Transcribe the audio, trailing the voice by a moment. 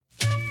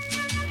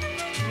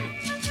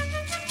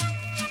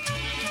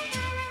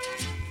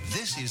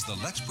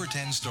the Let's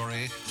Pretend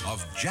story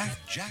of Jack.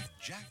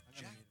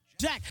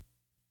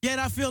 Yet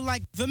I feel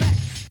like the Mac.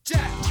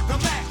 Jack the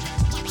Mac.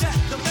 Jack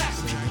the Mac.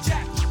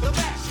 Jack the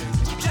Mac.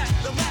 Jack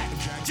the Mac.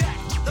 Jack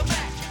the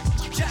Mac.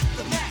 Jack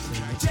the Mac.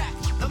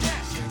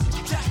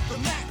 Jack the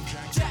Mac.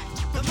 Jack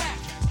the Mac.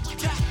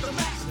 Jack the Mac. Jack the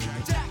Mac.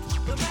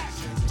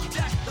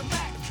 Jack the Mac. Jack the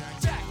Mac.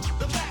 Jack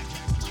the Mac.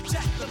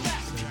 Jack the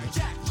Mac.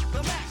 Jack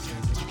the Mac.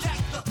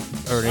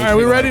 All right,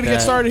 we ready to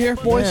get started here,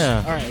 boys?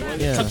 Yeah. All right, well,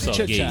 Yeah. cut the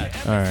chit chat.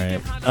 All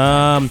right.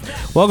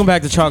 Welcome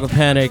back to Chocolate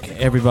Panic,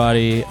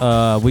 everybody.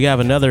 We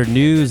have another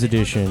news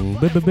edition.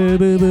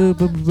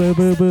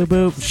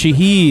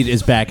 Shahid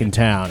is back in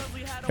town.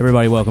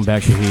 Everybody, welcome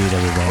back, Shahid.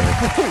 Everybody.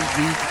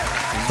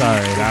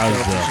 Sorry, that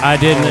was. I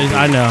didn't.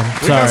 I know.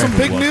 We Sorry. got some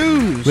big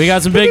news. We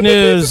got some big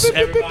news.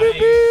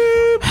 Everybody.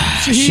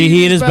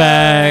 Shahid is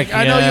back.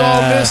 I know you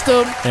all missed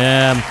him.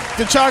 Yeah.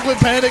 The Chocolate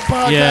Panic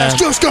podcast Yeah.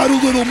 just got a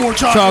little more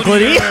chocolate.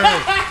 Chocolatey.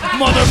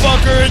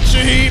 Motherfucker, it's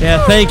Shahid.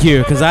 Yeah, thank you,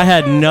 because I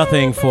had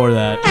nothing for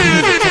that.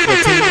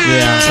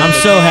 Yeah, I'm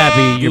so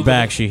happy you're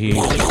back, Shahid.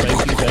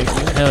 Thank you.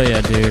 Hell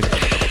yeah, dude.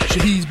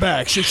 Shahid's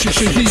back.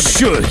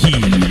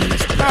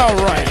 Shahid. All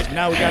right,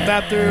 now we got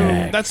that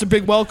through. That's a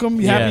big welcome.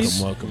 You happy?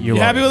 Yes. Welcome. You're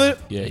You happy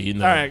welcome. with it? Yeah, you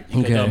know. All right. You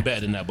Okay. done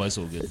better than that, but it's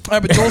all good. All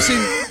right, but Joel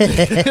seemed...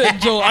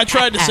 Joel, I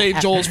tried to save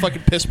Joel's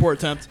fucking piss poor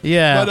attempt.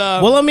 Yeah.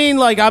 But, well, I mean,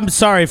 like, I'm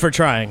sorry for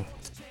trying.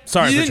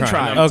 Sorry you for didn't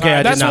trying. try. Okay,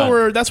 I that's did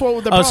not. That's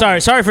what the Oh, problem.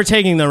 sorry for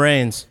taking the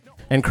reins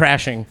and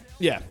crashing.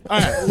 Yeah. All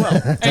right. Well,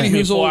 Took me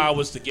anywho's 4 all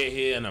hours to get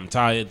here, and I'm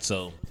tired,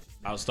 so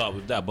I'll start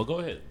with that. But go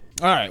ahead.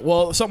 right.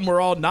 Well, something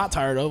we're all not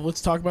tired of.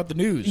 Let's talk about the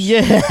news.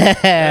 Yeah.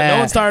 No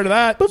one's tired of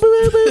that. But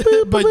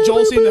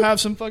Joel seemed to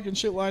have some fucking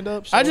shit lined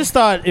up. So. I just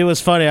thought it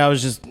was funny. I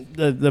was just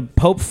the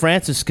Pope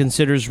Francis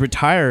considers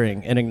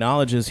retiring and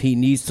acknowledges he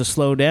needs to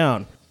slow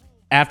down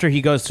after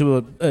he goes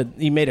to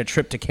he made a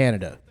trip to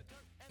Canada,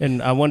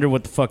 and I wonder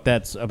what the fuck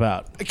that's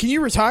about. Can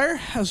you retire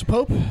as a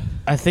pope?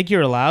 I think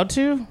you're allowed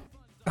to.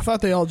 I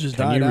thought they all just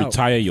Can died you out.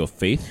 retire your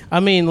faith?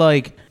 I mean,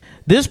 like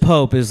this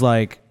Pope is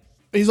like,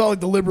 He's all like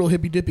the liberal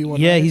hippy dippy one.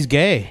 yeah, right? he's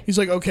gay. He's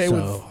like okay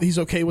So- he's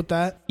okay with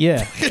that.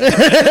 Yeah,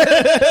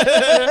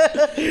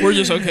 We're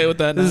just okay with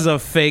that. Now. this is a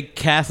fake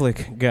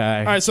Catholic guy.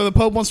 All right, so the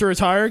pope wants to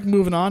retire.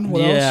 Moving on.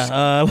 What else?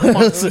 Yeah. Come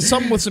on,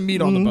 something with some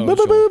meat on the bone.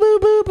 Joel.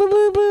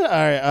 All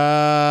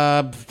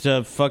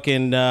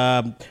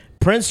right.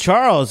 Prince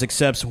Charles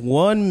accepts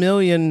 $1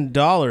 million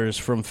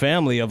from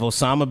family of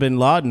Osama bin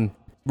Laden.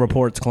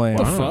 Reports claim.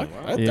 What the fuck?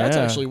 That's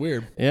Yeah. actually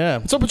weird. Yeah.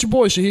 What's up with your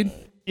boy, Shahid?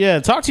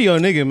 Yeah. Talk to your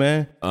nigga,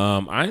 man.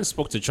 I ain't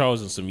spoke to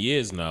Charles in some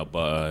years now,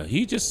 but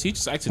he just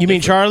acted. You mean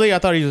different. Charlie? I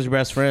thought he was your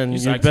best friend.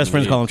 He's Your acting best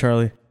friends weird. call him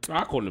Charlie.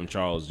 I called him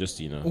Charles, just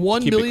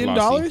 $1 keep it million?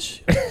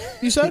 classy.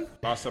 You said?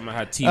 Last time I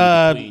had tea with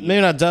the queen. Maybe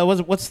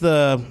not. What's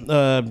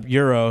the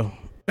euro?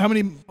 How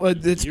many?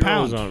 It's Euros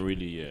pounds. aren't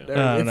really, yeah.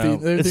 I don't know.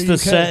 They're It's the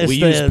the UK. We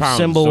use pounds.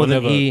 symbol Don't with an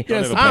ever- E.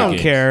 don't ever I don't play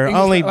care.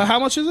 English- Only how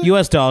much is it?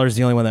 U.S. dollar is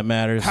the only one that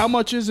matters. How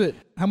much is it?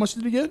 How much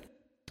did he get?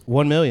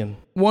 1 million.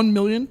 1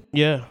 million?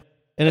 Yeah.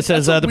 And it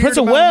says that's a the Prince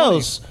weird of amount of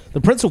Wales.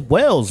 The Prince of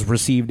Wales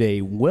received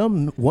a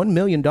 $1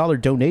 million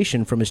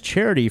donation from his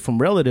charity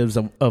from relatives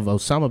of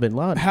Osama bin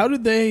Laden. How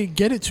did they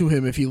get it to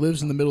him if he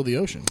lives in the middle of the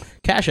ocean?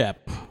 Cash App.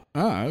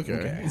 Ah,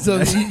 okay. So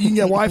you can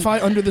get Wi-Fi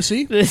under the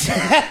sea?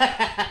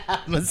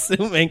 I'm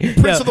assuming.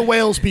 Prince of the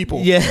Wales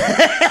people. Yeah.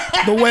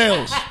 The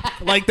whales.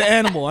 Like the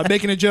animal. I'm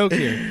making a joke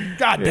here.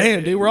 God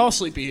damn, dude. We're all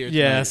sleepy here.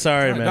 Yeah. tonight.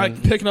 Sorry, man.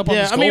 Not picking up on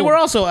Yeah. this I mean, gold. we're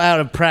also out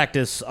of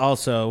practice.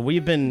 Also,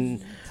 we've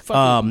been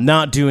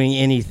not doing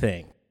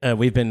anything.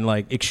 We've been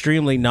like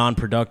extremely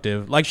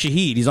non-productive. Like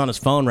Shahid, he's on his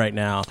phone right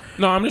now.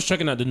 No, I'm just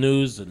checking out the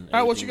news. And All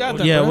right, what you got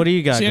then, Yeah, bro? what do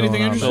you got See anything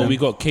going on, interesting? So we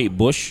got Kate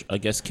Bush. I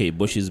guess Kate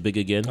Bush is big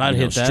again. I'd You know,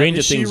 hit that. Stranger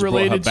Is she Things brought her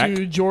related back.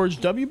 to George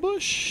W.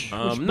 Bush?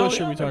 Which No, Bush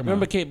are we talking remember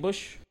about? Kate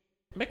Bush?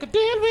 Make a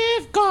deal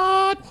with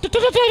God.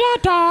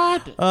 Da-da-da-da-da.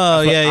 Oh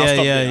I'll yeah, stop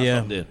yeah, there, yeah, I'll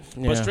stop there.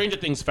 Yeah. But Stranger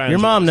Things fans, Your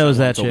mom knows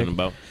what I'm that talking chick.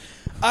 about.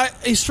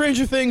 Is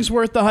Stranger Things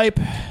worth the hype?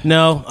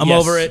 No, I'm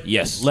Yes, over it.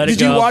 yes. Let it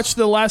Did go. you watch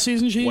the last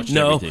season, G? Watched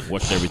No. everything.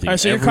 Watched everything. All right,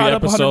 so you're Every caught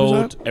up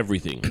episode, 100%?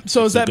 everything.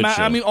 So It's is a that? good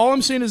show. I mean, all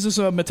I'm seeing is this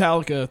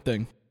Metallica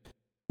thing,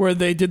 where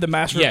they did the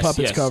Master of yes,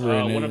 Puppets yes. cover.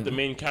 in One it. of the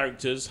main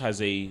characters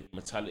has a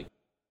metallic.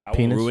 I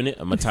Penis? won't ruin it.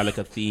 A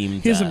Metallica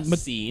themed He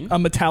has scene. a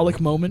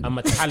metallic moment. A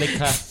Metallica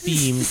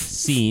themed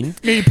scene.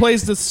 Yeah, he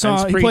plays the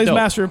song. He pretty plays dope.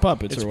 Master of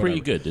Puppets. It's or pretty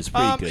whatever. good. It's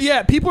pretty good.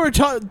 Yeah, people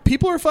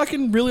are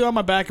fucking really on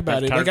my back about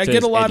That it. Like I character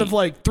get a is lot Eddie. of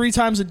like 3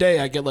 times a day.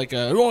 I get like,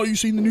 oh, you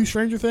seen the new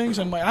Stranger Things?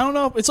 I'm like, I don't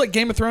know. It's like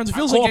Game of Thrones. It I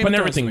feels caught like up Game on of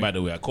Thrones. everything, to me. by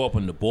the way. I caught up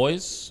on The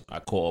Boys. I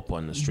caught up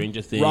on the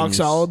Stranger Things. Rock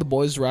solid. The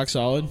boys, rock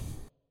solid,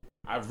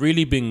 I've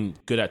really been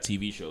good at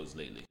TV shows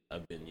lately.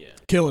 I've been,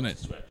 killing it,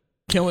 swear.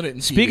 killing it.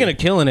 In Speaking TV. of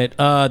killing it,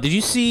 did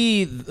you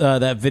see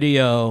that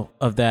video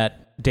of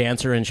that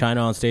dancer in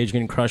China on stage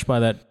getting crushed by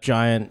that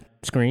giant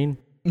screen?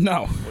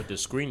 no, What, the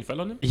screen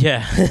fell on him?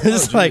 Yeah,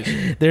 it's like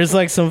there's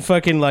like some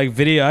fucking like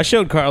video. I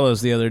showed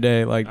Carlos the other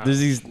day. Like there's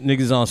these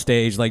niggas on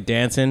stage like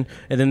dancing,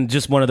 and then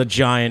just one of the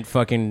giant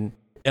fucking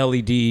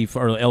LED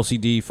or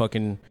LCD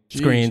fucking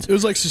screens. It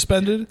was like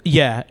suspended.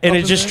 Yeah, and Up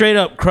it in just there? straight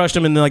up crushed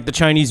him. And then, like, the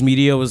Chinese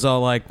media was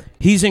all like,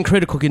 "He's in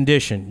critical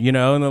condition," you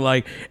know, and they're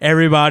like,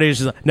 everybody's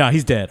just like, "No,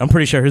 he's dead. I'm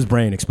pretty sure his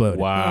brain exploded."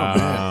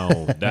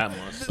 Wow, that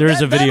must. There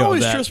is a video That of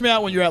always that. trips me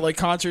out when you're at like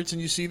concerts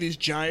and you see these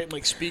giant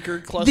like speaker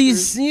clusters.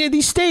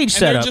 These stage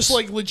and they're setups. just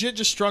like legit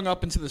just strung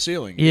up into the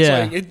ceiling. Yeah.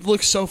 It's like, it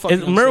looks so fucking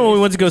Remember when we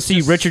insane. went to go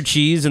see Richard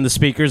Cheese and the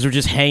speakers were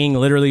just hanging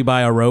literally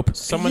by a rope?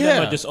 Some of them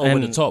Yeah. are just over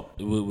And- the top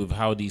with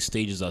how these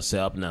stages are set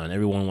up now, and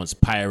everyone wants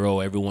pyro,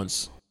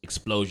 everyone's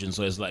explosion.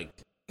 So it's like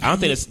I don't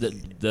think it's the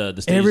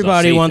stages are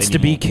Everybody safe wants to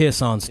be anymore.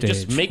 Kiss on stage.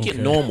 Just make it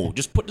Okay. normal.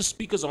 Just put the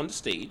speakers on the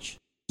stage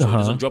so Uh-huh. it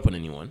doesn't drop on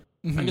anyone,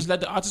 and just let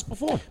the artist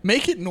perform.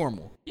 Make it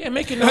normal. Yeah,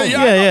 make it normal.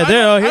 Yeah, Yeah, I there.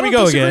 don't- Here I we don't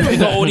go disagree again. They with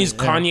got all these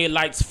Kanye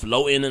lights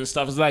floating and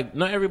stuff. It's like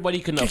not everybody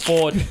can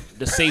afford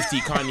the safety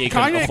Kanye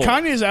can afford.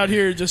 Kanye's out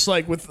here just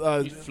like with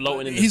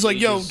floating in the he's like,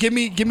 yo,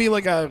 stages. give me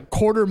like a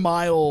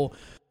quarter-mile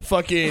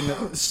fucking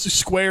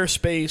square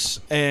space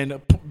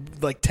and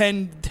like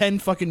 10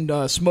 fucking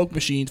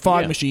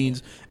fog Yeah.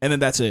 machines, and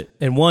then that's it.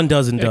 And one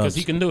dozen Yeah, because does.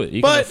 he can do it.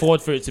 He But- can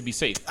afford for it to be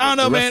safe. I don't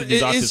know, The rest man. of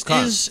these artists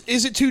can't.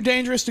 Is it too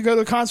dangerous to go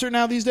to a concert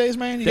now these days,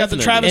 man? You got the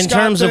Definitely. Travis In Scott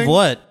terms thing. of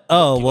what?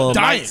 Oh, well.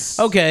 Dying. Lights.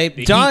 Okay,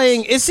 The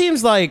dying. heat. It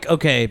seems like,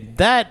 okay,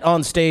 that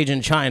on stage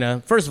in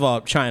China, first of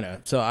all, China.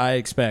 So I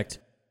expect,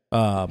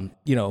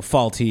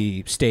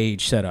 faulty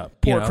stage setup.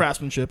 you Poor know.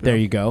 craftsmanship. There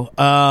you go.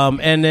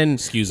 And then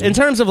Excuse me. in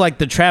terms of like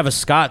the Travis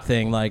Scott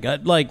thing, like I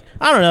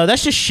don't know,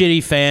 that's just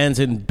shitty fans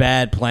and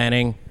bad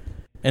planning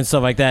and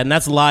stuff like that. And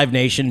that's Live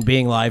Nation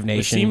being Live It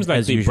Nation. seems like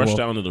as they usual. brushed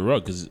that under the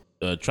rug because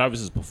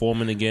Travis is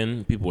performing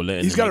again. People are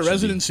letting He's him got a actually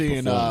residency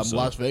in perform, so-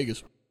 Las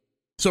Vegas.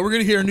 So we're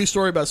gonna hear a new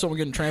story about someone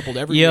getting trampled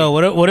every Yo,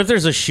 week. what if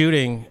there's a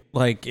shooting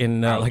like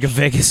in like a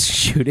Vegas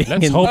shooting?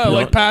 Let's in- hope Oh, not.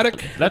 like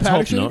Paddock. Let's Paddock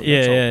hope shooting? not. Yeah,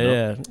 Let's hope yeah,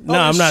 not. yeah. No,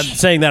 I'm not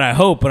saying that I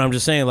hope, but I'm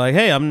just saying like,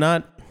 hey, I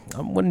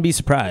wouldn't be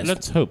surprised.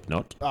 Let's hope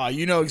not.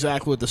 You know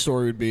exactly what the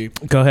story would be.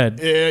 Go ahead.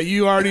 Yeah,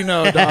 you already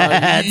know, dog.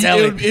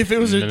 Tell me. If it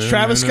was a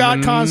Travis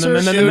Scott concert,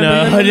 it would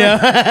No, be- no.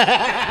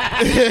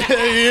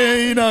 yeah,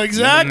 you know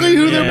exactly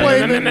who they're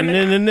blaming.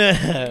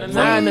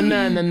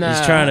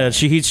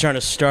 He's trying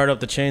to start up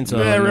the chainsaw.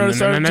 Yeah, we're gonna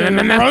start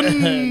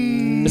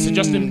run. It's a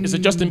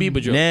Justin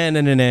Bieber joke.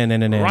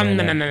 Nah. Run.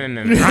 It's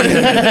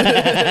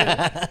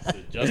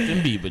a Justin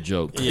Bieber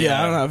joke. Yeah,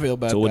 I don't know how I feel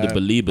about To all that. the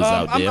believers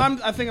out there.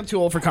 I think I'm too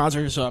old for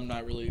concerts, so I'm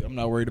not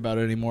worried about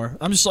it anymore.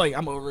 I'm just like,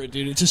 I'm over it,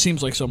 dude. It just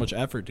seems like so much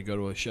effort to go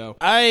to a show.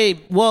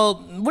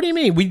 What do you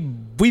mean?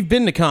 We've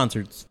been to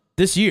concerts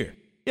this year.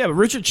 Yeah, but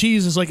Richard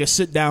Cheese is like a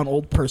sit down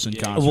old person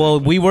concert. Well,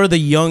 we were the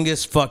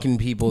youngest fucking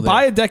people there.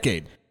 by a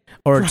decade.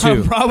 or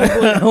two. Probably.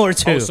 or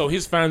two. Oh, so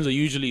his fans are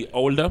usually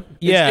older?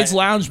 yeah. It's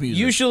lounge music.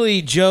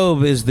 Usually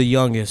Job is the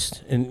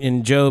youngest,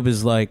 and Job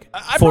is like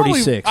I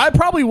 46.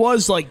 probably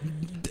was like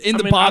in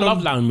the I bottom.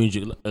 love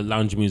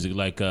lounge music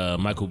like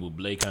Michael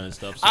Bublé kind of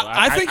stuff. So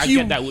I think I you-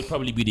 get that would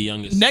probably be the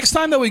youngest. Next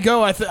time that we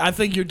go, I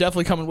think you're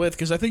definitely coming with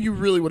because I think you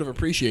really would have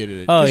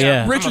appreciated it. Oh, 'Cause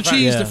yeah. Richard I'm a fan.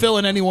 Cheese, Yeah. to fill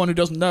in anyone who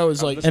doesn't know,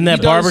 is like and that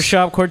he does-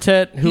 barbershop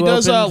quartet who He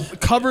does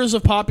opened? covers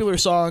of popular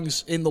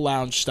songs in the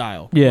lounge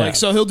style. Yeah. Like,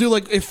 so he'll do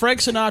like if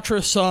Frank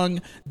Sinatra sung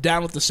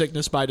 "Down with the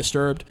Sickness" by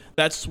Disturbed,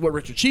 that's what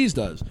Richard Cheese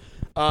does.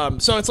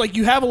 So it's like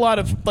you have a lot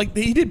of like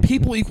he did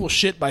 "People Equal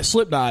Shit" by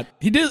Slipknot.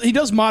 He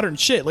does modern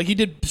shit like he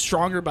did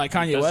 "Stronger" by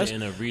Kanye does it West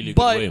in a really good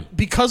but way.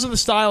 because of the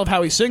style of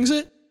how he sings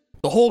it,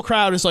 the whole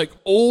crowd is like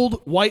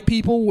old white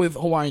people with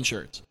Hawaiian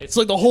shirts. It's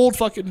like the whole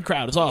fucking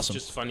crowd. It's awesome.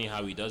 It's just funny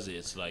how he does it.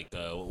 It's like,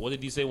 what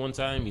did he say one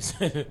time? He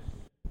said,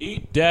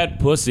 "Eat that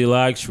pussy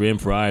like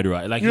shrimp fried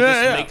rice." Like he Yeah,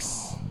 just yeah.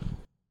 makes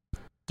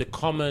the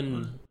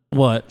common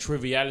What?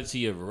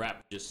 triviality of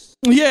rap just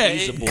Yeah,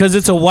 feasible Because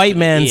it's a white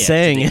man to the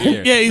saying it.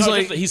 ear. Yeah, he's No,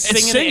 like- just- he's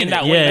it's singing it in that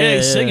singing way. it. Yeah,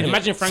 he's singing it.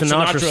 Imagine Frank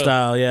Sinatra Sinatra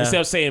style, yeah.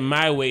 Instead of saying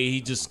 "my way,"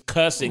 he just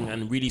cursing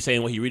and really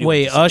saying what he really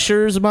Wait, wants to say.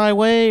 Usher's My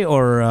Way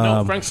or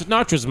No, Frank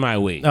Sinatra's "My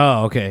Way."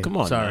 Oh, okay. Come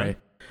on, sorry. man.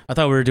 I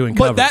thought we were doing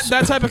But covers.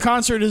 that type of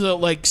concert is a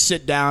like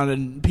sit down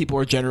and people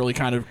are generally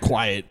kind of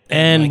quiet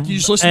and like, you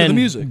just listen to the and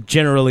music.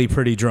 Generally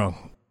pretty drunk.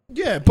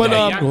 Yeah, but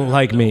Yeah,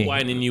 like me.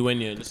 whining you when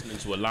you're listening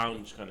to a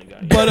lounge kind of guy.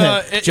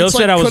 but Joe it's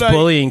said like, I was could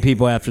bullying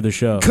people after the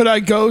show. Could I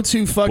go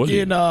to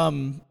fucking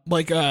Bullying.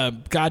 like a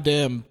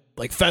goddamn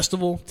like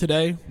festival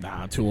today?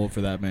 Nah, I'm too old for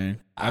that, man.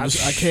 I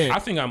can't. I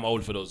think I'm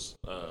old for those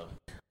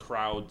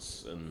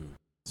crowds and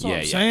what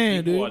I'm saying,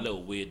 people dude. are a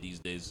little weird these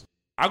days.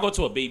 I go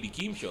to a Baby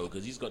Keem show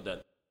because he's got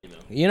that, you know.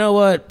 You know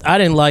what? I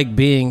didn't like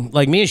being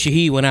like me and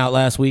Shahid went out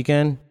last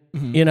weekend.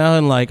 You know,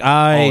 and like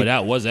Oh,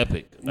 that was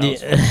epic. That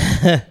was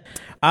fun.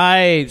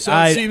 So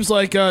it seems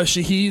like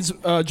Shahid's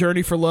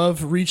journey for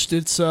love reached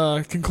its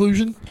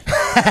conclusion.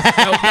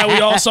 now we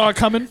all saw it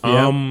coming.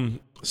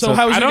 So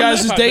how was I your don't know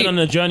guys' if I've date? been on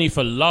a journey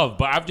for love,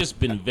 but I've just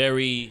been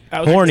very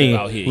horny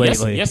out here.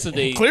 lately.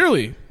 Yesterday,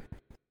 Clearly,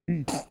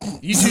 you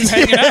two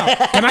hanging out.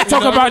 can I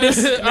talk about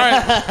this? All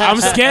right, I'm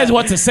scared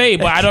what to say,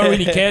 but I don't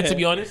really care to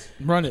be honest.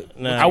 Run it.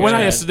 I went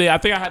out yesterday. I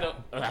think I had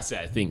I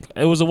think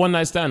it was a one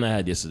night stand I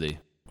had yesterday.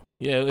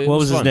 Yeah, it What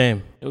was his fun.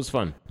 name? It was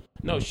fun.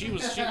 No,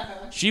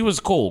 she was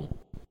cool.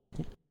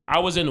 I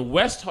was in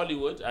West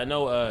Hollywood. I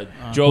know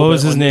Joe What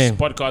was his on this name?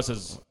 podcast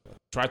has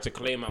try to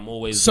claim I'm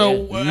always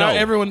So there. No.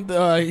 everyone,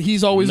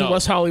 he's always in No.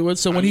 West Hollywood.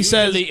 So when I'm he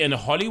says usually in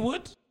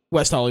Hollywood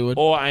West Hollywood,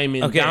 or I'm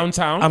in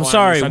downtown. I'm or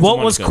sorry. I'm in Santa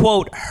What was Monica.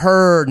 quote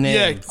her name?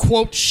 yeah,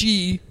 quote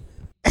she.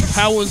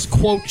 How was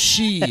quote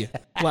she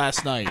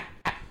last night?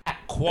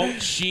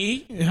 Quote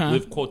she Uh-huh.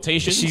 with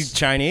quotations. She's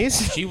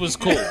Chinese. She was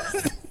cool.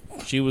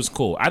 She was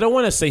cool. I don't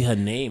want to say her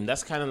name.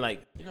 That's kind of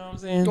like, you know what I'm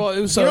saying? Well,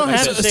 it was You don't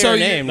have to say her you-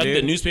 name, Like dude.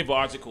 the newspaper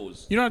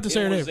articles. You don't have to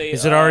say her was name. a,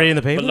 Is it already in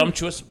the paper?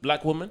 Voluptuous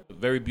black woman,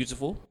 very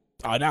beautiful.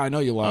 Oh, now I know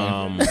you're lying.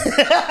 Um,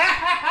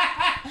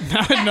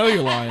 Now I know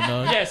you're lying,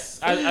 dog. yes,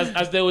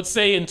 as they would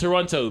say in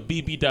Toronto,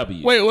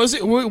 BBW. Wait, was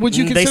it? Would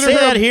you They consider say her?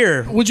 that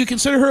here. Would you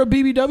consider her a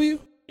BBW?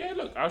 Yeah,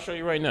 look, I'll show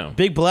you right now.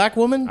 Big black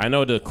woman. I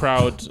know the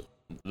crowd.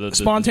 The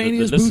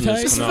Spontaneous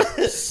listeners bootay?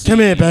 cannot Come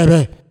here,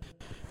 baby.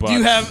 but Do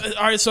you have?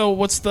 All right. So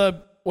what's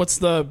the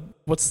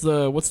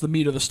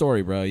meat of the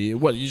story, bro? You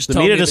just The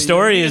tell meat me of the that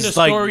story meat of is the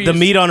like story the is-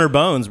 meat on her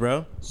bones,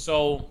 bro.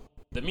 So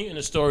the meat in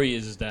the story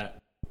is that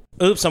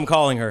Oops, I'm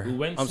calling her.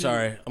 went I'm to-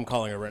 sorry. I'm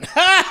calling her right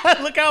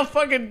now. Look how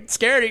fucking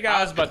scared he I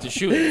got. was about to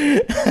shoot.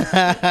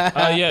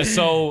 Yeah,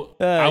 so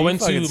I you went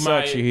to fucking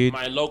suck, Shahid.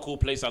 my local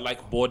place. I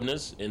like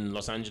Bordner's in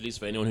Los Angeles.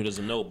 For anyone who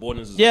doesn't know,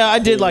 Bordner's is Yeah, like I a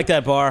did cool like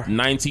that bar.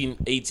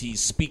 1980s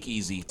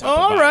speakeasy type of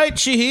All vibe. right,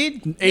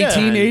 Shahid.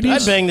 1880s?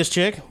 I'd bang this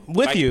chick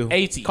with Like you.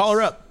 80s. Call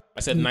her up. I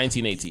said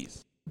 1980s.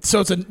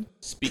 So it's a.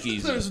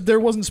 Speakeasy. There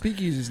wasn't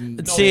speakeasies.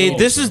 In, See, no.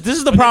 this is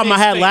the But problem let I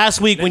me had explain.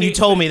 last week Let when me you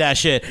told me explain. that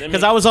shit. Let me-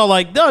 Because I was all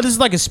like, no, this is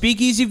like a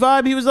speakeasy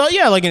vibe. He was like,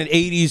 yeah, like an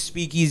 80s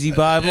speakeasy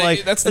vibe.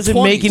 Like, that's the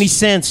doesn't make 20s. any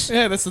sense.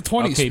 Yeah, that's the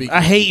 20s. Okay, speakeasy.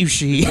 I hate you,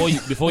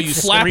 Shahid. Before you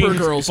Flapper screamed,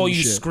 girls before and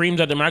you shit.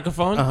 screamed at the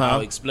microphone, I'll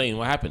explain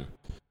what happened.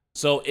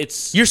 So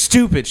it's You're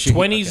stupid, Shahid.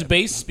 20s Okay.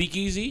 based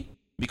speakeasy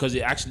because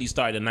it actually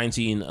started in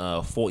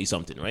 1940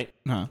 something, right?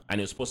 Uh-huh. And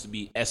it was supposed to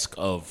be esque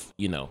of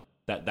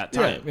that Yeah,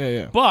 time.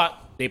 yeah. But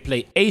they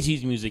play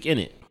 80s music in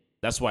it.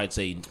 That's why it's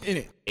a In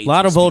it. 80s A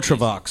lot of speakeasy.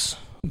 Ultravox.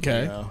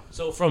 Okay.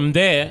 So from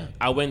there,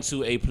 I went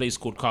to a place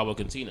called Cabo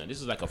Cantina. This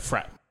is like a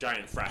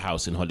giant frat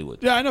house in Hollywood.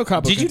 Yeah, I know.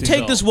 Cabo Did you Cantina.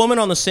 take this woman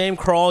on the same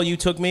crawl you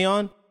took me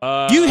on?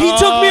 He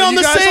took me on you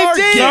the guys same are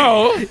date. gay.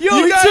 No. Yo,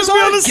 You he guys took me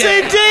are on the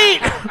gay. same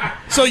date.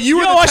 So you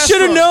were. Yo, the I test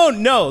should have run.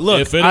 known. No,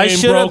 look, If it I ain't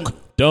should have. broke,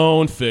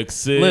 don't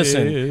fix it.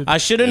 Listen, I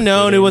should have If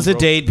known it it was a ain't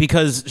broke- date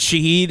because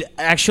Shahid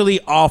actually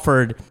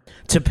offered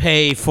to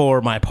pay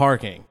for my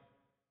parking.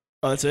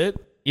 Oh, that's it.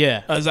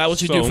 Yeah. Is that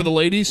what you do So- for the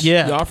ladies?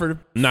 Yeah. You offered.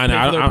 No, pay no, for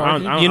I their don't.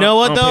 parking? You know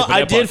what I though? don't pay for I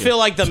their did parking. feel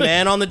like the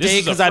man on the This date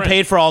is a because I friend.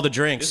 paid for all the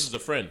drinks. This is a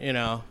friend. You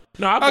know.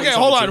 No, I Okay,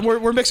 hold on.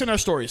 We're mixing our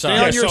stories. Stay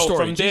Sorry. on your so story.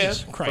 from there,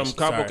 Jesus Christ. from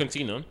Cabo Sorry.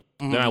 Cantina,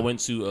 then I went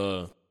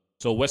to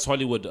so West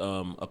Hollywood.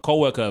 A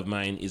coworker of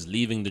mine is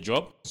leaving the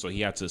job, so he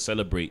had to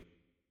celebrate.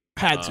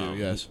 Had to,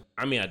 yes.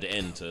 I mean, at the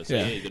end to say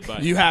Yeah. hey, goodbye.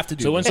 You have to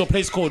do. So we went to a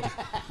place called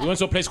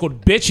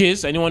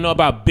Bitches. Anyone know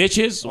about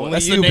Bitches? Well,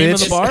 That's you, the name of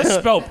bitch. the bar.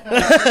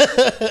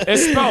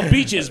 it's spelled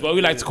Beaches, but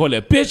we like to call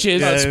it Bitches.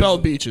 Yeah, it's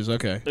spelled beaches.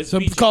 Okay, It's so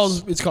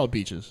beaches. it's called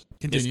beaches.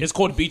 Continue. It's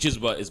called Beaches,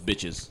 but it's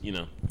Bitches. You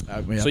know.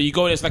 Yeah. So you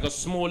go there. It's like a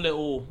small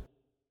little.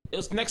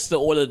 It's next to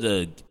all of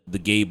the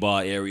gay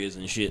bar areas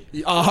and shit.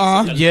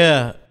 Uh-huh.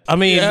 Yeah. I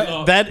mean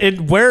Yeah.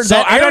 where So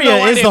that I don't know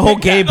area why is they the whole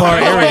picked gay that. bar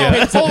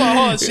area. Hold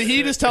on. So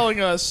he is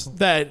telling us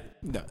that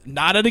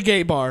not at a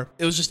gay bar.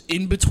 It was just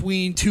in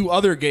between two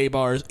other gay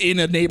bars in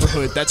a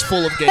neighborhood that's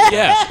full of gay bars.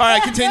 Yeah. All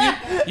right, continue.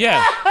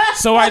 Yeah.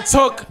 So I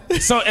took.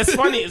 So it's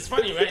funny. It's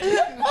funny, right?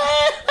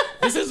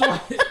 This is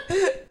what.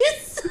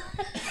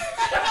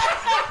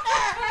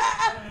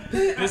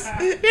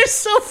 You're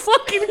so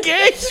fucking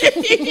gay.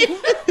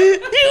 You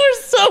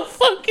were so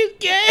fucking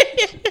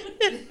gay.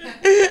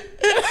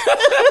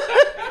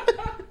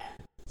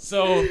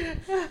 So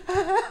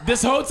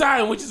this whole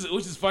time, which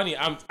is funny,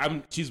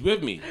 she's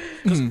with me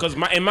because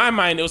in my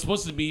mind it was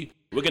supposed to be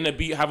we're gonna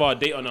have our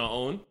date on our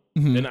own,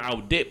 then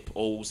I'll dip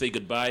or we'll say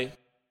goodbye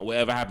or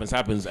whatever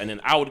happens, and then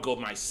I would go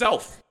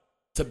myself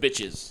to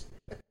Bitches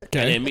and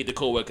then meet the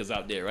coworkers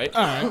out there, right?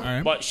 All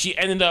right. But she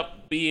ended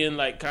up being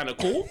like kind of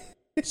cool,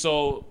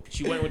 so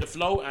she went with the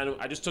flow, and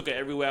I just took her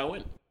everywhere I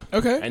went.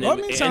 Okay. And Well, I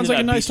then mean, it sounds ended like a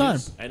at nice time.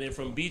 Beaches, and then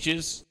from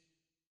Beaches,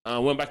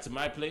 went back to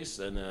my place,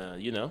 and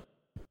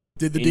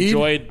Did the deed?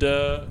 enjoyed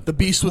The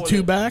beast with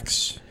two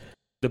backs.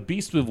 the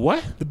beast with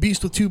what? The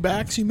beast with two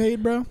backs you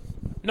made, bro.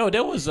 No,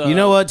 there was. You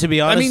know what? To be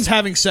That honest, means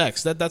having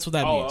sex. That's what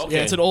that Oh, means. okay.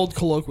 Yeah, it's an old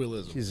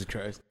colloquialism. Jesus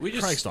Christ. We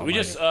just Christ we almighty.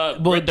 just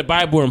read the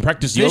Bible and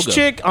practiced This yoga.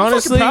 chick, I'm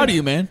honestly, fucking proud of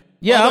you, man.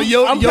 Yeah,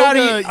 Although I'm proud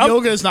of you.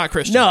 Yoga is not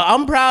Christian. No,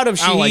 I'm proud of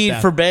I don't like Shahid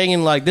that. for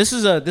banging like this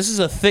is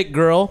a thick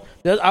girl.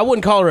 I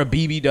wouldn't call her a I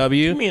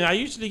BBW. mean, I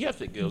usually get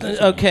thick girls.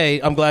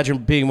 Okay, I'm glad you're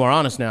being more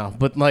honest now.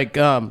 But like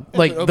the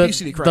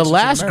obesity the crisis in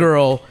last America.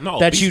 girl No,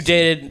 that you obesity.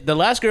 dated, the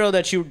last girl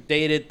that you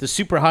dated, the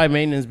super high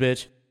maintenance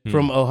bitch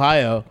from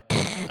Ohio,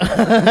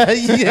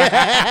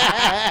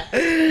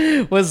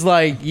 yeah, was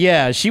like,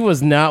 yeah, she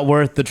was not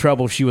worth the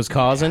trouble she was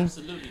causing.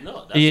 Absolutely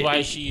not. That's Yeah.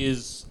 why she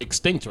is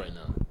extinct right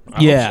now.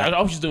 Yeah. I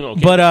hope she's doing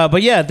okay.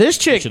 But yeah, this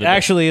chick Should've been.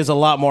 actually is a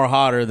lot more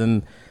hotter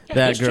than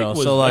that This chick girl.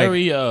 was So like,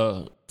 very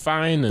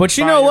fine. And but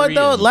you know what fiery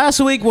though? and- Last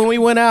week when we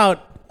went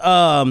out,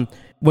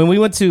 when we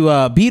went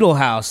to Beetle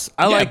House.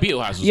 I Yeah, like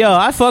Beetle House was Yo, good.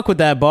 I fuck with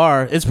that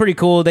bar. It's pretty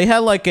cool. They had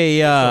like a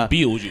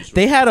Beetlejuice.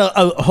 they had a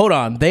hold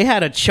on. They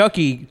had a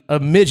Chucky, a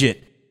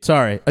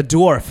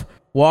dwarf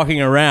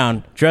walking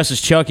around dressed as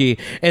Chucky,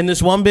 and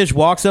this one bitch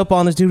walks up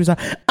on this dude who's like,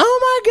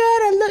 "Oh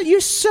my god,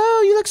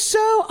 you look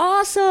so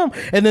awesome!"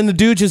 And then the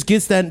dude just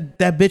gets that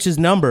bitch's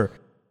number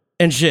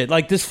and shit.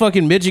 Like this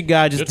fucking midget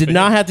guy just did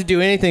not have to do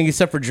anything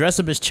except for dress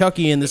up as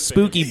Chucky in this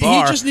spooky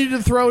bar. He just needed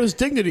to throw his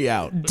dignity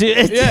out.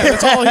 Dude, Yeah,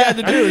 that's all he had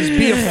to do is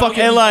be a fucking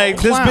and like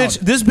clown.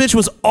 this bitch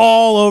was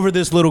all over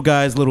this little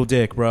guy's little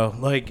dick, bro.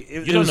 Like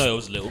You don't know it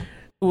was little.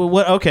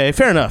 What? Okay,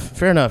 fair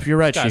enough. You're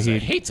right, Guy's a Shahid.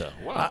 hater.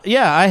 Wow.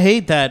 Yeah, I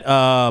hate that.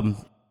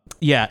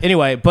 Yeah.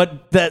 Anyway,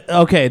 but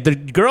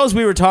the girls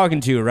we were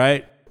talking to,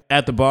 right,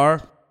 at the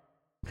bar,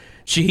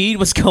 Shahid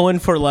was going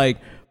for like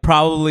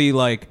probably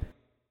like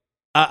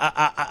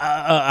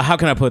how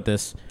can I put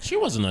this? She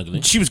wasn't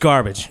ugly. She was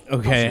garbage.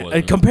 Okay, she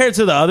wasn't. compared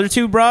to the other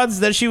two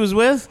broads that she was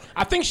with,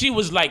 I think she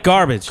was like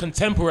Garbage.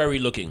 contemporary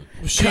looking.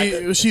 Was she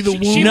the She-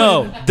 womb? she-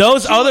 no,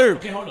 those other.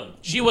 Okay, hold on.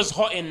 She was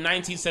hot in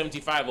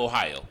 1975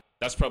 Ohio.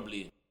 That's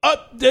probably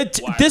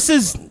This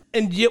is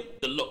and you,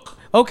 the look.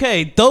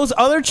 okay. Those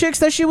other chicks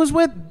that she was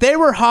with, they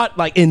were hot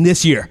like in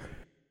this year.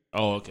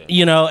 Oh, okay.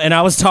 You know, and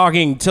I was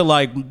talking to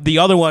like the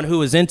other one who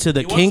was into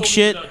the You was kink talking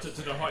shit.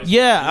 to the hottest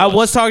Yeah, one. I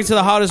was talking to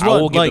the hottest I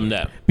one. will give like, them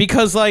that.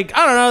 because like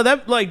I don't know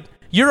that like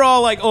you're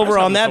all like over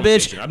That's on not that a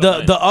bitch. conversation. I don't The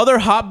mind. the other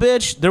hot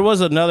bitch, there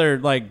was another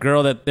like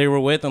girl that they were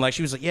with, and like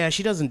she was like, yeah,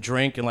 she doesn't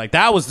drink, and like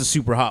that was the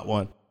super hot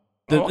one.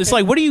 It's okay.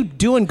 like, what are you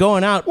doing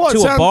going out Well, to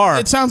a bar?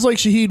 It sounds like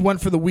Shahid went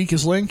for the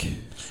weakest link.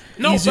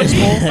 No, Easiest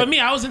for me,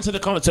 I was into the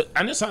conversation.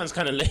 And this sounds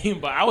kind of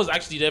lame, but I was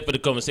actually there for the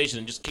conversation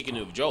and just kicking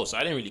it with Joe, so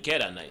I didn't really care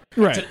that night.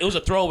 Right. It was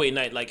a throwaway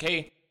night. Like,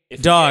 hey,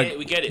 if Dog,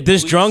 we get it.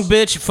 this We drunk just-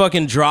 bitch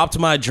fucking dropped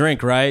my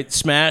drink, right?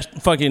 Smashed,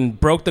 fucking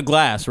broke the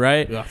glass,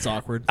 right? That's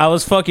awkward. I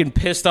was fucking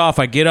pissed off.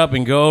 I get up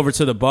and go over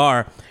to the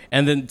bar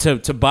and then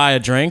to buy a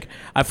drink.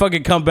 I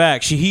fucking come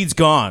back. Shahid's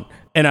gone.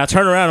 And I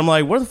turn around. I'm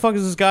like, where the fuck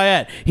is this guy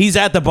at? He's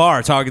at the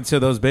bar talking to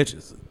those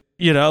bitches.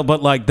 You know,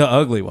 but like the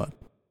ugly one.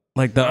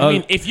 Like the I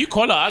mean, if you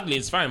call her ugly,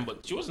 it's fine,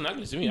 but she wasn't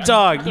ugly to me. I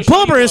dog. could Pull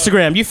show up her you,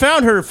 Instagram. You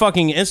found her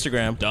fucking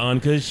Instagram. Don,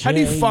 cause How do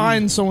you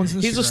find someone's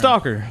Instagram? He's a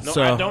stalker. No,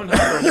 so I don't have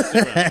her on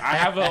Instagram. I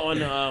have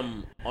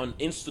her on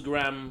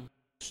Instagram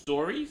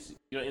stories.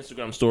 You know,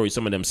 Instagram stories.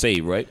 Some of them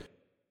save, right?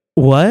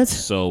 what?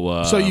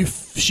 So, So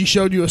she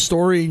showed you a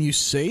story and you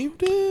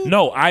saved it?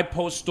 No, I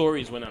post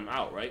stories when I'm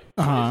out, right?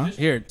 So Uh-huh. it's just-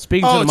 Here,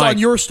 speaking Oh, to it's the mic. on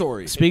your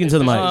story. Speaking to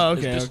the mic. Oh,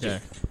 It's okay, just- okay.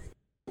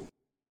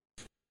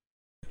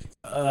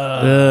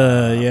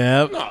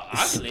 Yeah. Not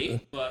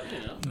ugly, but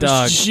you know.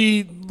 Dog.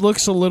 She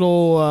looks a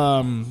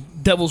little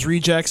Devil's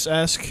Rejects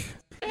esque.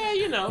 Yeah,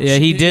 you know. Yeah,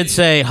 he did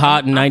say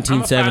hot in I'm a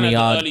 1970 fan of the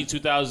odd. early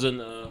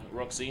 2000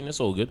 rock scene. It's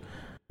all good.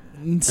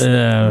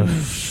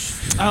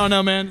 I don't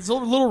know, man. It's a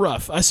little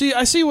rough. I see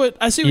what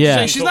Yeah. you're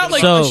saying. She's not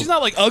like So-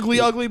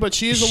 ugly, but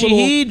she is a little.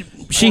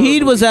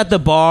 Shahid was at the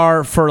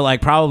bar for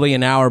like probably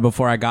an hour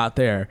before I got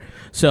there.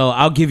 So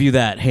I'll give you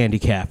that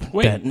handicap.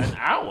 Wait, That- an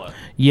hour?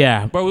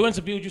 yeah. Bro, we went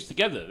to Beetlejuice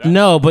together.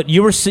 No, but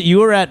you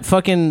were at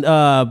fucking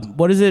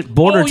what is it? Oh, you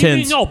Bordertons.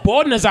 mean, no,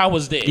 Bordner's I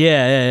was there.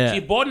 Yeah.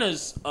 See,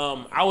 Bordner's,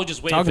 I was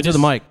just waiting Talking for to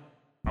this. the mic.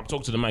 I'm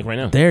talking to the mic right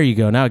now. There you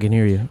go. Now I can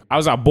hear you. I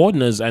was at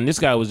Bordner's, and this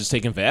guy was just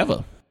taking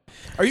forever.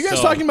 Are you guys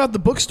So- talking about the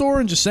bookstore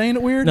and just saying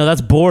it weird? No,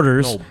 that's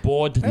Borders. No,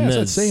 Bordner's. Yeah,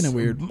 that's saying it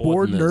weird.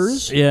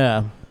 Bordners.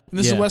 Yeah.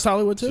 This is Yeah. West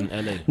Hollywood too.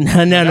 In LA.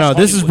 No. that's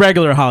This is Hollywood.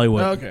 regular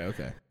Hollywood. Okay.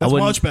 That's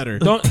wouldn't- much better.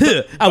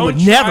 I would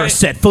don't never try-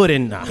 set foot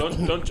in. Nah.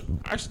 Don't.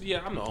 Actually, yeah,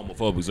 I'm not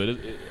homophobic, so I don't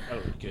really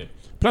care.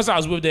 Plus, I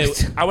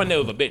went there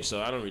with a bitch,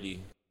 so I don't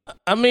really.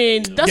 I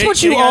mean, that's Gay- what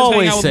gay you guys hang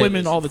always out with say.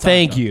 women all the time,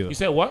 Thank though. you. You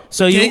said what?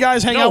 So Gay you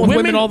guys hang out with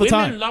women all the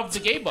time. Women love the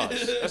gay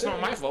bars. That's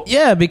not my fault.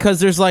 Yeah, because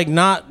there's like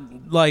not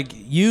like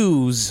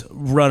yous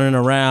running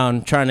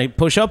around trying to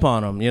push up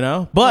on them, you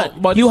know.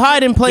 But you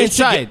hide in plain This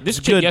chick- sight. This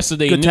It's chick good,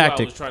 yesterday good knew I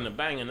tactic. was trying to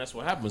bang, and that's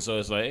what happened. So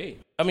it's like, hey,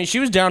 I mean, she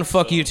was down to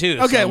fuck you too.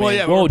 Okay, so, I well, mean-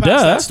 yeah, well, we're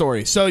past duh. that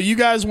story. So you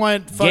guys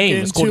went fucking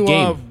It's called to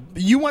Game.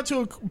 you went to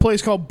a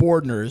place called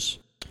Bordner's.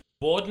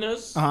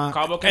 Bordner's, Uh-huh.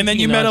 Cabo And then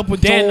you Cantina. met up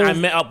with Then Joel- I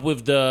met up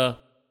with the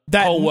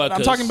That co-workers.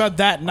 I'm talking about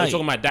that I'm night.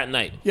 talking about that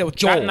night. Yeah, with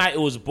Joel. That night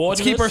it was Bordner's.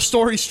 Let's keep our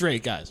story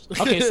straight, guys.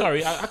 Okay,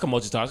 sorry, I can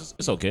multitask.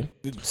 It's okay.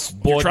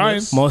 You're trying.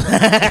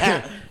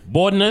 Bordner's,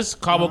 Bordner's,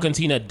 Cabo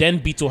Cantina, then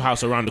Beetle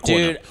House around the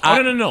corner.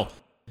 Dude, No.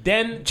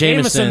 Then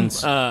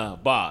Jameson's. Jameson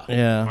bar.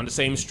 Yeah. On the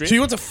same street. So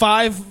you went to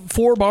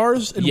 4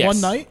 bars in Yes.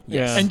 one night.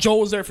 Yes. And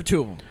Joel was there for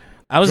 2 of them.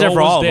 I was Joel there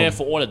for all was there of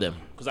them. for all of them.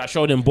 Because I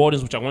showed them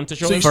Borders, which I wanted to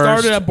show So you them.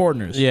 started at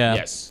Bordner's. Yeah.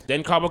 Yes.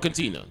 Then Cabo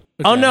Cantina.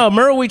 Oh no,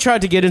 remember we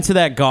tried to get into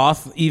that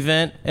goth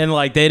event and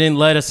like they didn't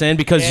let us in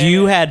because Yeah.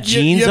 you had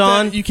jeans you have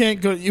on. To, you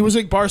can't go. It was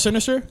like Bar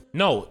Sinister.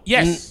 No.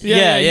 Yes.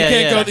 Yeah, You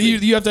can't go. yeah.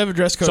 You have to have a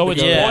dress code. So to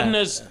it's go. Yeah.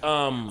 Bordner's.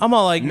 I'm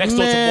all like, next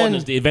door to man.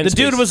 Bordner's, the event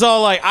dude space. was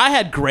all like, I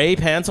had gray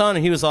pants on,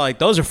 and he was all like,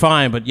 those are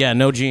fine, but yeah,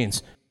 no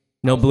jeans,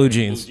 no blue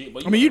jeans.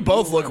 I mean, you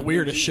both look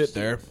weird as shit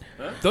there.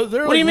 They're What do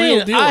like you real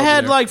mean? deal I over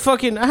had there. like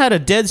fucking, I had a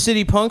Dead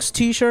City Punks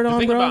t-shirt on,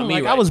 Think bro. about me,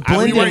 Like right? I was I've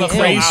blending never wearing felt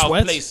gray in. out of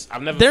sweats? place.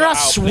 I've never They're felt not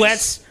out of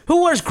place. sweats.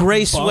 Who wears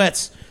gray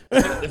sweats?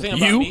 The thing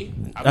about me,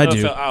 I've I never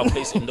do. felt out of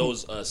place in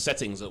those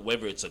settings,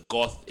 whether it's a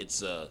goth,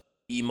 it's a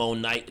emo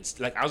night. It's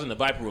like I was in the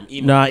Viper room.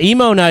 Nah,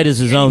 emo night is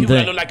his own People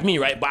that thing. look like me,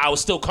 right? But I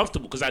was still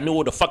comfortable because I knew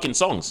all the fucking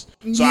songs,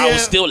 so I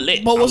was still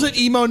lit. But was it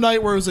emo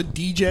night where it was a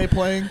DJ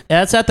playing?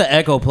 That's at the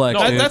Echoplex.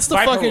 No, dude. That's the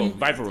Viper fucking. room,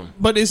 Viper room.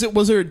 But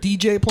was there a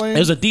DJ playing?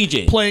 There's a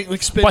DJ playing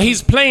like spin. but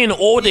he's playing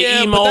all the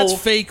yeah, emo. but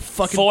that's fake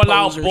fucking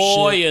Fallout poser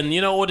Boy shit.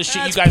 and all the shit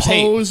That's you guys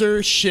hate.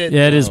 poser shit.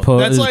 Yeah, it is bro.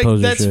 That's it is like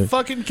poser that's shit.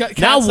 fucking. Cats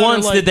Not that are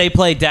once like, did they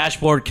play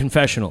Dashboard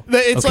Confessional.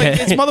 It's okay?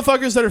 like it's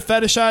motherfuckers that are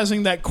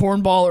fetishizing that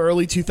cornball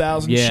early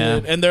 2000s Yeah.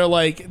 shit, and they're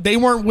like they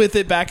weren't with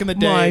it back in the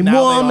day. My now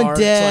mom they and are. It's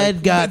dad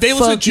like, got they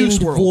listen to Juice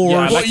fucking WRLD. divorced. Yeah,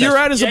 I What like you're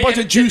that. at is a bunch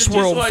of Juice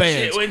WRLD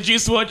fans. When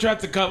Juice WRLD tried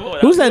to come on,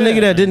 Who's that nigga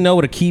that didn't know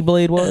what a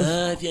keyblade was?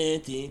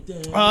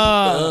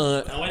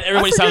 When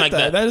everybody sound like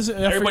that. That is, I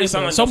Everybody forget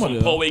sound that. like Someone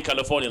that from did that. Poway,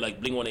 California, like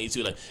Blink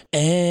 182, like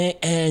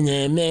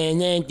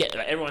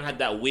like everyone had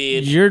that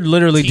weird. You're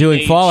literally doing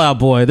teenage- Fallout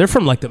Boy. They're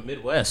from like the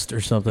Midwest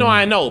or something. No,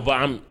 I know, but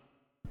I'm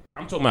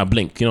talking about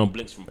Blink.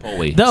 Blink's from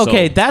Poway.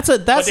 Okay, so- that's But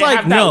like they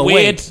have that no weird-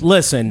 wait.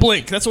 Listen,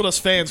 Blink. That's what us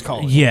fans call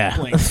it. yeah,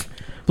 Blink.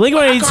 Blink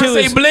 182 I can't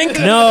is say Blink.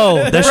 No,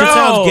 that shit Bro.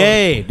 sounds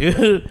gay,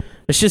 dude.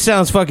 That shit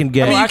sounds fucking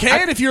gay. I mean, you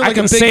can if you're like I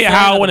can a big say it fan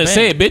how I of want the to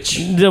say band. it,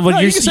 bitch. Yeah, but No,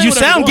 you you can say you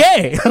whatever sound you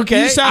want. gay.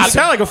 Okay, You sound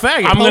like a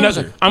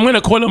faggot. I'm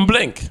gonna call him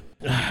Blink.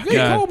 Yeah, you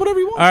call it whatever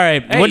you want. All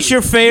right, Hey, what's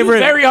your favorite?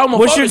 You're very homophobic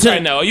what's your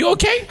right now. Are you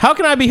okay? How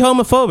can I be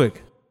homophobic?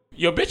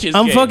 Your bitch is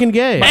I'm gay. fucking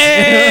gay.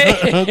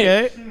 Hey!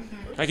 Okay.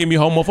 I can be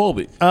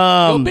homophobic.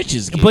 Your bitch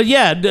is gay. But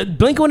yeah,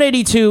 Blink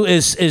 182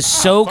 is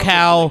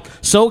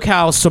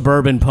SoCal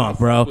suburban punk,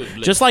 bro.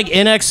 Blink. Just like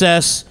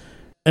NXS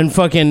and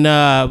fucking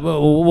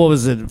what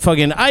was it?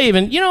 Fucking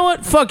you know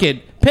what? Fuck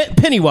it.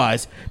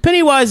 Pennywise.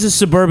 Pennywise is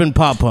suburban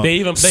pop punk. They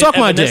even played Suck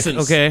my dick,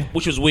 Evanescence, okay?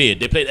 which was weird.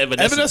 They played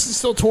Evanescence. Evanescence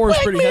still tours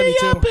pretty heavy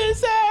too.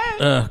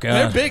 Oh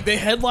They're god. big. They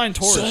headline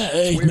tours.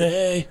 Save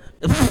me.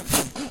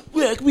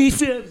 Wake me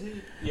feel-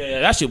 Yeah,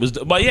 that shit was.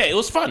 But yeah, it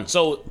was fun.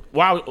 So,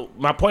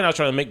 my point I was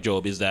trying to make,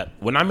 Job, is that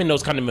when I'm in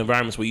those kind of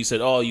environments where you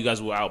said, "Oh, you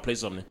guys will outplay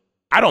something,"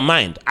 I don't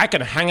mind. I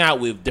can hang out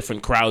with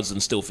different crowds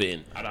and still fit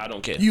in. I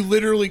don't care. You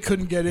literally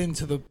couldn't get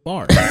into the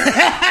bar.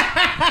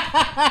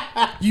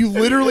 You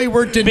literally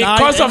were denied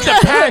Because of the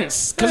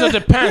pants. Because of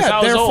the pants. Yeah, I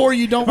was therefore old.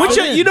 you don't. Which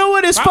fit in. you know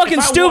what is If fucking I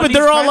wore stupid? these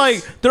They're all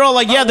pants-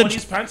 like, yeah, I wore the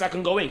these pants, I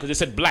can go in because it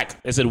said black.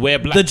 It said wear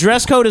black. the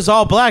dress code is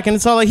all black, and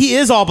it's all like he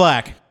is all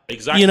black.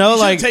 exactly. You know, You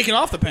like taking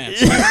off the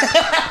pants.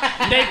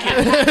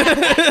 naked.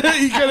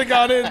 You could have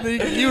got in.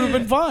 You would have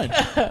been fine.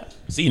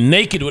 See,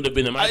 naked would have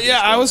been in my. Yeah,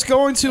 I was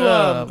going to.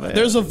 man.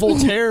 There's a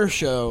Voltaire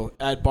show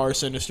at Bar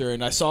Sinister,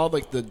 and I saw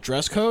like the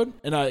dress code,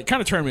 and it kind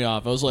of turned me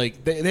off. I was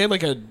like, they had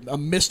like a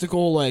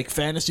mystical like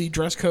fantasy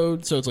dress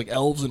code, so it's like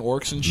elves and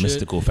orcs and shit.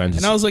 Mystical fantasy.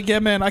 And I was like, yeah,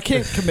 man, I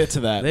can't commit to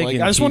that. They Like,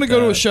 can I just want to keep go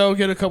to a that. show,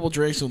 get a couple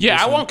drinks. And Yeah, I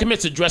listen. won't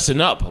commit to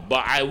dressing up,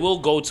 but I will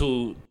go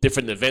to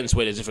different events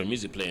where there's different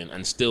music playing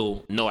and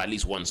still know at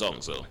least one song.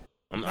 So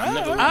I'm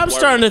never. I'm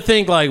starting to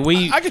think like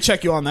I could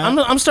check you on that.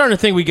 I'm starting to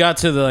think we got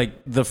to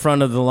the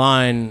front of the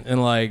line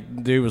and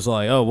like dude was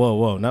like, oh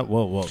whoa, not that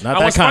What's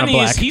kind of funny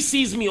black. is he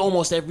sees me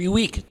almost every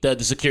week,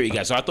 the security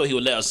guy. So I thought he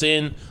would let us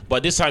in,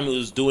 but this time he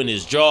was doing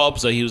his job,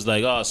 so he was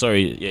like, "Oh,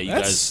 sorry, yeah, you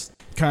guys." That's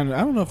kind of. I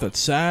don't know if that's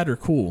sad or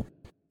cool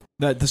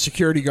that the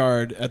security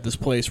guard at this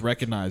place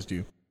recognized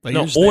you. Like,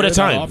 No, you're just all there the that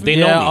time. often? They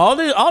know yeah,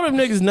 me. all them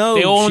niggas know.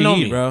 They all know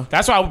Sheed, me, bro.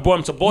 That's why I brought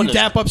him to You Bonus.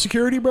 dap up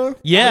security, bro.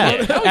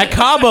 Yeah, at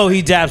Cabo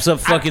he daps up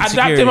fucking I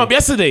security. dapped him up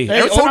yesterday. Hey,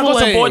 every time I go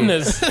to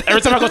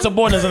Odelay.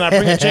 Borders, and I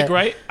bring a chick,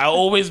 right? I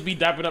always be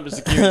dapping up the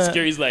security.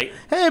 Security's like,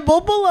 Hey,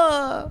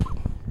 Bobola.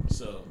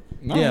 so.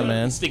 Yeah,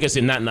 man. Stick us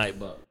in that night,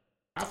 but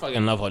I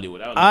fucking love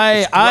Hollywood. It's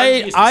I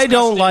grungy, it's don't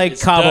disgusting, like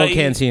it's Cabo dirty,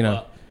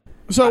 Cantina.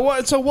 but So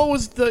what? So what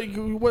was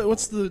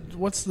the?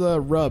 What's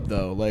the rub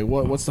though? Like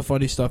what's the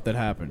funny stuff that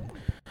happened?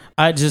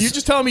 I just You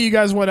just tell me you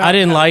guys went out. I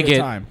didn't and had a like good it.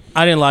 Time.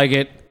 I didn't like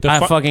it. I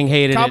fu- fucking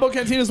hated Cabo it.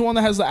 Cantina is the one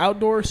that has the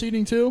outdoor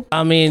seating too.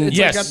 I mean, It's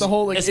Yes, like got the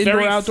whole like it's indoor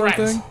very outdoor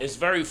frat. thing. It's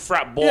very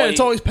frat boy. Yeah, it's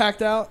always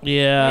packed out.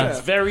 yeah.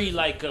 It's very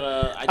like.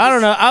 I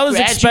don't know. I was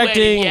graduated,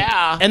 expecting,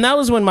 yeah. and that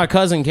was when my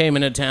cousin came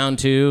into town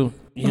too.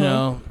 You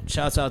know,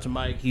 shouts out to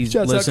Mike. He's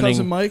Shouts out listening.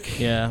 cousin Mike.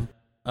 Yeah.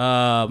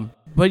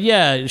 But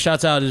yeah,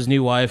 shouts out his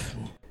new wife,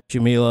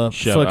 Jamila.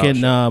 Shout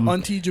fucking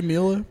Auntie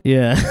Jamila.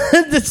 yeah.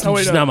 That's Oh,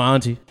 wait, she's no. not my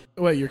auntie.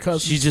 Wait, your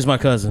cousin? She's just my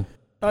cousin.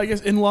 I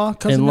guess in-law,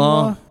 cousin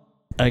In-law,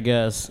 I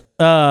guess.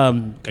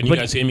 Can you but-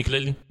 guys hear me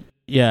clearly?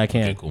 Yeah, I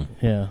can. Okay, cool.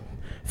 Yeah.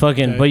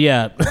 Fucking, Okay. but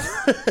yeah.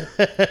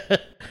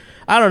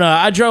 I don't know.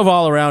 I drove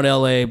all around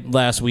LA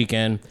last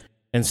weekend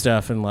and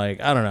stuff, and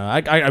like, I don't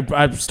know.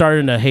 I'm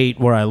starting to hate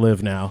where I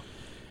live now.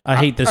 I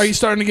hate this. Are you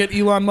starting to get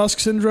Elon Musk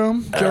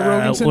syndrome? Joe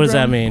Rogan syndrome? what does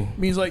that mean?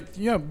 Means like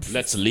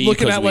Let's leave.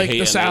 looking 'cause at we like hate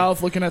the LA.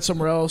 South, looking at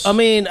somewhere else. I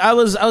mean, I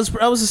was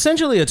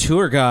essentially a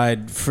tour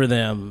guide for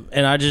them,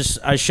 and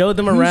I showed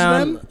them Who's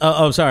around.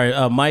 them? Sorry,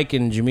 Mike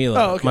and Jamila,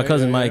 Oh, okay, my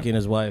cousin yeah, Mike yeah. and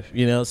his wife.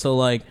 You know, so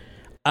like,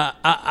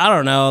 I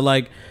don't know,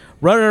 like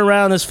running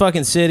around this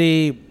fucking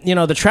city. You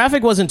know, the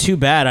traffic wasn't too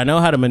bad. I know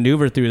how to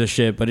maneuver through the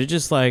shit, but it's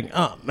just like,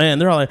 oh man,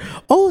 they're all like,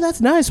 oh, that's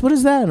nice. What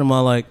is that? And I'm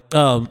all like,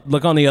 oh,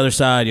 look on the other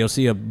side. You'll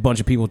see a bunch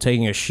of people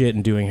taking a shit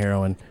and doing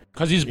heroin.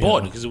 Because he's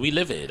bored, because we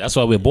live it. That's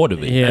why we're bored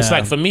of it. Yeah. It's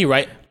like, for me,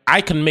 right,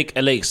 I can make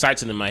LA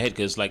exciting in my head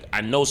because, like,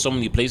 I know so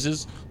many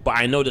places, but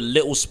I know the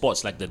little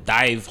spots, like the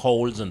dive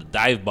holes and the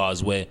dive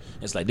bars where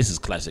it's like, this is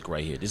classic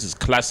right here. This is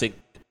classic,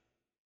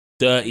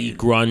 dirty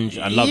grunge.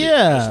 I love it.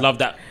 I just love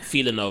that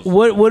feeling of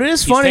What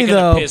is he's funny, taking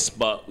though, a piss,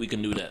 but we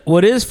can do that.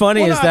 what is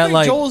funny Well, is no, I that, think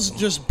like, Joel's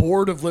just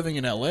bored of living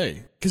in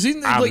L.A. Because he's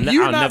like,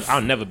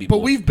 I'll never be But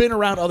bored. we've been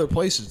around other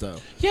places though.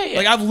 Yeah.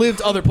 Like I've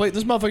lived other places.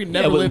 This motherfucker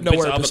never we lived been to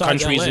nowhere other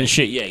besides countries LA. and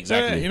shit. Yeah,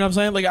 exactly. Yeah, you know what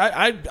I'm saying? Like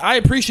I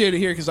appreciate it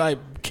here because I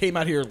came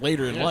out here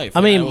later in life.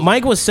 I mean, was-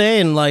 Mike was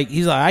saying, like,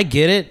 he's like, I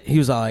get it. He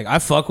was like, I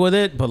fuck with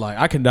it, but like,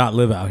 I could not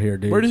live out here,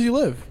 dude. where does he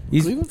live?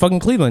 He's Cleveland? fucking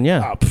Cleveland,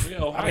 yeah.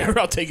 I mean,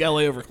 I'll take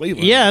L.A. over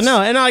Cleveland. Yeah,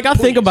 no, and like I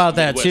think about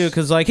that West. too,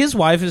 because like his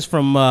wife is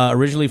from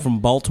originally from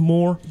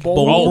Baltimore.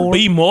 Oh,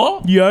 B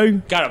more? Yeah.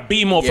 Got a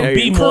B more from Yeah,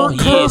 B more.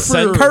 Yeah,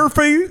 son.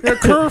 Curfew.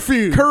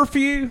 Curfew.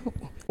 Curfew.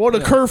 What a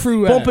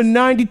curfew at? Bumping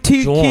 90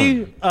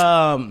 Jordan.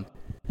 TQ.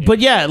 But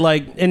yeah,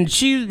 like, and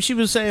she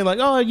was saying like,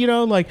 oh, you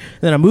know, like,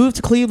 then I moved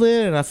to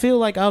Cleveland and I feel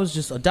like I was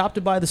just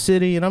adopted by the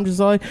city, and I'm just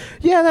like,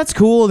 yeah, that's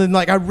cool. And then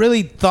like I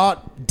really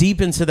thought deep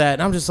into that,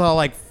 and I'm just all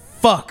like,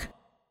 fuck,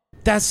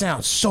 that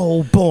sounds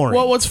so boring.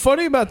 Well, what's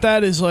funny about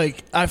that is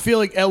like I feel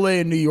like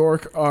L.A. and New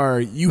York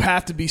you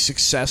have to be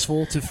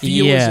successful to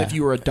feel as Yeah. if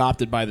you were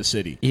adopted by the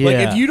city. Like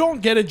Yeah. if you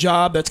don't get a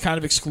job that's kind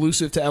of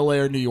exclusive to L.A.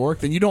 or New York,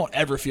 then you don't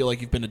ever feel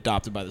like you've been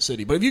adopted by the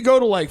city. But if you go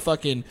to like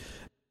fucking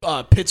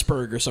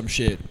Pittsburgh or some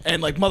shit,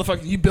 and like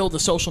motherfucker, you build a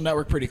social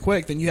network pretty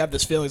quick, then you have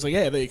this feeling. It's like,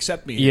 yeah, they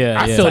accept me.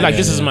 Yeah, I yeah, feel yeah, like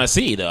this yeah. is my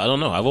city, though. I don't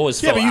know. I've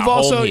always Yeah, felt but you've at home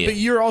also, here. but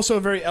you're also a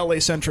very LA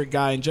centric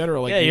guy in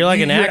general. Like, Yeah, you're like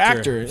an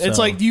actor, It's so.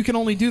 like you can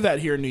only do that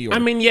here in New York. I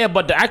mean, yeah,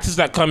 but the actors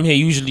that come here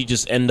usually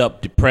just end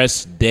up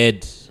depressed,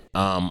 dead.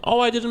 Oh,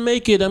 I didn't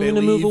make it. I'm They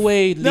gonna move leave.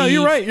 away. No, leave.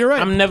 you're right, you're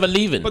right. I'm never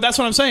leaving. but that's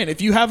what I'm saying. If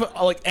you have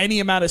like any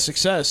amount of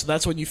success,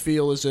 that's when you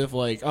feel as if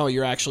like, oh,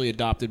 you're actually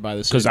adopted by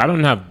the city. Because I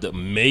don't have the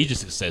major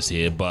success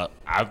here, but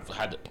I've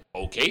had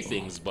okay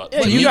things. But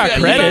Yeah, for you me, got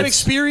you credits. have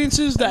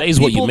experiences that LA is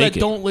what you people that make it.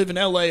 don't live in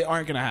LA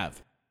aren't gonna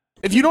have.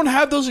 If you don't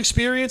have those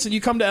experiences and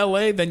you come to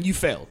LA, then you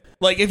failed.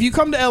 Like if you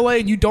come to LA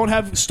and you don't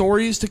have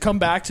stories to come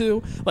back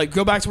to, like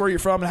go back to where you're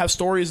from and have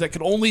stories that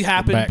could only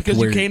happen Back because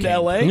where you you came to came.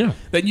 LA, Yeah.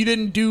 then you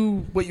didn't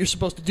do what you're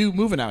supposed to do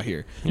moving out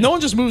here. No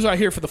one just moves out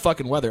here for the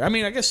fucking weather. I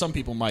mean, I guess some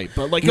people might,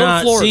 but like go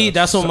to Florida. See,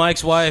 that's what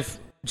Mike's wife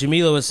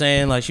Jamila was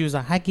saying. Like, she was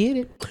like, I get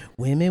it,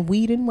 women,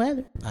 weed, and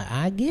weather.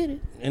 I get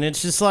it, and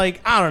it's just like,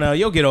 I don't know,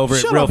 you'll get over it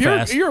Shut real up, you're,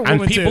 fast. you're a and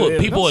woman people too.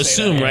 people Don't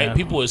say assume, that. right?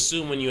 People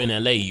assume when you're in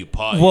LA, you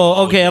party. Well,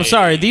 all okay, I'm day,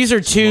 sorry. These are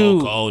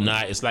two- smoke all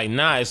night. It's like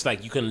it's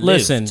like you can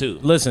listen, live too.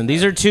 listen.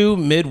 These are two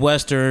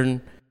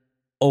Midwestern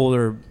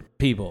older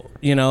people.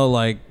 You know,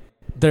 like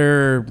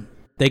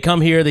they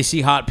come here, they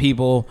see hot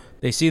people,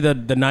 they see the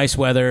nice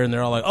weather, and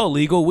they're all like, oh,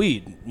 legal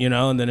weed. You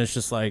know, and then it's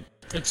just like,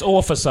 It's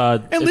all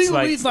facade. And It's legal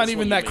like, weed's not that's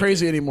even what that you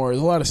crazy anymore.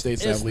 There's a lot of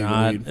states that it's have legal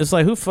not. weed. It's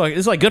like, who fuck?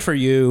 It's like, good for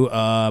you.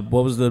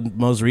 What was the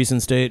most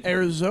recent state?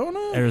 Arizona?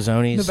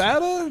 Arizona's.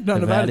 Nevada? No,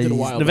 Nevada did a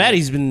while.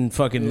 Nevada's been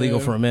fucking legal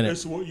Yeah. for a minute.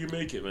 That's what you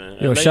make it, man.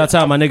 Yo, And shouts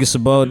out my nigga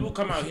People Sabod.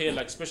 come out here,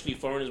 like especially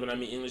foreigners. When I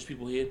meet English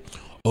people here,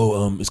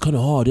 it's kind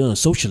of hard,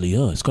 socially,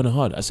 it's kind of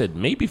hard. I said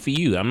maybe for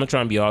you. I'm not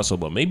trying to be arsehole,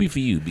 but maybe for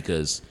you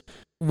because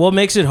What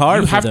makes it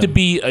hard you for have them? to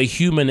be a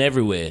human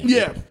everywhere.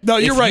 Yeah. No,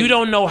 you're if right. you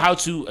don't know how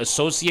to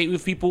associate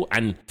with people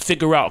and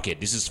figure out, okay,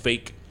 this is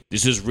fake,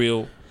 this is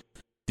real,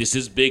 this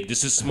is big,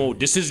 this is small,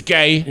 this is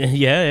gay.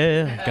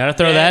 Yeah. Gotta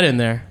throw that in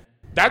there.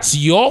 That's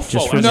your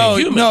fault for as No, a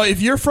human. no.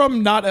 If you're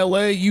from not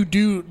LA, you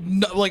do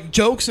like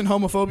jokes and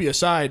homophobia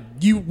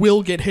aside, you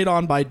will get hit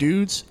on by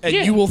dudes, and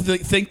Yeah. you will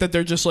think that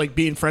they're just like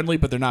being friendly,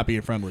 but they're not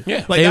being friendly.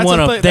 Yeah. like, They that's a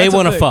wanna- thing- they that's a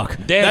wanna thing. fuck.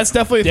 That's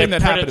definitely a thing they're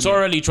that happened. to me.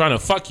 predatorily trying to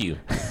fuck you.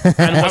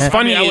 And what's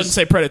funny I wouldn't is,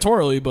 say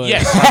predatorily, but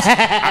yes,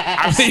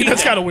 I've seen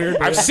That's them. kinda weird,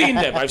 but-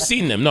 I've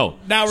seen them. No,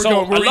 now we're So,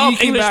 going. a lot We're of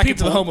eking English back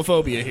into the people-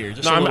 homophobia here.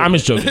 Just No, a I'm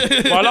little just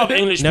joking. Well, a lot of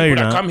English No, people you're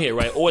that not. come here,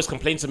 right, always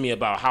complain to me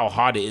about how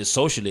hard it is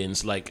socially, and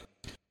it's like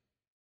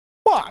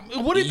What?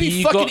 Would it be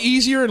You fucking go-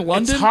 easier in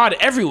London? it's hard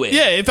everywhere.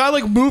 Yeah, if I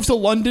like moved to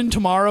London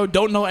tomorrow,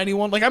 don't know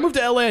anyone. Like I moved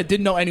to LA, I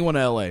didn't know anyone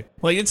in LA.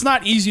 Like it's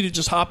not easy to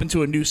just hop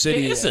into a new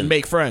city It isn't. and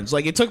make friends.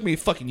 Like it took me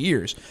fucking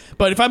years.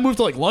 But if I moved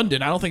to like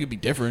London, I don't think it'd be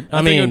different. I, I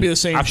think it mean, would be the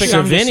same I think shit.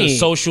 I'm just a Savini-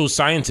 social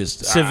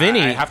scientist.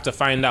 Savini- I have to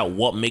find out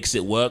what makes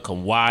it work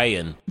and why.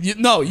 And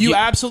You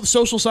absolutely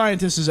social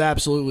scientist is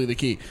absolutely the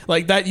key.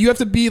 Like that, you have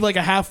to be like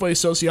a halfway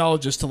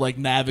sociologist to like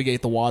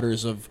navigate the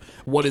waters of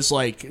what is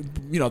like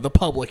the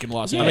public in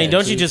Los I Angeles. mean,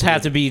 don't you just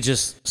have to be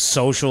just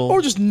social?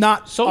 or just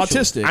not Social.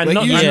 autistic? I Like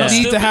know- you I know need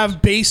to stupid.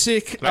 have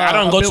basic. like, I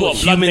don't go to a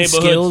ability. blood Human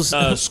neighborhood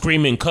skills.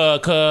 screaming "cuh."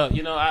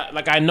 You know,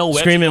 I know where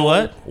Screaming to go,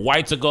 what?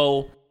 Why to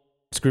go.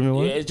 Screaming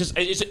what? Yeah,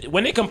 it's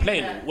when they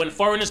complain, when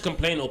foreigners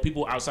complain or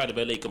people outside of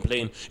LA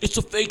complain, it's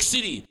a fake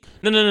city.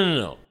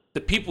 No. the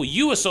people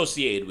you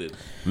associate with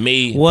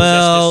may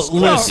Well, possess this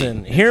quality.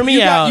 listen, hear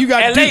me out. You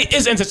got LA duped.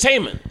 is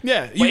entertainment.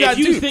 Yeah, But you got if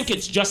you duped. think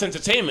it's just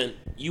entertainment,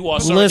 you are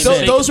sorry. Listen.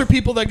 mistaken. Those are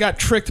people that got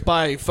tricked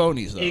by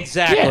phonies, though.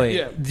 Exactly.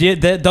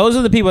 Yeah. Those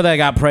are the people that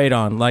got preyed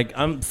on. Like,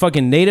 I'm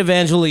fucking native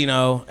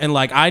Angelino, and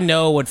like I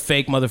know what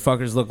fake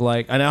motherfuckers look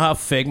like. I know how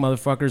fake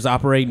motherfuckers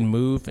operate and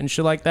move and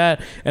shit like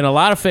that. And a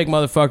lot of fake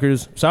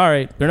motherfuckers,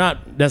 sorry, they're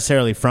not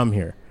necessarily from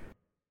here.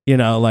 You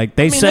know, like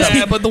they set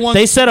yeah, up, but the ones-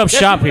 they set up There's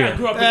shop people that here.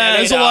 grew up in Yeah, LA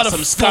there's a that lot are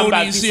of some scumbag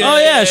phonies. people. Oh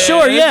yeah,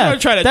 sure, yeah.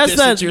 Don't try to That's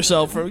distance not.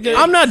 yourself from.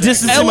 I'm not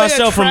distancing LA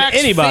myself from attracts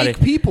anybody.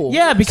 fake people.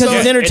 Yeah, because So-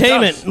 it's Yeah, it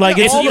entertainment. does. Like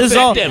Yeah, it's, all of it's it.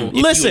 all. Them, if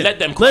you Listen, let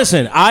them come.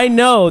 listen. I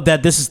know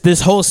that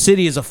this whole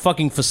city is a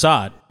fucking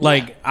facade.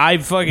 Like I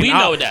fucking. We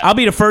know that. I'll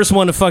be the first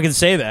one to fucking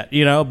say that.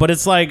 You know, but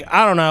it's like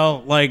I don't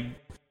know. Like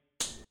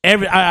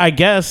I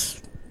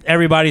guess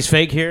everybody's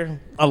fake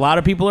here. A lot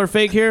of people are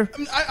fake here.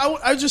 I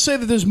would just say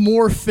that there's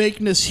more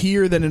fakeness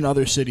here than in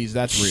other cities.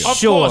 That's real. Of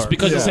Sure. course,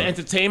 because it's an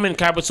entertainment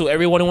capital.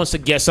 Everyone wants to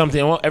get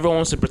something. Everyone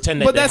wants to pretend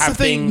that But they that's the have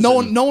thing. things No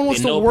one and wants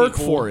they to know work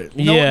people. for it.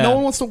 Yeah. No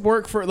one wants to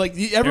work for it. Like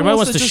everyone Everybody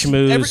wants wants to just,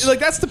 schmooze. like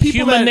that's the people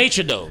Human that,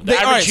 nature, though. The They,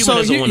 average all right, human so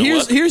doesn't want to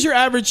work. here's your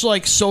average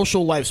like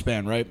social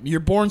lifespan, right?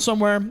 You're born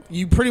somewhere.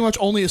 You pretty much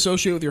only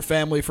associate with your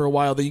family for a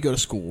while. Then you go to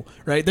school,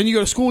 right? Then you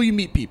go to school. You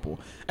meet people,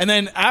 and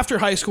then after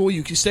high school,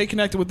 you can stay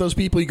connected with those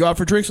people. You go out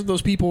for drinks with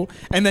those people,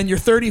 and then you're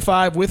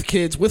 35 with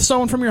kids with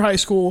someone from your high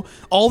school.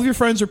 All of your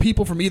friends are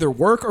people from either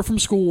work or from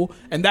school,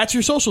 and that's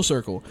your social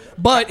circle.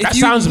 But if That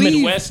you sounds leave,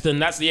 Midwestern.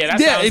 That yeah,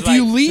 sounds if like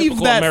you leave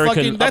typical that American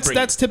fucking upbringing.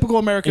 that's typical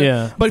American.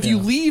 Yeah, But if you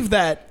yeah. leave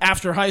that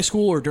after high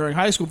school or during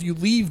high school, if you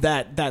leave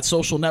that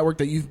social network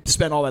that you've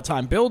spent all that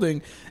time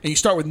building and you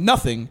start with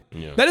nothing,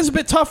 that is a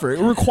bit tougher.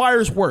 It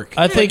requires work.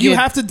 I think you it-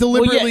 have to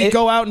deliberately it-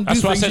 go out and do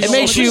That's why I things. said It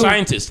makes social you-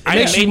 scientist. I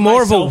makes you made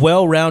more of a myself-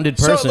 well-rounded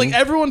person. So like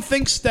everyone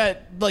thinks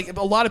that like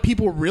a lot of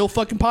people were real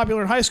fucking popular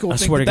in high school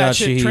think swear to that God,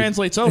 shit Shahid.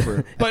 translates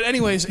over. But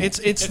anyways, it's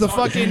the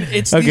fucking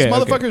these Okay,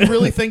 motherfuckers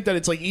really think that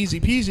it's like easy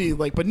peasy.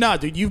 Like, but nah,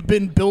 dude, you've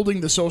been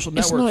building the social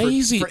It's network not for,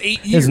 easy. for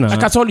 8 years. not.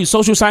 Like I told you,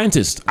 social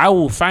scientist. I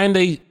will find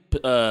a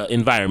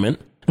environment.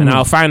 And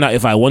I'll find out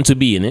if I want to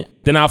be in it.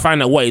 Then I'll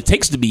find out what it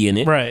takes to be in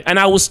it. Right. And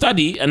I will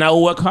study and I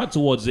will work hard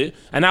towards it.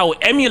 And I will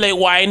emulate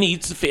what I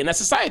need to fit in that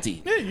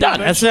society.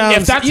 Done. That sounds-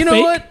 if that's you know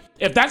fake, what?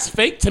 If that's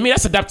fake, to me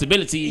that's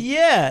adaptability.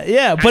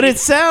 Yeah, but And it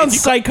sounds if you-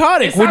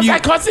 psychotic it sounds when you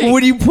psychotic.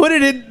 when you put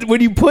it in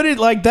when you put it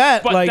like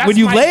that, But like that's when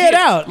you my lay it gift.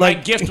 out, My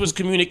like gift was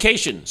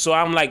communication. So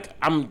I'm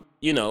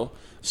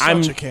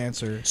Such a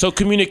cancer. so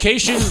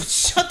communication.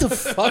 shut the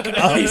fuck up.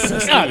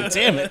 God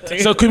damn it,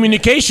 dude. So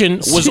communication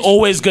was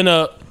always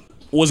gonna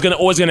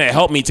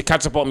help me to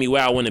catapult me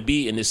where I want to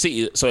be in the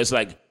city. So it's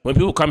like when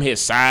people come here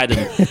sad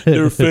and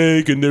they're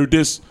fake and they're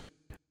this,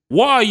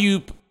 what are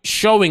you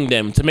showing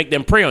them to make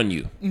them prey on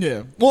you?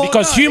 Yeah. Well,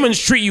 Because no, humans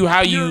treat you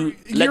how you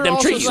let you're them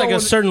also treat you. so- like a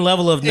certain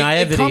level of it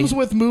naivety. comes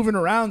with moving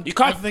around. You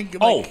can't. I think.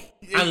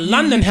 And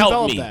London helped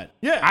develop me. That.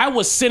 Yeah. I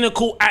was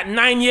cynical at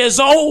 9 years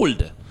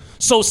old.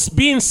 So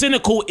being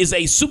cynical is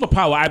a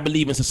superpower, I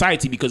believe, in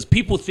society because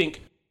people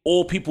think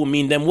all people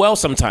mean them well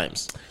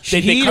sometimes.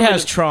 He come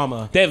has in-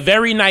 trauma. They're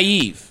very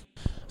naive.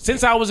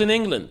 Since I was in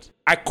England,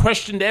 I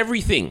questioned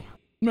everything.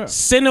 Yeah.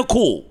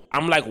 Cynical.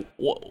 I'm like,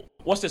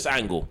 what's this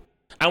angle?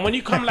 And when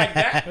you come like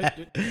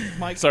that,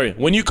 Mike,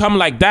 when you come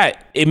like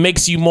that, it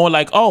makes you more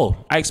like, oh,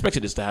 I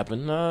expected this to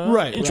happen.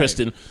 Right,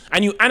 Interesting.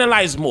 And you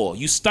analyze more,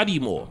 you study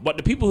more. But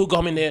the people who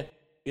come in there,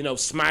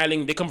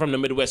 smiling, they come from the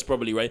Midwest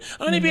probably, right?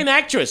 I want to be an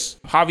actress.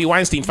 Harvey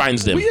Weinstein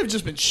finds them. we have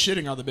just been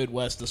shitting on the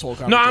Midwest this whole No,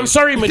 conversation. I'm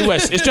sorry,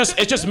 Midwest. It's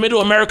just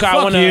Middle America. I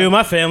Fuck want you. to.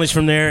 My family's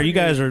from there. You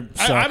guys are.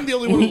 Suck. I'm the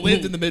only one who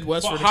lived in the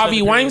Midwest. for an Harvey extended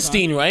period of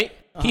Weinstein, time. right?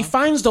 He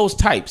finds those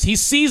types. He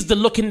sees the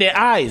look in their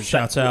eyes.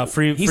 Shouts out.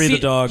 Free He the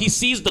dog. He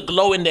sees the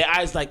glow in their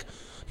eyes, like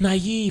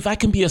naive. I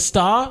can be a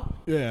star.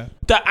 Yeah.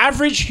 The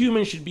average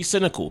human should be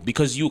cynical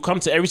because you come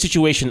to every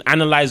situation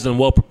analyzed and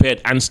well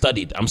prepared and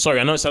studied. I'm sorry,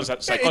 I know it sounds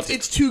psychotic.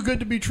 It's too good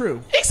to be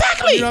true.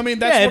 Exactly. You know what I mean?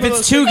 That's Yeah, one if of it's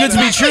those too things good to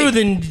be that- true,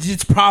 then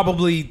it's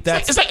probably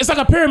that's. It's like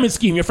a pyramid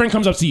scheme. Your friend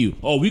comes up to you.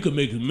 Oh, we could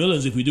make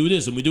millions if we do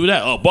this and we do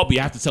that. Oh, Bob, you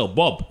have to tell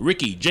Bob,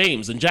 Ricky,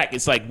 James, and Jack.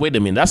 It's like, wait a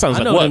minute, that sounds I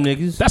like know work. them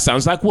niggas. That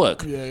sounds like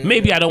work. Yeah.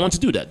 Maybe I don't want to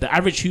do that. The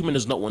average human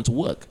does not want to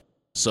work.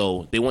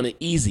 So they want an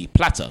easy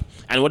platter.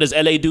 And what does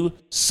LA do?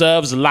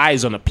 Serves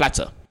lies on a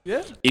platter.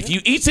 Yeah. If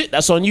you eat it,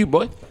 that's on you,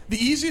 boy. The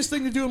easiest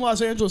thing to do in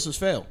Los Angeles is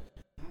fail.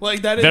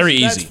 Like that is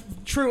Very that's easy.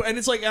 True, and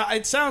it's like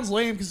it sounds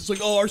lame because it's like,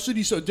 oh, our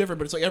city's so different,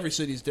 but it's like every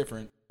city's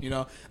different. You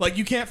know, like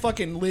you can't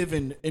fucking live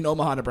in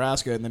Omaha,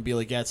 Nebraska, and then be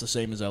like, yeah, it's the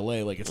same as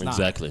LA. Like it's not.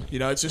 Exactly. You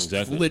know, it's just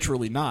Exactly.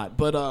 literally not.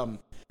 But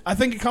I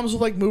think it comes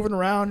with like moving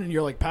around and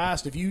you're like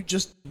past. If you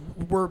just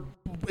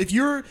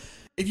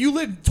if you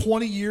live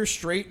 20 years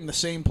straight in the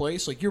same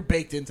place, like you're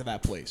baked into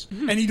that place,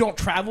 and you don't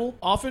travel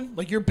often,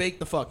 like you're baked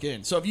the fuck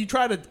in. So if you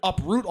try to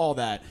uproot all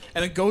that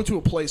and then go to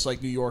a place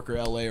like New York or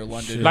LA or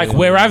London, Like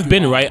where I've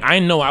been, right? I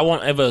know I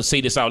won't ever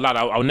say this out loud.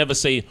 I'll never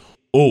say,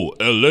 oh,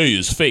 LA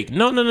is fake.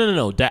 No.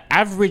 The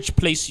average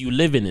place you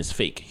live in is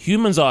fake.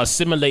 Humans are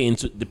assimilating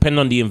to depending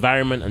on the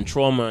environment and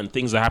trauma and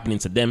things that are happening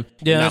to them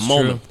in that that's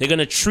moment. true. They're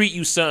gonna treat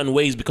you certain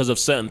ways because of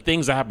certain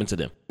things that happen to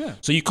them. Yeah.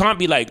 So you can't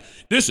be like,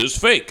 this is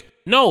fake.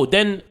 No,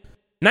 then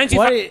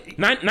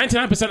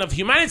 99% of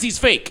humanity is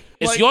fake.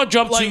 It's Like- your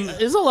job like- to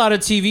There's a lot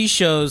of TV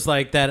shows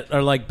like that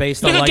are like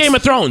based look on at like Game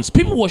of Thrones.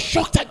 People were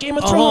shocked at Game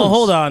of Thrones. Oh,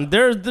 hold on.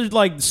 There's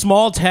like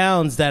small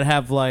towns that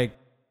have like,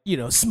 you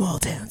know, small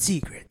town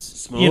secrets.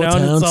 Small you know, and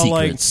town it's all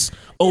secrets.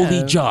 Only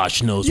yeah.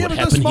 Josh knows Yeah, what but the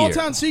happened small here.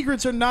 town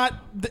secrets are not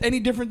any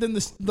different than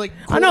this. Like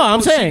I know, I'm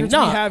quote-unquote saying, secrets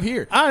no, we have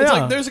here. I It's know.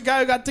 like there's a guy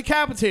who got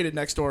decapitated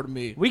next door to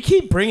me. We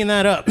keep bringing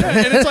that up. And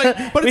it's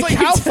like, but it's like, We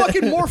how keep-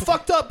 fucking more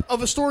fucked up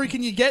of a story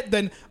can you get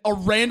than a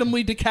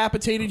randomly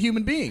decapitated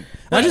human being?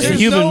 Not Like, just a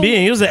there's human no-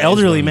 being. He was an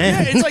elderly Yeah,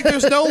 man. it's like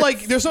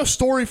there's no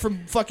story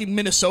from fucking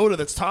Minnesota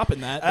that's topping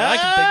that I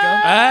can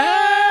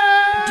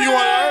think of. Do you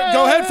want?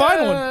 Go ahead,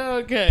 find one.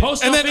 Okay.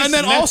 Post And then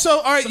office, also,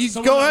 all right, you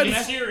someone go on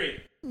ahead,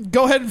 Siri.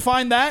 go ahead and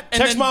find that. And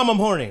Text then, mom, I'm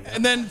horny.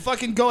 and then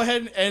fucking go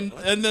ahead and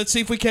then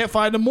see if we can't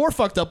find a more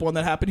fucked up one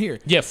that happened here.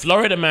 Yeah,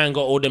 Florida man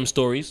got all them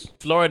stories.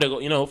 Florida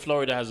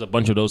has a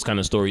bunch of those kind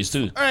of stories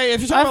too. All right,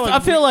 if you're talking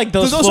about I feel like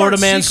those aren't Florida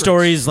man secrets.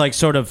 stories like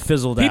sort of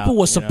fizzled out. People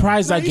were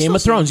surprised No, at you Game still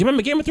of Thrones. You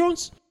remember Game of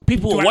Thrones?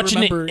 People Do were I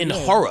watching remember? it in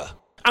Yeah. horror.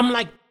 I'm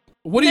like,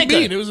 What do you nigga.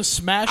 mean? It was a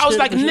smash. I was hit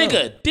like, of a show.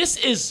 nigga, this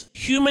is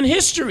human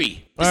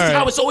history. This All is right.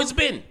 how it's always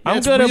been. I'm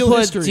it's gonna real put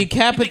history.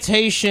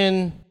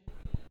 decapitation.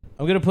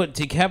 I'm gonna put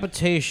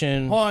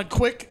decapitation. Hold on,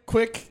 quick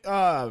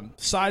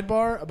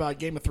sidebar about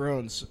Game of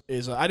Thrones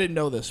is I didn't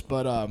know this,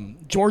 but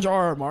George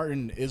R.R.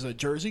 Martin is a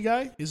Jersey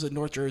guy. He's a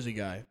North Jersey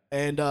guy,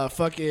 and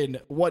fucking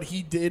what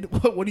he did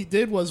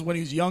was when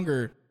he was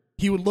younger,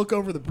 he would look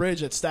over the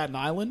bridge at Staten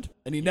Island,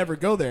 and he'd never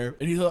go there,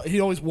 and he'd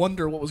always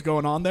wonder what was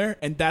going on there,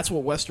 and that's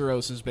what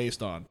Westeros is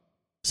based on.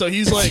 So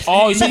he's like,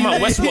 Oh, you're talking about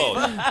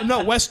Westworld.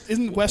 No,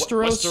 isn't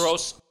Westeros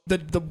Westeros.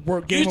 the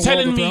word Game You're of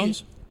telling World of me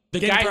Thrones? the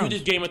Game of guy who Thrones.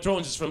 did Game of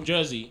Thrones is from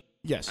Jersey,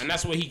 Yes, and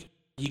that's where he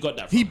got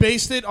that from. he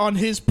based it on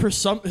his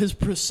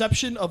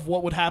perception of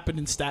what would happen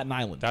in Staten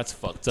Island. That's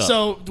fucked up.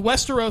 So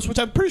Westeros, which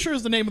I'm pretty sure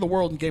is the name of the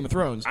world in Game of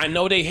Thrones. I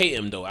know they hate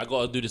him though. I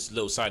gotta do this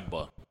little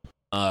sidebar.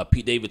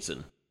 Pete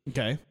Davidson.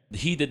 Okay.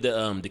 He did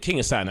the King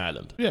of Staten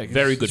Island. Yeah, 'cause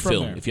very he's good from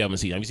film. there. If you haven't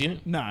seen it, have you seen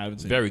it? No, I haven't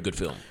seen Very good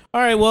film.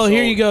 All right, well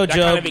here you go, That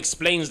Joe. kind of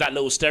explains that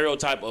little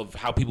stereotype of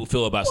how people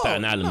feel about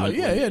Staten Island. No,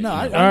 yeah, no.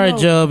 I All right, know.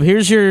 Job.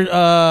 Here's your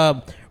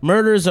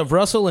murders of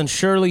Russell and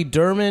Shirley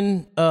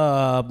Durman.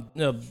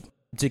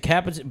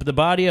 Decapitate the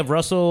body of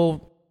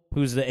Russell,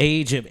 who's the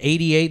age of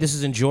 88. This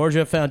is in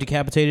Georgia. Found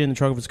decapitated in the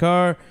trunk of his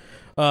car.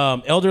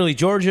 Elderly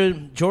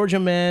Georgia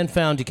man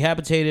found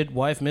decapitated.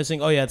 Wife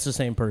missing. Oh yeah, it's the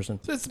same person.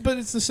 But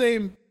it's the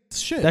same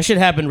shit. That shit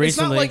happened It's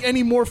not recently. like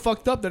any more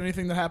fucked up than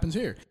anything that happens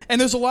here.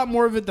 And there's a lot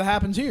more of it that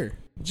happens here.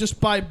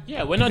 Just by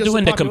Yeah, we're not because of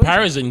doing the population.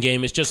 comparison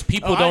game. It's just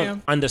people Oh, I don't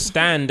am.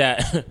 understand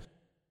that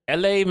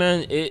LA,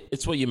 man,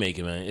 it's what you make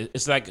it, man.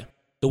 It's like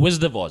the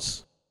Wizard of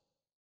Oz.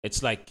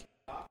 It's like,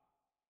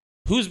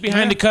 who's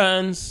behind the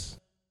curtains?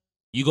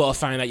 You gotta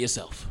find out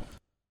yourself.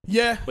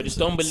 Yeah. But just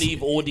don't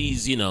believe all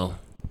these,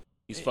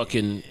 these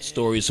fucking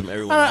stories from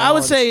everyone. I would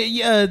else.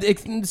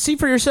 say, see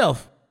for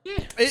yourself.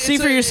 It's See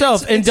for a-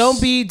 yourself, it's- and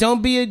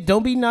it's-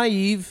 don't be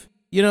naive.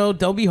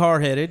 Don't be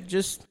hard headed.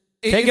 Just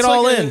take it it's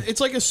all like in.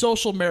 It's like a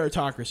social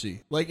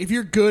meritocracy. Like if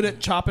you're good at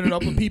chopping it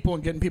up with people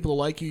and getting people to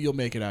like you, you'll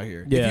make it out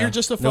here. Yeah, if you're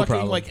just a no fucking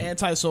problem. like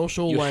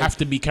antisocial, You like have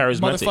to be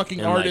charismatic. motherfucking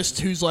and, like- artist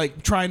who's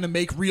like trying to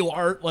make real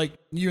art, like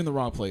you're in the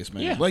wrong place,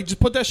 man. Yeah. Like just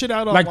put that shit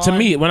out online. Like to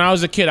me, when I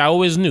was a kid, I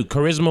always knew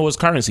charisma was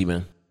currency,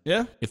 man.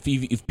 yeah. If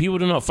people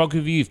do not fuck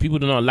with you, if people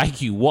do not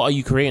like you, what are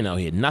you creating out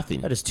here?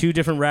 Nothing. That is two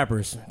different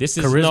rappers. This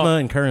is charisma not,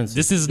 and currency.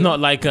 This is not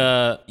like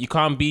you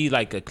can't be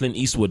like a Clint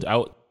Eastwood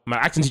out. My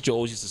acting teacher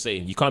always used to say,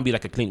 you can't be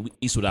like a Clint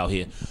Eastwood out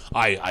here.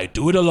 I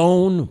do it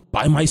alone,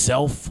 by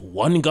myself,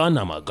 one gun.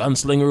 I'm a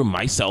gunslinger,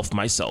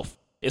 myself.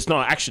 It's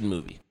not an action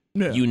movie.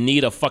 Yeah. You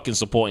need a fucking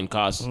supporting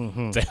cast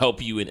to help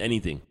you in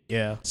anything.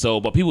 yeah. So,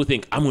 but people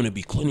think I'm gonna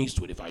be Clint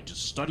Eastwood if I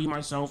just study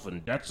myself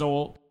and that's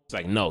all. It's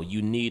like, no,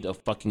 you need a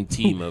fucking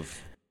team of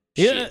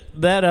Yeah,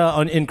 shit. that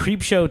in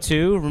Creepshow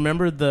 2,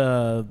 remember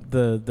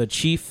the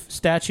chief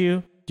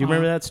statue? Do you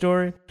remember that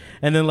story?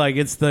 And then like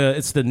it's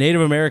the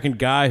Native American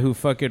guy who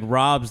fucking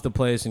robs the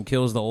place and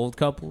kills the old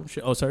couple.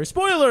 Oh, sorry,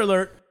 spoiler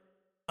alert.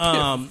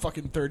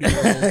 Fucking 30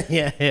 years old.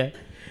 Yeah.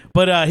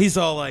 But he's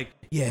all like,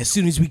 yeah, as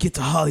soon as we get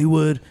to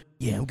Hollywood,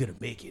 yeah, I'm gonna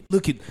make it.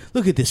 Look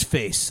at this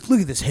face.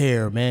 Look at this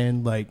hair,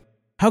 man. Like,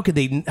 how could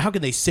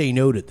they say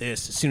no to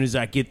this as soon as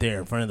I get there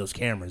in front of those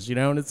cameras,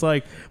 And it's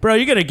like, bro,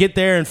 you're gonna get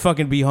there and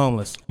fucking be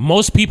homeless.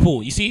 Most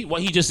people, you see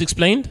what he just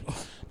explained?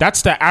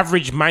 That's the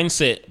average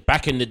mindset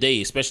back in the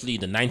day, especially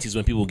the 90s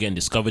when people were getting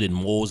discovered in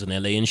malls in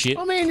LA and shit.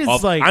 I mean,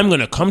 it's like- I'm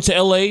going to come to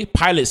LA,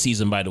 pilot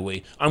season, by the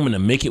way. I'm going to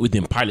make it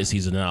within pilot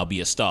season and I'll be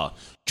a star.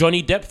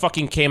 Johnny Depp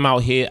fucking came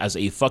out here as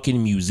a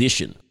fucking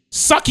musician.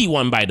 Sucky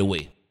one, by the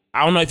way.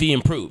 I don't know if he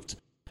improved.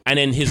 And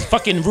then his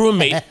fucking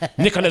roommate,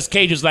 Nicolas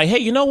Cage, was like, hey,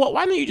 you know what?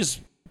 Why don't you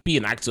just be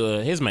an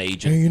actor. Here's my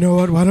agent. You know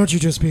what? Why don't you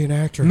just be an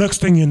actor? Next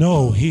thing you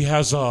know, he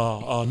has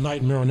a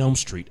Nightmare on Elm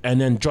Street, and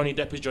then Johnny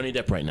Depp is Johnny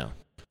Depp right now.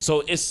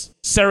 So it's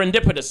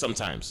serendipitous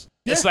sometimes.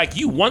 It's like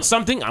you want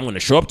something, I'm going to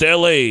show up to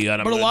L.A.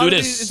 and I'm But going to do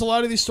this. a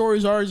lot of these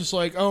stories are just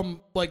like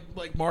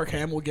Mark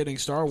Hamill getting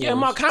Star Wars. Yeah,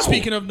 Mark Hamill.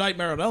 Speaking of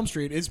Nightmare on Elm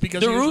Street, it's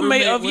because The he was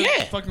roommate of- with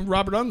yeah. fucking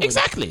Robert Englund.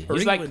 Exactly. Or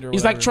He's England or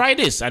like, whatever. try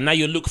this, and now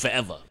you look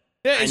forever.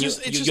 Yeah, and it's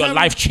just your having-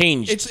 life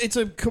changed.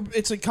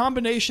 It's a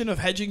combination of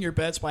hedging your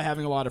bets by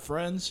having a lot of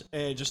friends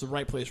and just the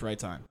right place, right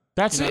time.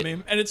 That's You know it. what I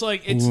mean? And it's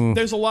like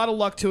there's a lot of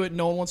luck to it.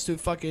 No one wants to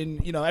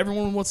fucking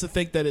everyone wants to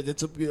think that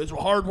it's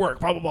hard work,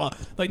 blah blah blah.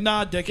 Like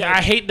nah, dickhead. Yeah,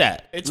 I hate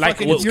that. It's like,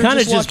 fucking. well, You're kinda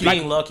just just lucky.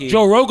 being lucky.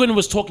 Joe Rogan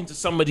was talking to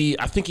somebody,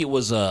 I think it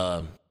was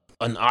an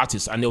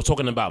artist, and they were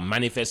talking about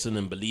manifesting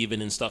and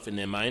believing and stuff in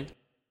their mind.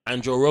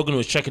 And Joe Rogan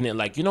was checking it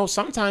like,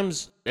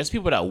 sometimes there's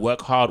people that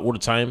work hard all the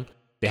time,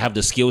 they have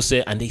the skill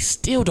set, and they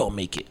still don't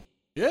make it.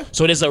 Yeah.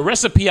 So there's a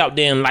recipe out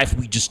there in life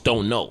we just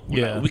don't know.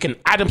 Yeah. We can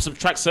add and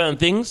subtract certain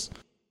things,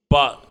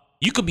 but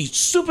you could be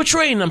super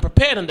trained and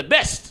prepared and the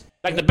best.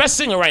 Like the best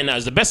singer right now.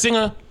 Is the best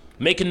singer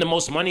making the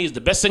most money? Is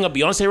the best singer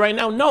Beyonce right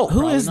now? No.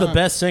 Who is the not.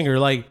 best singer?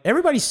 Like,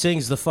 everybody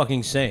sings the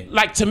fucking same.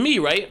 Like to me,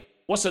 right?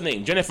 What's her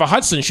name? Jennifer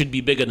Hudson should be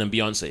bigger than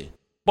Beyonce.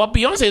 But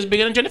Beyonce is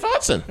bigger than Jennifer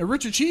Hudson. And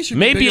Richard Cheese should be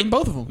Maybe bigger than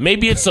both of them.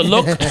 Maybe it's a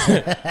look.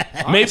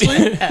 maybe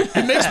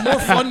It makes more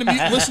fun to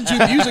listen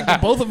to music than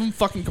both of them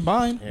fucking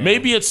combined.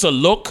 maybe it's a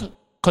look.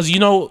 Because,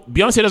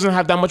 Beyonce doesn't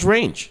have that much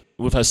range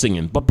with her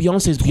singing. But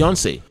Beyonce is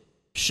Beyonce.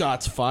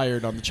 Shots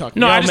fired on the Chuck.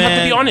 No, Norris. I just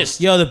have to be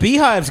honest. Yo, the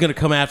Beehive's gonna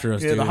come after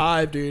us, Yeah, dude. the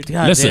Hive, dude.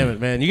 God Listen. damn it,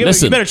 man. You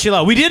Listen. better chill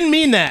out. We didn't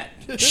mean that.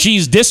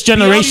 She's this Beyonce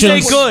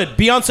generation's... good.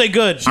 Beyonce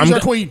good. She's our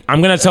queen.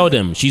 I'm going to tell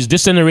them. She's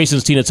this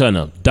generation's Tina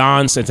Turner.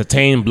 Dance,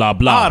 entertain, blah, I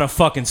blah. ought to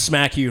fucking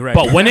smack you right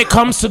But now. when it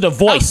comes to the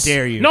voice...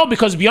 dare you. No,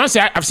 because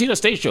Beyonce, I've seen her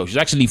stage show. She's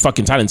actually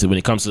fucking talented when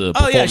it comes to Oh,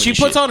 performing yeah, she and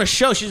puts shit. on a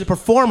show. She's a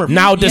performer.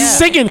 Now, the Yeah.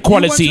 singing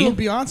quality... You went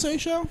to a Beyonce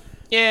show?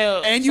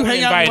 Yeah. And you somebody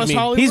hang out in invited West me.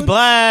 Hollywood? He's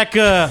black.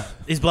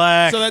 He's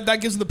black. So that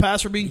gives him the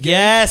pass for being gay?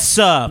 Yes,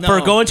 No. for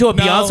going to a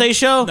No. Beyonce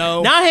show.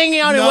 No. Not hanging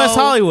out in No. West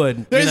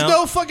Hollywood. There's you know?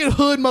 no fucking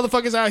hood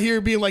motherfuckers out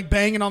here being like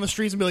banging on the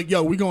streets and be like,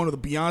 yo, we going to the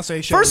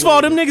Beyonce show. First of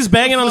all, them niggas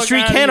banging on the Fuck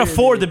street outta can't here,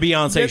 afford dude. the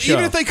Beyonce Yeah, show.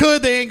 Even if they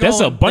could, they ain't going.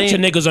 There's a bunch They-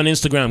 of niggas on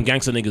Instagram,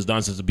 gangster niggas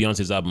dancing to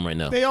Beyonce's album right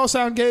now. They all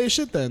sound gay as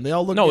shit then. They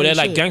all look No, gay they're as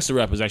like shit. gangster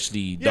rappers actually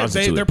Yeah,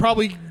 dancing to they're it.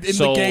 probably in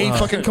So, the gay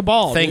fucking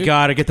cabal. Thank dude.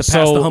 God I get to pass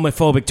So- the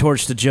homophobic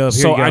torch to Job.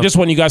 Here So you go. I just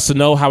want you guys to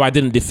know how I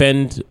didn't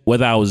defend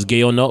whether I was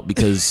gay or not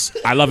because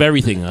I love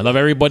everything. I love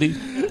everybody.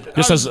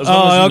 Just as long as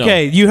Oh, you know.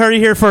 okay. You heard it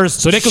here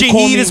first. So they can Shaheed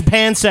call me- is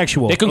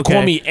pansexual. They can okay?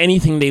 call me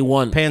anything they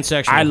want.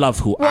 Pansexual. I love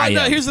who Well, I am.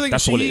 no, here's the thing.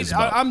 That's what it Shaheed, is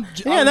about.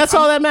 Yeah, that's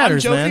all that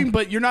matters, I'm joking, man.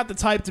 but you're not the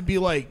type to be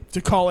like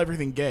to call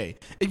everything gay.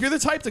 If you're the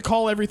type to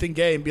call everything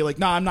gay and be like,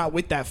 nah, I'm not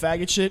with that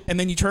faggot shit, and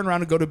then you turn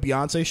around and go to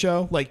Beyonce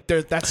show, like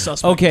that's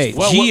suspect. Okay,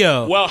 Well,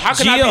 Gio. well, how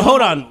can I Gio, be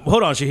hold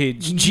homo- on, Shaheed.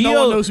 Gio,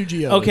 No one knows who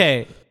Gio is.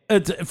 Okay,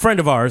 it's a friend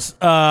of ours.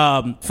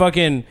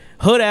 Fucking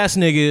hood ass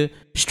nigga.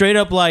 Straight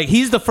up, like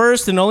he's the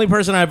first and only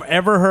person I've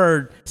ever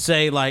heard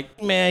say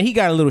like, man, he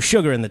got a little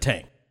sugar in the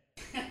tank.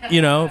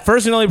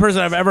 First and only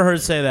person I've ever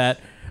heard say that.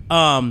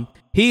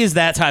 He is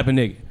that type of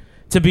nigga.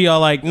 To be all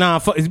like, nah,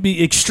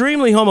 be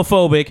extremely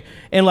homophobic,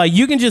 and like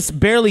you can just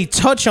barely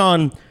touch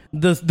on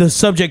the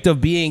subject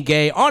of being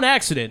gay on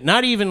accident,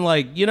 not even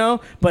like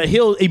but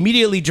he'll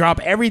immediately drop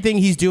everything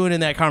he's doing in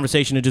that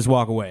conversation and just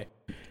walk away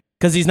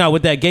because he's not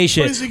with that gay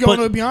shit. Is he going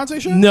But- to a Beyonce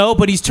show? No,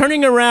 but he's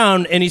turning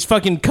around and he's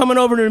fucking coming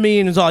over to me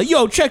and he's all,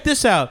 yo, check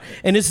this out.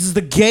 And this is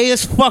the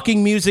gayest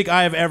fucking music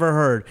I have ever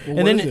heard. And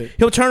what then is it?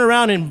 he'll turn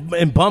around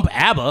and bump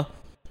ABBA.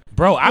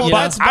 Bro, I Well,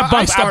 bump I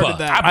ABBA. started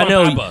that. I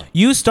know ABBA.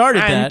 you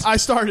started And that. I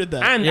started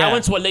that. And Yeah. I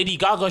went to a Lady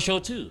Gaga show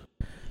too.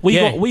 What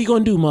Yeah. you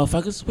gonna do,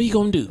 motherfuckers? What you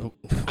gonna do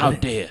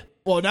out there?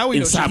 well, now we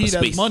know in Shaheed has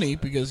cyberspace. money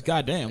because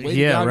goddamn, Lady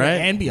Yeah, Gaga right.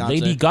 and Beyonce.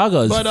 Lady Gaga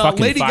is but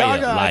fucking Lady fire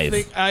Gaga, live. I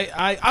think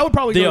I would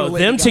probably go Yo, to a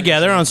Lady them Gaga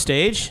together show. on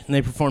stage and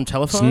they perform It's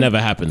telephone. never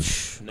happened.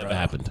 Never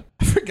happened.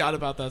 I forgot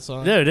about that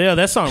song. Yeah,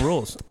 that song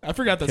rules. I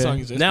forgot that song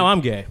existed. Now I'm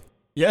gay.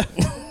 yeah.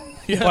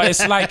 But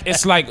it's like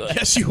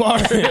Yes, you are.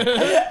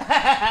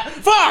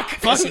 Fuck!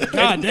 Fucking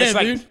goddamn, it's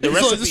like dude. the There's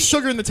recipe-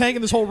 sugar in the tank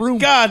in this whole room.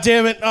 God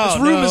damn it! Oh,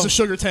 this room no. is a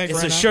sugar tank It's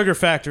right a now. sugar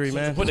factory,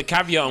 man. put the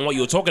caveat on what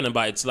you were talking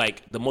about. It's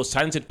like the most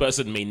talented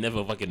person may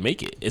never fucking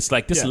make it. It's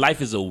like this Yeah.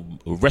 life is a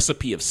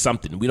recipe of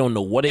something. We don't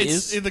know what it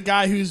It's is. the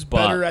guy who's but-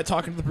 better at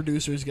talking to the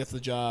producers gets the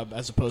job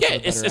as opposed Yeah,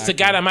 to a it's better a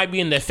guy actor. that might be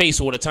in their face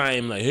all the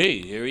time. Like, hey,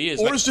 here he is.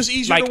 Or Like- it's just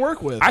easier to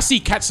work with. I see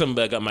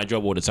Katzenberg at my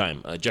job all the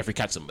time. Jeffrey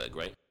Katzenberg,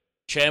 right?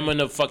 Chairman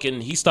of fucking.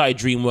 He started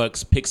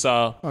DreamWorks,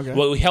 Pixar. Okay.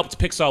 Well, we helped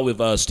Pixar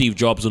with Steve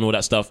Jobs and all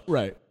that stuff.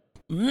 Right.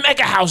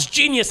 Mega house,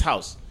 genius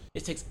house.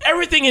 It takes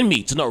everything in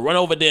me to not run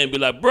over there and be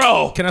like,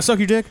 bro, Can I suck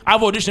your dick?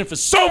 I've auditioned for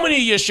so many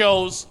of your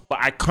shows, but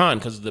I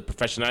can't because of the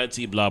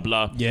professionality, blah,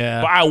 blah.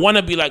 Yeah. But I want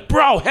to be like,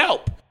 bro,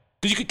 help.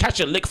 Because you could catch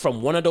a lick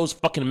from one of those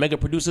fucking mega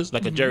producers,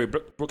 like a Jerry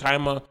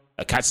Bruckheimer,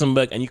 a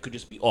Katzenberg, and you could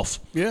just be off.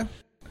 Yeah.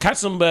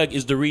 Katzenberg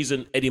is the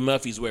reason Eddie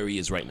Murphy's where he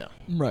is right now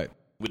Right.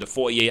 with the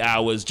 48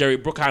 hours. Jerry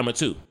Bruckheimer,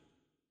 too.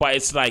 But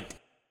it's like,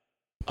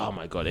 Oh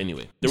my god.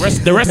 Anyway, the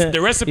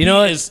recipe You know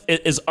what?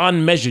 is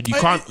unmeasured. You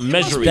can't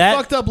measure it. That-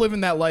 fucked up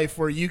living that life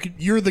where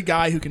you're the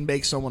guy who can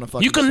make someone a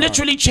fucking You can star.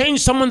 literally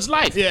change someone's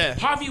life. Yeah.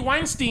 Harvey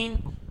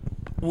Weinstein,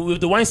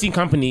 with the Weinstein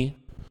Company,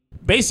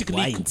 basically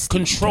Weinstein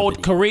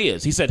controlled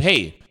careers. He said,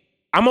 "Hey,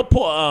 I'm gonna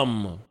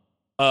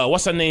put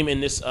what's her name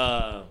in this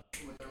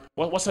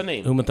what's her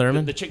name? Uma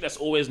Thurman? The chick that's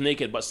always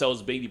naked but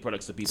sells baby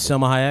products to people.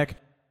 Selma Hayek.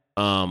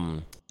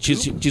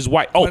 She's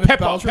white. Oh, Gwyneth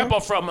Pepper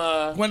Paltrow? from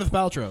Gwyneth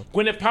Paltrow.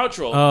 Gwyneth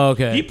Paltrow. Oh,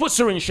 okay. He puts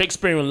her in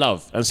Shakespeare in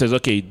Love and says,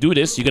 "Okay, do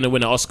this. You're gonna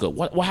win an Oscar."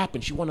 What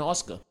happened? She won an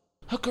Oscar.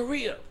 Her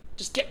career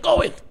just get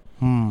going.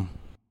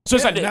 So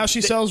it's like Now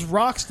she sells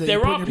rocks. That there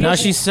you put are in your people- Now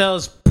she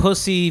sells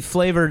pussy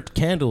flavored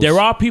candles. There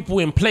are people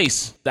in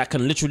place that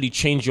can literally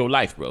change your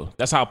life, bro.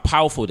 That's how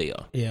powerful they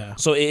are. Yeah.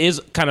 So it is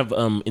kind of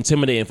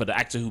intimidating for the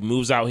actor who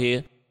moves out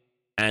here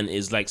and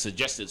is like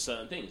suggested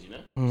certain things, you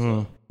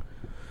know?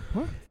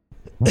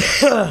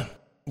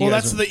 Well,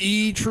 that's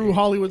the true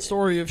Hollywood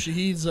story of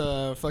Shahid's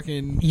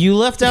fucking. You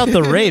left out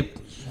the rape.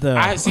 Though.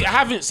 I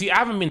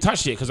haven't been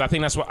touched yet because I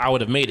think that's what I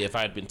would have made it if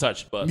I had been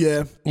touched. But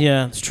Yeah.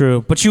 Yeah, it's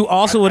true. But you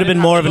also would have been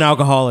more of an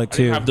alcoholic I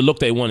didn't too. have the look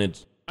they wanted.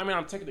 I mean,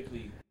 I'm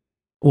technically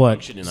What?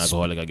 functioning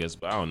alcoholic, I guess,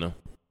 but I don't know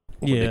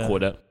what they Yeah. call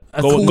that.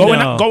 cool. Going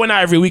No.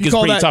 out every week You is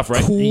call pretty that tough,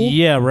 right? Cool?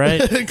 Yeah,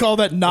 right. They call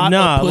that not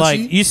Nah, a pussy.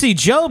 like you see,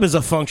 Job is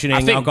a functioning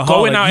I think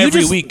alcoholic. going out You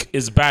every just- week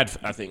is bad.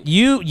 I think.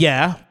 You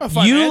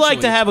financially, like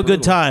to have a it's good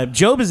brutal. time.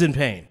 Job is in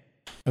pain.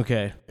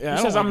 Okay. Yeah, I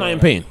He don't says I'm like not in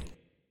that. pain.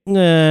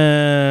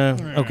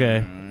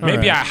 Okay.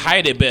 Maybe All I right.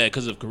 hide it better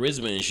because of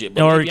charisma and shit.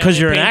 But or maybe I'm because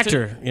in you're an pain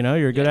actor. You know,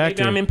 you're a good Too.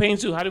 actor. Maybe I'm in pain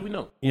too. How do we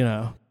know? You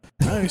know.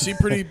 You seem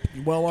pretty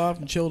well off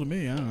and chill to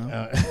me. I don't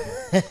know.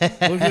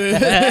 Look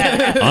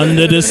at it.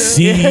 Under the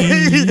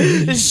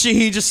sea,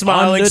 She just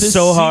smiling Under the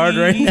so hard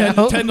right sea.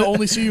 now. Tend to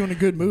only see you in a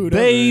good mood,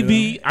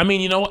 baby. I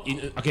mean, you know what?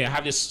 Okay, I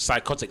have this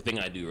psychotic thing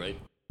I do, right?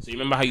 So you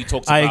remember how you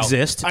talked about? I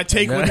exist. I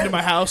take women to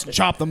my house and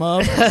chop them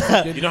up.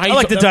 You know how I you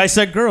like to talk-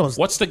 dissect girls.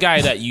 What's the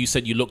guy that you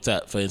said you looked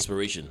at for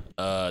inspiration?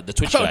 The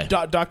Twitch guy.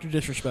 Dr.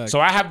 Disrespect. So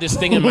I have this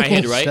thing in my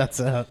head, right? Shuts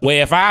up.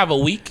 Where if I have a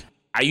week,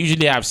 I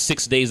usually have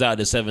 6 days out of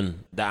the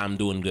 7 that I'm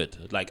doing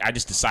good. Like I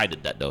just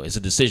decided that though. It's a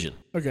decision.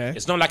 okay.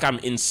 It's not like I'm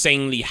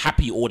insanely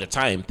happy all the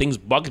time. Things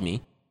bug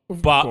me,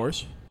 Of but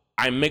course.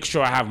 I make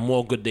sure I have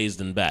more good days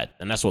than bad,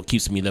 and that's what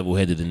keeps me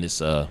level-headed in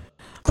this I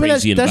mean,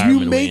 crazy that's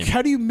environment. we're in.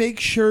 how do you make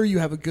sure you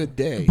have a good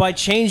day? By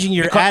changing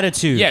your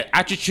attitude. Yeah,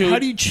 attitude. How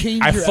do you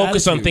change I your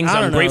focus on attitude? things I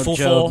I'm don't know, grateful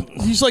Joe. for.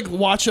 You just like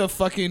watch a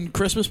fucking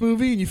Christmas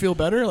movie and you feel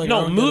better? Like, No,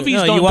 I don't get it. movies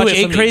No, don't you watch do it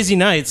for 8 me. Crazy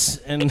Nights,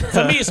 and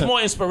For me, it's more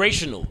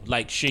inspirational.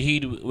 Like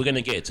Shahid, we're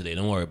gonna get it today.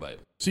 Don't worry about it.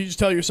 So you just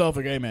tell yourself,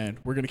 like, hey man,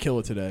 we're gonna kill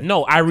it today.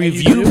 No, I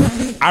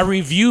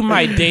review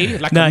my day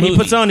like nah, a movie. he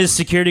puts on his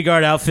security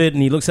guard outfit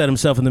and he looks at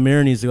himself in the mirror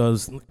and he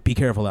goes, "Be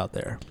careful out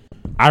there."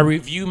 I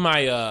review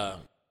my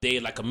day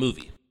like a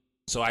movie.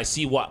 So I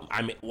see what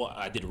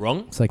I did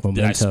wrong. It's like Did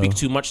I Memento. speak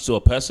too much to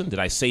a person? Did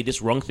I say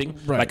this wrong thing?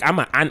 Right. Like I'm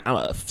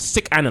a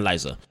sick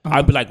analyzer.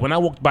 I'll be like, when I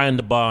walked by in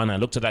the bar and I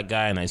looked at that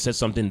guy and I said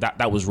something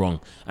that was wrong,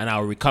 and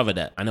I'll recover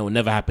that, and it will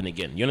never happen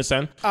again. You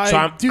understand?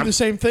 I do the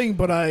same thing,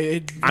 but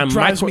it I'm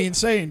drives micro- me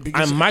insane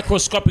because I'm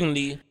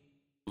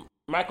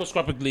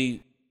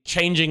microscopically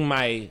changing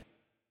my.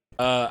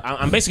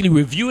 I'm basically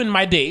reviewing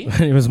my day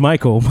It was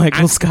Michael,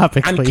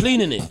 microscopically. and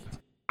cleaning it.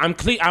 I'm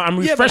yeah, but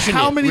refreshing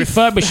how it, many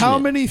refurbishing how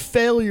it. many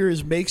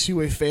failures makes you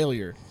a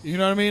failure? You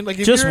know what I mean? Like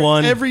if Just you're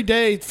one. every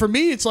day. For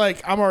me, it's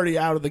like I'm already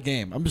out of the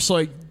game. I'm just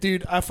like,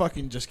 dude, I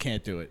fucking just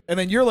can't do it. And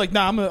then you're like,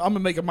 nah, I'm gonna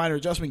make a minor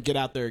adjustment, get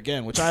out there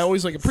again, which I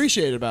always like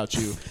appreciate about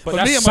you. But me,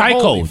 that's I'm like, psycho.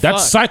 holy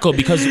That's fuck. psycho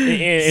because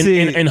See-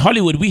 in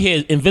Hollywood we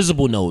hear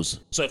invisible nose.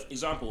 So, for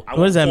example, I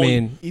What does that won't call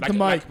mean? you- Eat the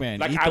mic, man.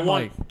 Like Eat I the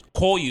won't mic.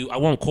 call you. I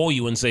won't call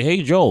you and say,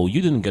 "Hey, Joe,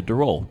 you didn't get the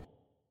role."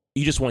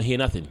 You just won't hear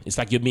nothing. It's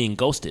like you're being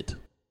ghosted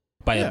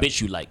by a bitch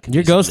you like.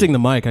 You're basically. ghosting the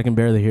mic. I can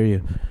barely hear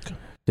you.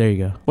 There you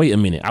go. Wait a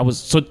minute.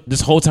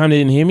 This whole time they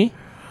didn't hear me.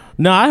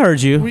 No, I heard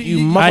you.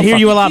 I hear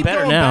you a lot Keep better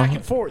going now. Back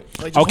and forth.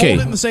 Like, just Okay. hold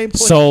it in the same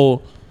place.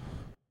 So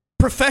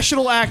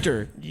Professional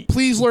actor,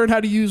 please learn how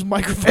to use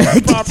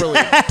microphones properly.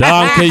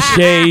 Danke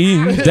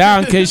schön,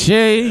 danke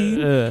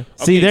schön.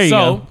 See, there you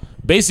go.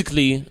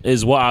 Basically,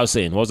 is what I was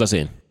saying. What was I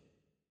saying?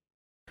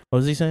 What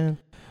was he saying?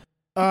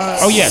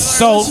 Oh yeah.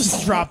 So Let's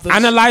just drop this.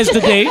 analyze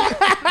the day.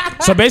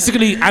 So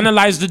basically,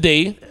 analyze the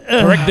day,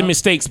 correct the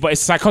mistakes. But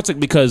it's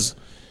psychotic because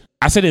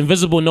I said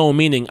invisible no,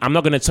 meaning I'm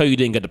not going to tell you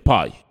didn't get the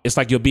part. It's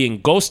like you're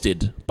being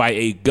ghosted by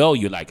a girl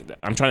you like.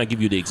 I'm trying to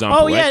give you the example.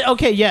 Oh, right? yeah.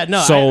 Okay, yeah.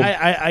 No, So-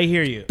 I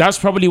hear you. That's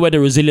probably where the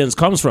resilience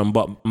comes from.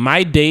 But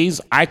my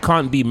days, I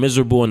can't be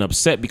miserable and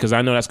upset because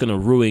I know that's going to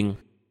ruin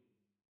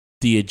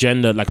the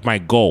agenda, like my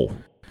goal.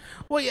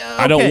 Well, yeah,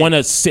 I don't okay. want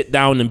to sit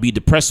down and be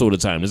depressed all the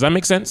time. Does that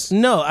make sense?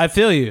 No, I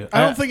feel you.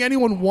 I don't think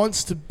anyone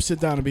wants to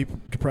sit down and be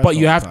depressed. But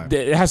you all have the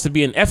time. it has to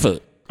be an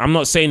effort. I'm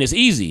not saying it's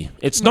easy.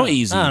 It's not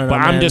easy. I don't know, but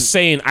I'm man. just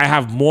saying I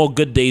have more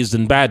good days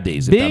than bad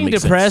days. If that Being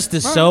makes depressed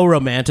sense. is so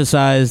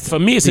romanticized. For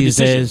me, it's a these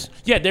decision. days.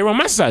 Yeah, they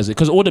romanticize it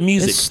because all the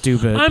music. It's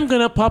stupid. I'm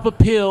gonna pop a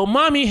pill.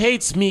 Mommy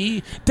hates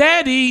me.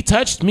 Daddy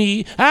touched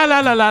me. Ah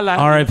la la la la.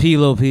 R.I.P.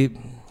 Lil Peep.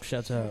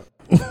 Shut up.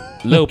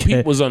 Lil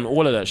Peep was on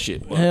all of that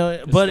shit.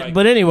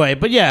 But anyway,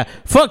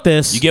 fuck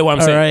this. You get what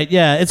I'm saying? All right,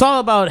 yeah. It's all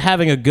about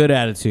having a good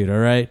attitude, all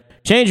right?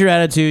 Change your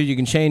attitude, you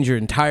can change your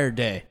entire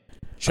day.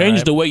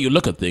 Change the way you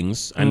look at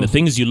things, and the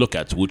things you look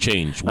at will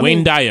change.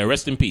 Wayne Dyer,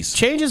 rest in peace.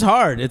 Change is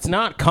hard. It's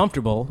not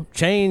comfortable.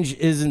 Change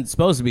isn't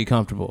supposed to be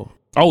comfortable.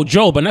 Oh,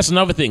 Joe, but that's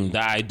another thing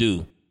that I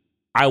do.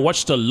 I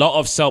watched a lot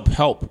of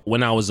self-help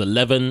when I was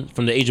 11,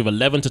 from the age of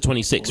 11 to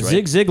 26, right?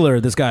 Zig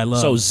Ziglar, this guy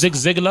loves. So Zig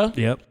Ziglar,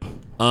 Yep.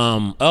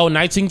 Earl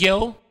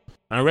Nightingale,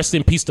 and rest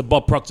in peace to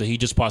Bob Proctor. He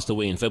just passed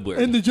away in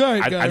February. And the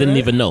giant I guy, didn't right?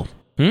 even know.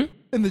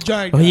 And the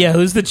giant Oh, guy. yeah,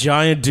 who's the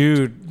giant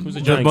dude? Who's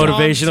the giant guy?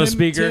 motivational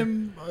speaker?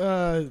 Tim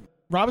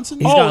Robinson?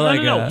 He's Oh, got no, like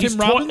no, no. a- He's,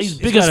 Tim Robbins? he's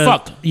big He's as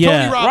got a- fuck. yeah.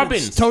 Tony Robbins.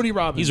 Robbins. Tony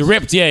Robbins. He's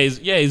ripped. Yeah,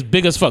 he's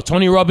big as fuck.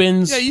 Tony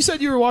Robbins. Yeah, you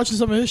said you were watching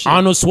some of his shit.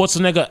 Arnold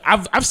Schwarzenegger.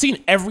 I've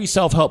seen every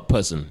self-help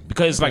person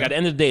because like at the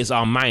end of the day, it's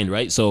our mind,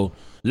 right? So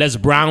Les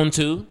Brown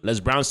too. Les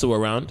Brown's still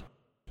around.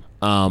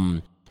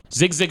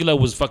 Zig Ziglar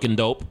was fucking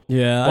dope.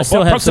 Yeah, I But still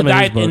Bob have Proctor some of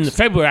his died in books.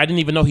 February. I didn't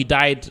even know he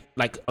died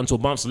like until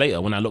months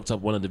later. When I looked up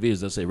one of the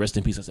videos, they'll say "Rest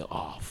in peace." I said,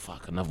 "Oh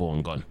fuck, another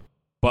one gone."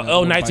 But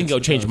Earl Nightingale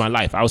changed my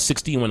life. I was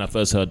 16 when I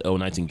first heard Earl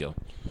Nightingale.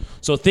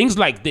 So things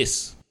like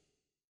this,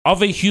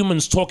 other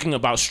humans talking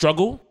about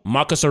struggle.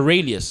 Marcus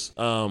Aurelius,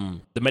 the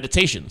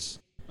Meditations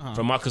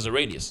from Marcus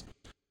Aurelius.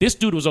 This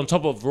dude was on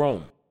top of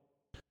Rome,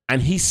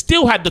 and he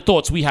still had the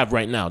thoughts we have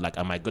right now. Like,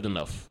 am I good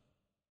enough?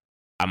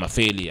 I'm a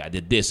failure. I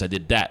did this. I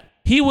did that.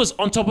 He was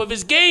on top of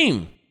his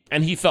game,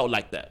 and he felt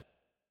like that.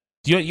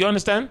 Do you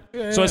understand?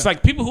 So it's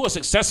like people who are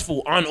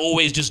successful aren't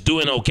always just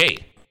doing okay.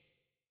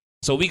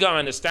 So we gotta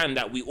understand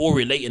that we all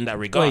relate in that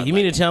regard. Wait, you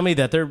mean to tell me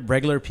that they're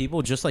regular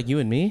people just like you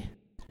and me?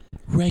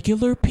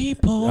 regular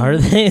people Are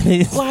they?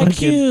 These like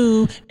fucking-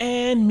 you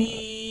and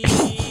me?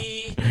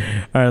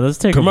 All right, let's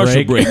take Commercial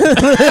a break. break.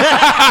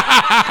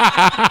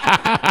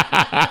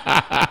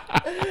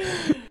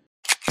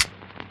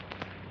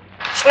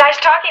 It's nice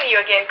talking to you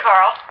again,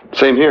 Carl.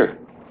 Same here.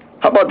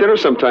 How about dinner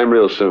sometime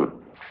real soon?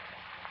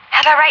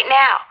 How about right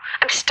now?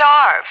 I'm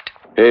starved.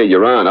 Hey,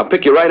 you're on. I'll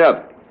pick you right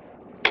up.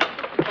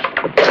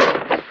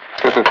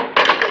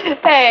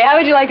 Hey, how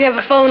would you like to have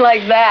a phone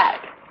like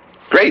that?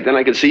 Great, then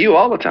I can see you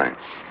all the time.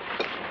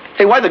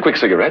 Hey, why the quick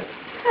cigarette?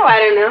 Oh, I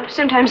don't know.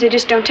 Sometimes they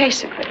just don't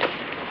taste so good.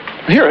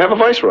 Here, have a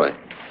Viceroy.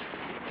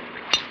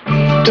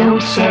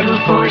 Don't settle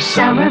for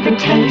summer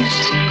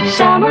taste,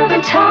 summer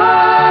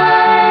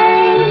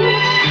time.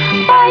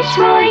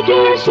 Viceroy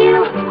gives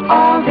you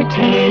all the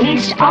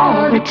taste,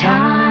 all the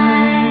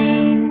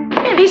time.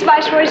 Are these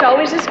Viceroys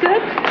always as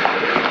good?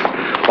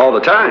 All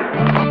the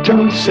time.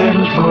 Don't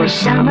settle for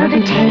summer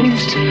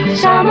taste,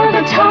 summer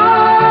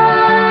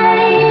time.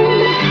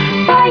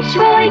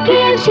 Viceroy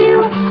gives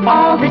you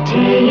all the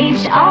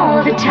taste,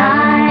 all the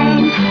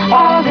time.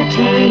 All the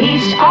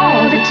taste,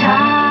 all the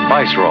time.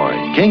 Viceroy,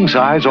 king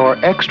size or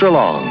extra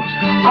longs.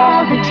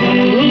 All the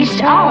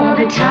taste, all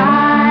the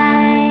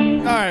time.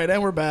 All right,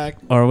 and we're back.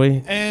 Are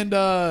we? And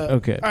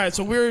Okay. All right,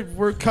 so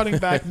we're cutting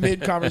back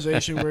mid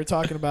conversation. We're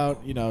talking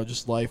about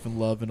just life and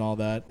love and all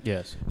that.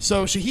 Yes.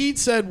 So Shahid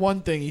said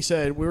one thing. He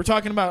said we were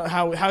talking about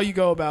how you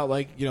go about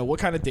what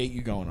kind of date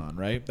you going on,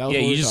 right? That was Yeah,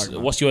 what we you were just talking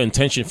about. what's your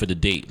intention for the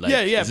date? Like,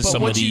 yeah. is this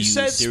But what somebody you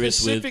said serious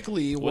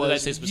specifically with? What did I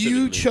was say specifically?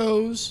 you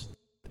chose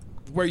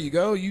where you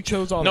go. You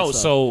chose all No, that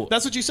stuff. so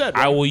that's what you said.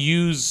 I Right? will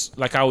use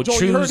I would Joel,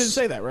 choose. you heard him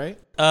say that, right?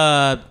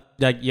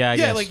 Yeah, I Yeah,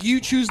 guess. like you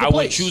choose the I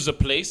place. would choose a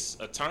place,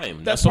 a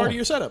time. That's all. part of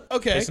your setup.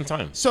 Okay. Place and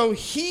time. So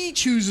he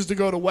chooses to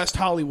go to West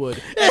Hollywood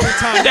every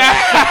time.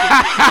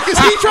 Because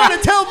he trying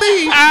to tell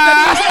me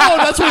that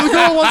that's where the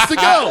girl wants to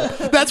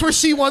go. That's where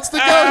she wants to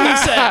go, he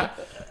said.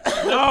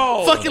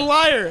 No, Fucking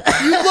liar.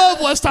 You love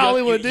West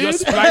Hollywood, you're dude.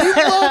 splicing- You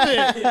love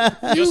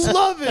it. You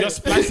love You're it.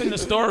 splicing the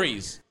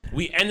stories.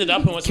 We ended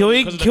up in West Can we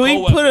because of the can we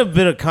coworker. put a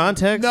bit of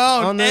context No,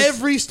 on this?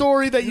 every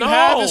story that you No.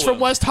 have is from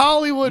West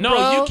Hollywood, No,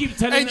 bro. you keep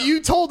telling and them-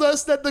 you told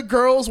us that the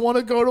girls want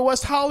to go to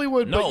West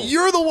Hollywood, No. but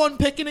you're the one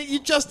picking it. You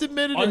just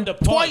admitted on it the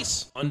pod,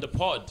 twice. on the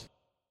pod.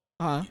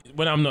 Uh-huh.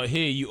 When I'm not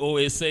here, you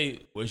always say,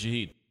 "Where's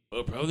Shahid?"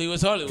 Well, probably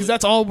West Hollywood. Because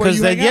that's all where you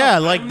Because hang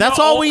out. like I'm that's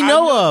not- all we I'm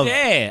know not of.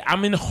 there.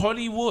 I'm in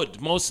Hollywood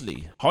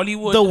mostly.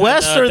 Hollywood. The and,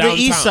 west or the downtown.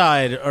 east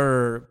side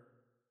or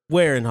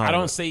where in I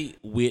Hollywood? don't say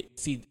weird.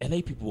 See,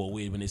 LA people are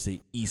weird when they say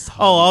East Oh,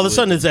 Hollywood. all of a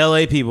sudden it's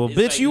LA people. It's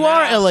Bitch, like, you nah,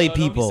 are LA so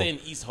people. Don't be saying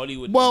East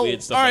Hollywood. Well,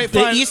 weird stuff all like right,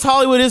 that. fine. The East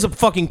Hollywood is a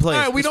fucking place.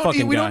 All right, we This don't need.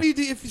 fucking We guy. don't need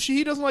to. If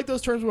she doesn't like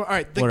those terms, all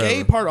right. The Whatever.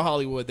 gay part of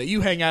Hollywood that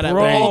you hang out at,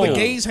 Bro, where all the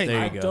gays hang there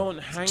you out. go. I don't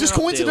hang Just out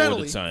there all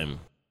coincidentally. the time.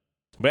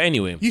 But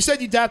anyway, You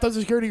said you dapped up the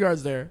security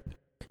guards there.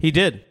 He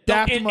did.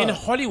 Dapped in, them in up.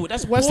 Hollywood,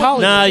 that's West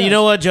Portland. Hollywood. Nah, you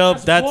know what, Joe?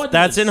 That's That's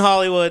gorgeous. in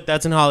Hollywood.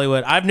 That's in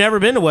Hollywood. I've never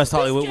been to West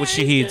Hollywood with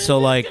Shahid, so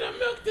like, Gonna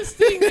milk this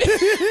thing.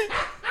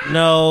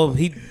 no,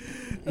 he,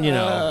 you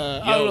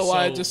know. I don't know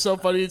why. so- It's just so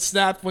funny. It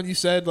snapped when you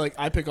said like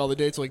I pick all the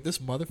dates. Like this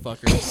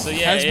motherfucker So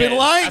yeah, has been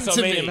lying That's what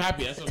to made me. him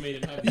happy. That's what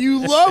made him happy.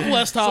 You love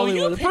West so you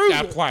Hollywood. picked Prove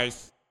that it.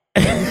 place.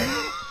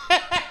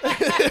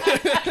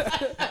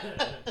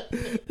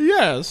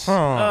 Yes.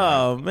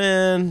 Oh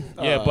man.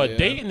 Yeah, but yeah.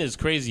 dating is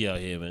crazy out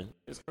here, man.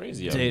 It's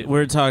crazy.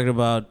 We're talking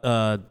about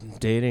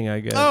dating, I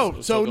guess. Oh,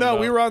 so no,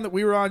 we were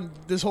on.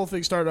 This whole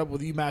thing started up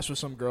with you matched with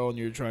some girl, and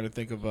you were trying to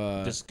think of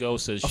this girl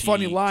says a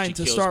funny line she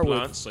to kills start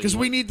plants, with, because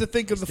we need to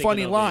think of the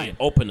funny line.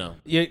 Opener.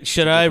 Yeah,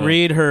 should I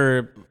read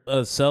her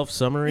self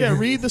summary? Yeah,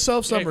 read the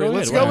self summary. go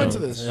Let's ahead, go wow. into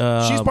this.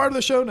 She's part of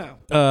the show now.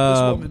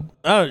 This woman.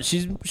 Oh,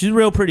 she's a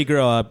real pretty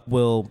girl.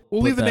 We'll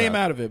leave the that name up.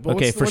 out of it. But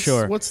Okay, for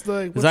sure.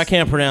 Because I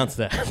can't pronounce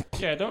that.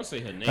 Yeah, don't say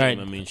her name. All right.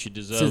 I mean, she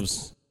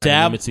deserves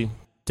anonymity.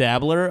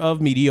 Dabbler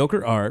of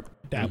mediocre art.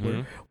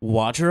 Dabbler.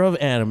 Watcher of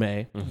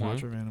anime.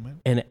 Watcher of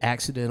anime. And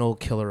accidental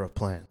killer of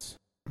plants.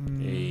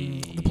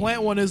 The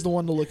plant one is the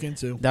one to look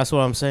into. That's what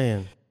I'm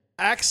saying.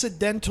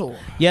 Accidental.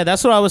 Yeah,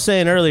 that's what I was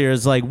saying earlier.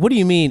 Is like, what do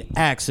you mean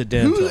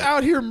accidental? Who's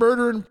out here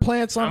murdering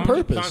plants on How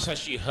many purpose? plants has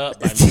she hurt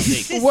by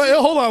mistake? Wait,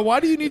 hold on. Why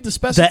do you need to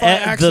specify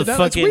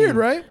accidental? It's weird,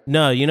 right?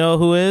 No, you know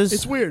who is?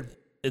 It's weird.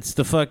 It's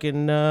the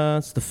fucking,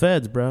 it's the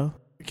feds, bro.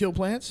 Kill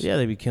plants? Yeah,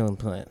 they be killing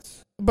plants.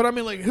 But I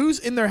mean, like, who's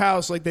in their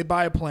house, like, they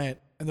buy a plant,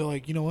 and they're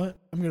like, you know what?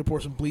 I'm going to pour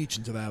some bleach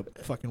into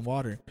that fucking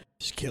water.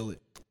 Just kill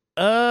it.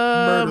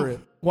 Murder it.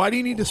 Why do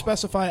you need to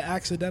specify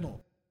accidental?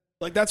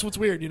 Like, that's what's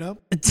weird, you know?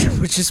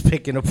 We're just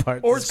picking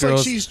apart. Or this it's girl's-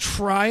 like she's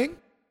trying.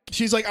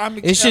 She's like,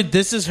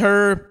 This is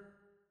her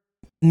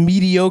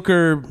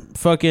mediocre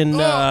fucking. You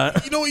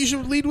know what you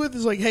should lead with?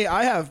 Is like, hey,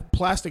 I have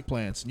plastic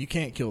plants, and you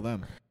can't kill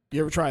them.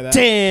 You ever try that?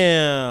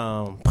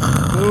 Damn.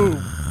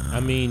 Boom. I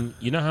mean,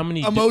 you know how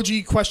many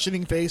Emoji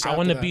questioning face. I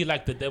want to after be that.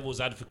 like the devil's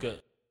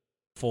advocate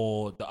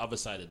for the other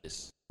side of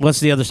this. What's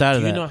the other side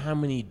of Do you that? know how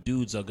many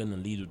dudes are gonna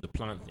lead with the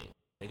plant thing?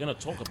 They're gonna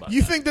talk about.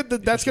 You that. think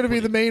that that's going to be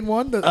the main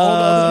one? That all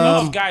the other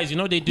dudes? Guys, you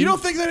know they do. You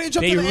don't think they're going to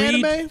jump to the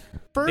anime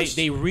first?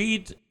 They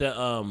read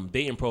the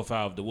dating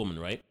profile of the woman,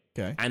 right?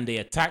 Okay. And they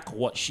attack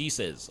what she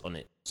says on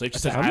it. So if she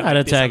says, I'm I not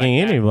like this, I attacking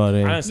like that.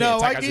 anybody. I don't say No,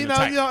 attack, I you said know,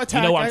 attack. attack.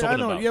 You know what I'm I talking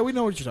know. about. Yeah, we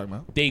know what you're talking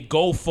about. They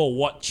go for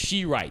what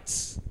she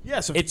writes. Yeah,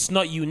 so It's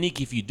not unique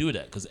if you do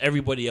that because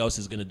everybody else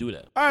is gonna do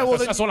that. all right. Well,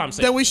 that's what I'm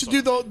saying. Then we should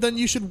Then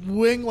you should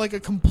wing like a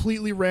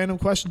completely random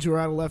question to her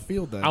out of left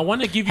field. Then I want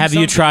to give you. Have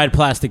you something. tried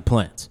plastic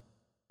plants?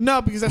 no,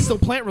 because that's still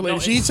plant related. No,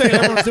 She's saying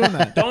everyone's doing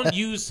that. Don't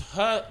use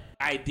her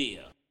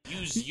idea.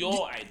 Use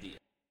your idea.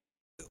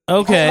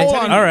 Okay. Hold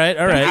on. All right.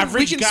 All The right.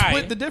 average we can guy-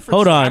 split the difference.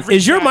 Hold on. average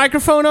Is your guy-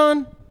 microphone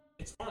on?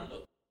 It's fun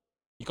though.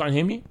 You can't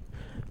hear me?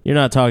 You're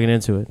not talking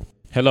into it.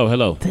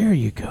 Hello. There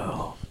you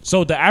go.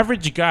 So the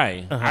average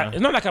guy, it's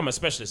not like I'm a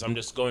specialist. I'm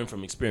just going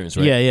from experience,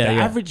 right? Yeah, yeah, The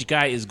yeah. average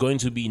guy is going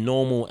to be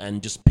normal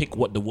and just pick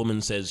what the woman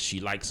says she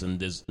likes, and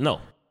there's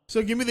no.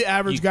 So give me the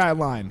average guy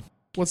line.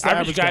 What's the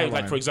Average guy, line?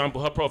 like for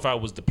example, her profile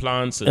was the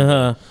plants.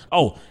 And,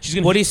 she's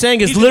gonna. What he's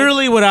saying is he's gonna-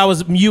 literally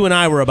what you and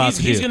I were about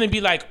to do. He's gonna be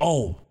like,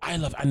 oh, I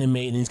love anime,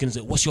 and he's gonna say,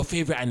 what's your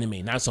favorite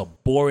anime? Now it's a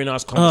boring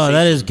ass conversation. Oh,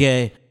 that is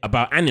gay.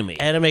 About anime.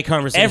 Anime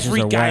conversations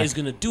Every are guy whack. is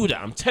gonna do that.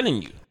 I'm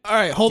telling you. All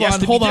right, hold He has on,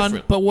 to be hold on.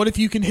 different. But what if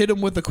you can hit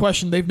them with a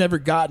question they've never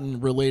gotten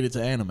related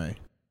to anime?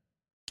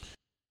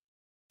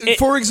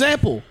 For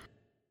example,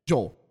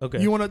 Joel. Okay.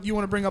 You want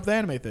to bring up the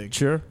anime thing?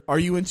 Sure. Are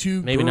you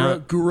into Maybe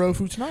not. Guro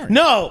Futanari?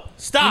 No,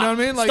 stop. You know what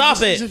I mean? Like, stop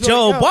just- it, just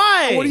Joe. like, yo,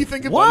 Why? What do you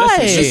think of Why?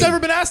 It's just never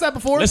been asked that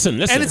before.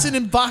 Listen. And it's an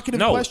evocative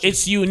No, question.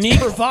 it's unique.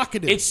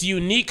 provocative. It's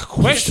unique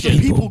question.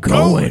 people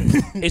going.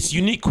 It's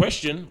unique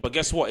question, but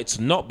guess what? It's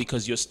not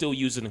because you're still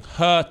using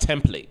her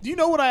template. Do you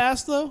know what I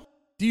asked though?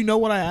 Do you know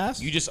what I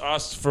asked? You just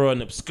asked for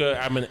an obscure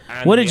anime.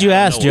 What did you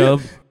ask,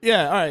 Job?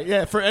 Yeah, all right.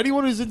 Yeah, for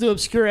anyone who's into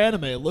obscure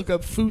anime, look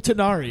up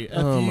Futanari.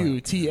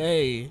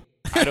 Futa.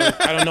 I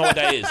don't know what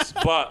that is,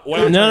 but what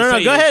I'm trying to No.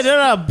 say Go is- ahead.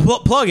 No.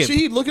 Plug it.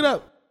 Shahid, look it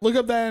up. Look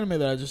up that anime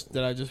that I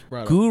just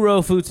brought up.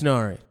 Guro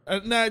Futanari.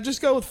 Nah,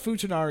 just go with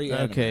Futanari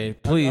anime. Okay, I'm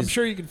please.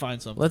 sure you can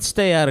find something. Let's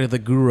stay out of the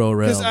Guro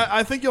Because realm.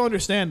 I think you'll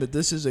understand that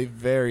this is a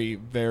very,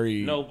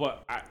 very... No,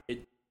 but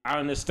I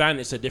understand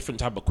it's a different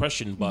type of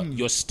question, but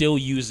you're still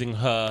using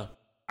her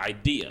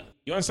idea.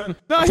 You understand?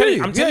 No, I I'm hear telling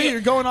you. I'm telling you.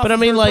 You're going off But I of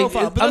mean, her like,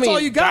 profile, but I that's mean, all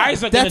you got.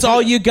 guys are gonna That's do all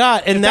that. you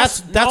got, and that's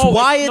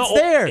why it's it's not-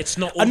 there. it's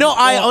not No, all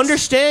I fault.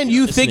 understand You're you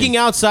not listening. thinking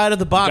outside of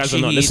the box. You guys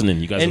are not Shahid. listening.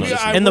 You guys are and, not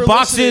listening. and the We're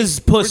box listening.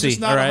 is We're pussy.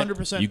 just not All right.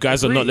 100% You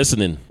guys are not agreeing.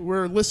 listening.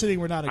 We're listening.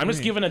 We're not agreeing. I'm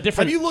just giving a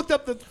different. Have you looked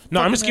up the... No,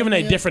 I'm just fucking giving a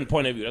anime yet? different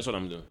point of view. That's what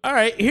I'm doing. All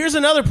right. Here's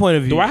another point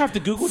of view. Do I have to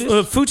Google this?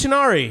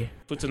 Futanari.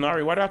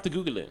 Futanari, why do I have to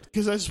Google it?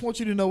 Because I just want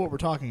you to know what we're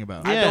talking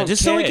about. I Yeah, don't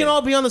just so we care. can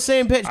all be on the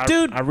same page,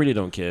 dude. I really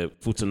don't care.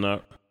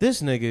 Futanari.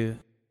 This nigga.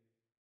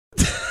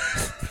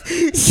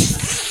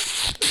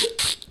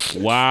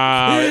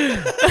 Wow.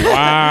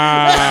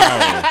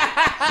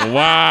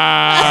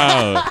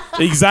 Wow.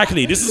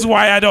 Exactly. This is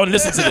why I don't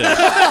listen to this.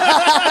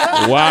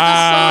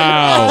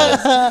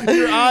 Wow.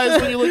 Your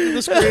eyes when you look at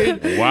the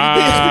screen. Wow.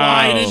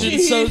 It's blinded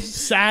and so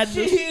sad.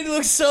 He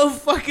looks so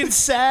fucking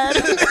sad.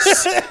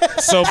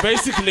 So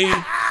basically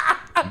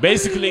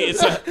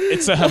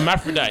it's a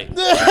hermaphrodite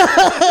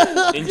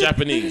in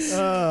Japanese.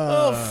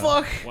 Oh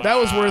fuck. That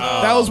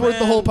was worth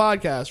the whole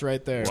podcast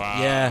right there.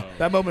 Wow. Yeah.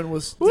 That moment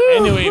was...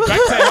 Anyway, back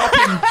to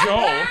helping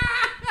Joel.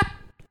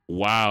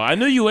 Wow. I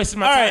knew you wasted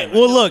my All time. right.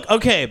 Well, look.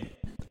 Okay.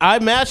 I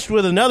matched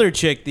with another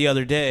chick the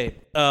other day.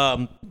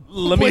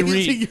 Let me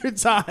wasting read. your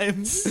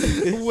time.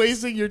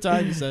 Wasting your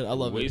time. You said, I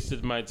love it.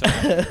 Wasted my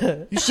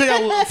time. You should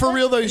check out, for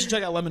real though, you should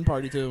check out Lemon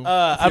Party too.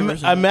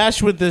 I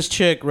matched with this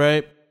chick,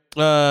 right?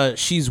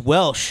 She's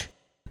Welsh.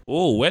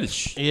 Oh,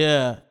 Welsh.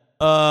 Yeah.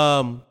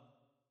 Her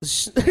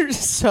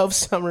self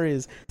summary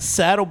is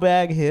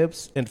saddlebag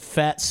hips and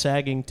fat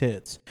sagging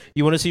tits.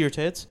 You want to see your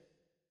tits?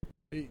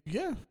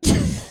 Yeah.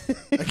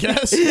 I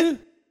guess.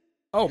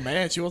 Oh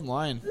man, she wasn't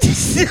lying.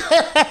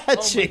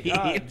 God,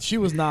 she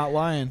was not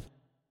lying.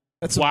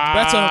 That's a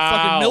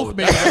fucking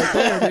milkmaid right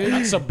there, dude.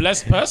 That's a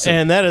blessed person.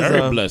 And that is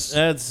very blessed.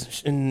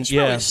 That's She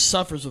probably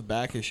suffers with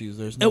back issues.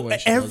 There's no way.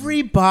 She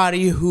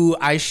everybody who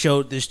I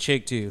showed this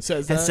chick to has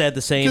said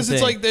the same thing. Because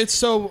it's like it's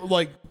so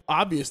like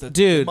obvious that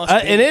dude, it must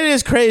be. and it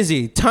is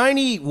crazy.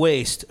 Tiny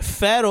waist,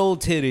 fat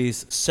old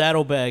titties,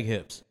 saddlebag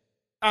hips.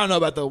 I don't know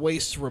about the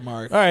waist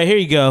remark. All right, here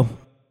you go.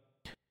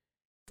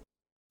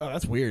 Oh,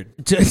 that's weird.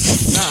 Nah,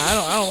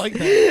 I don't like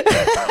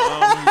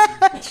that.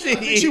 I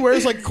think she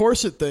wears like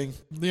corset thing.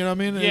 You know what I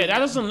mean? Yeah, that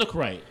doesn't look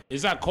right.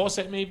 Is that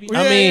corset maybe?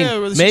 Yeah, I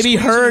mean, maybe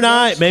her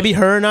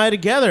and I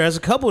together as a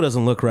couple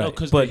doesn't look right.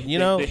 No, but you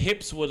know, the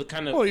hips were the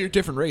kind of. Well, you're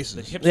different races.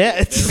 The hips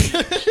yeah.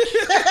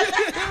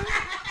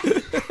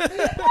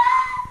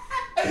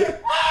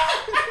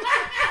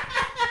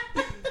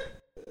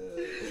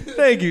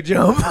 Thank you,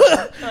 Joe.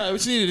 We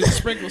just needed to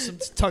sprinkle some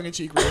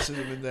tongue-in-cheek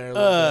racism in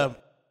there.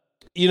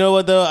 You know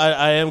what though?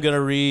 I am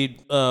gonna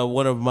read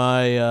one of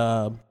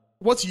my.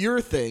 What's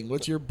your thing?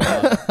 What's your?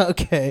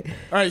 Okay.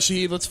 All right,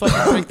 Shaheed, let's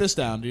fucking break this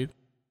down, dude.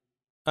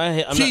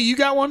 You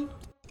got one?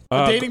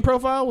 A dating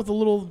profile with a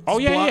little. Oh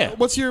yeah.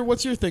 What's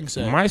your thing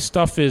say? My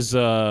stuff is.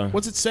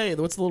 What's it say?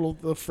 What's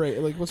the phrase?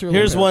 Like, what's your?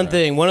 Here's one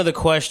thing. One of the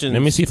questions.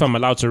 Let me see if I'm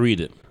allowed to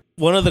read it.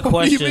 One of the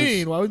questions. What do you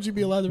mean? Why would you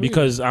be allowed to read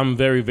Because I'm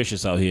very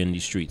vicious out here in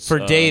these streets. For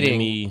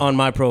dating on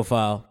my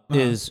profile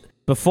is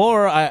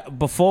before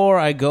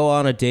I go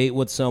on a date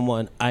with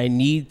someone, I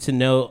need to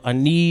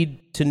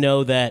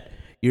know that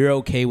you're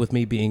okay with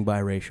me being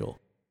biracial.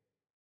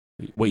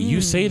 Wait,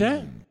 you say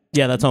that?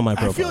 Yeah, that's on my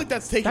profile. I feel like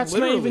that's taken That's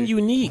literally. not even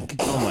unique.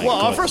 Oh my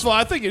Well, God. first of all,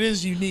 I think it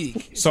is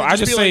unique. So I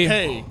just be say, like,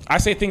 hey. I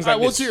say things like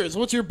what's this. yours?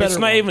 What's your better It's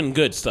not one? even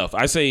good stuff.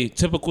 I say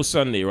typical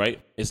Sunday, right?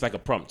 It's like a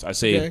prompt. I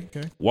say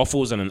Okay.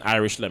 waffles and an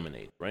Irish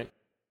lemonade, right?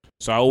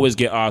 So I always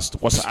get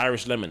asked, what's an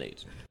Irish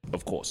lemonade?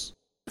 Of course.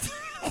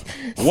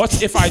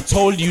 What if I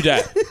told you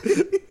that?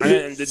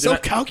 So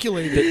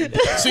calculated.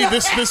 See,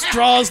 this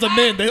draws them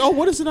in.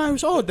 What is an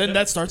Irish? Oh, then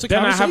that starts a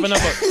Then I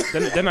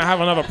conversation. have then I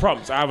have another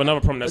prompt. I have another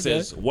prompt that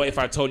says, what if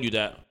I told you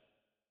that?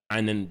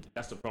 And then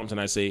that's the prompt,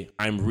 and I say,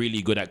 I'm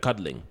really good at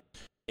cuddling.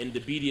 In the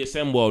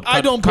BDSM world,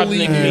 I don't cuddling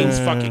believe you. means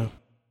fucking.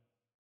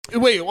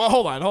 Wait, well,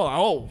 hold on.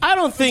 Oh. I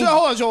don't think.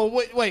 Hold on, Joel.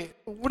 Wait.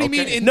 What do you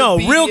mean in No,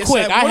 the BDSM? real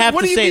quick, I have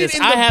what to do you say mean this.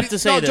 in I the have to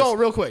say this. Joel,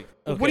 real quick.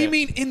 What do Okay. you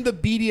mean in the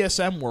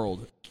BDSM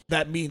world?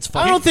 That means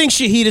fucking. I don't think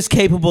Shaheed is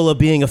capable of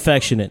being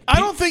affectionate. I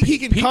don't think he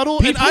can cuddle,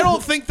 and I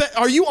don't think that.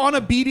 Are you on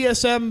a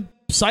BDSM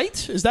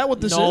site? Is that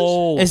what this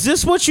No. Is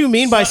this what you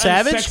mean by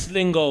Certain savage? Sex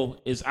lingo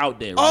is out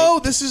there, right? Oh,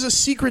 this is a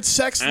secret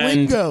sex and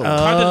lingo.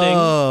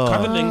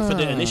 cuddling for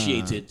the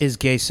initiated Is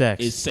gay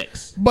sex. is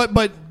sex.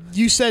 But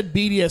you said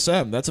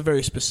BDSM. That's a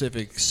very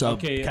specific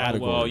subcategory.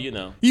 well, you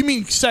know. You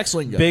mean sex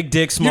lingo? Big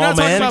dick, small You're not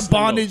man. talking about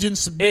bondage and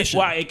submission.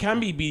 Well, it can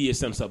be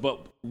BDSM stuff,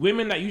 but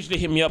women that usually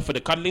hit me up for the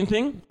cuddling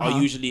thing are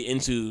usually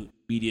into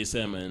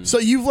BDSM and. So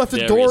you've left the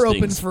various door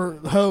open things. for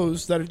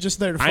hoes that are just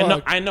there to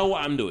fuck. I know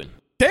what I'm doing.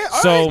 Damn,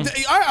 So- all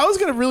right. I was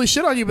gonna really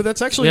shit on you, but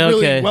that's actually Yeah,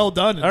 really okay. well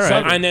done. All right. So,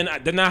 and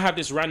then I have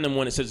this random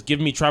one that says, "Give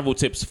me travel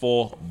tips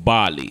for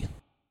Bali."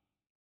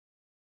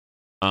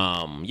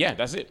 Yeah,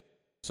 that's it.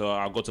 So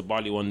I'll go to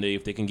Bali one day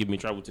if they can give me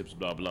travel tips,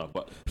 blah blah.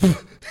 But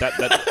that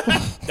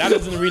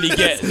doesn't really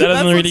get.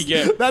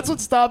 That's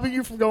what's stopping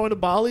you from going to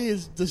Bali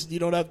is just you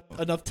don't have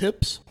enough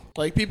tips.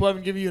 Like people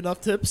haven't given you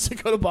enough tips to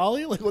go to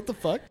Bali. Like what the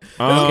fuck? That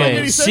doesn't make Okay,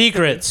 any sense.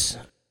 secrets.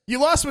 You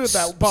lost me with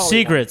that Bali.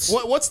 Secrets.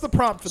 One. What's the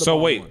prompt for the So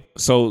Bali wait, one?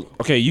 so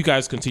okay, you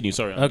guys continue.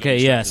 Sorry. I'm Okay,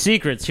 getting yeah, distracted.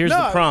 secrets. Here's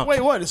No, the prompt.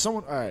 wait, what? Is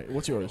someone? All right,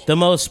 what's yours? The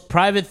most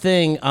private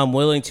thing I'm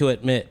willing to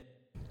admit.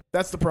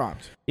 That's the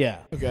prompt. Yeah.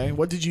 Okay,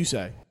 what did you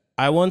say?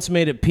 I once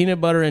made a peanut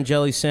butter and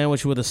jelly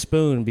sandwich with a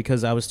spoon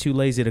because I was too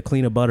lazy to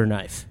clean a butter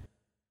knife.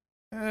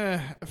 I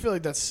feel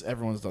like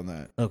everyone's done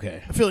that.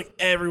 Okay. I feel like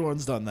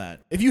everyone's done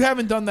that. If you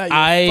haven't done that, you're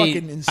I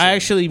fucking insane.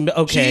 actually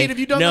okay. Gene, have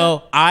you done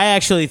no, I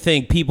actually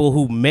think people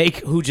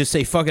who just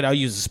say fuck it, I'll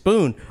use a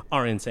spoon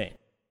are insane.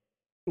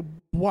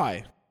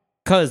 Why?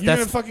 Because You're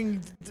that's gonna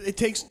fucking. It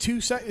takes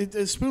 2 seconds.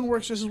 A spoon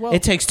works just as well.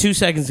 it takes 2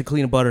 seconds to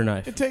clean a butter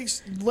knife. It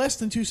takes less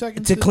than 2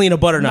 seconds To clean a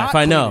butter knife, not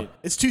I clean know. it.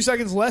 It's 2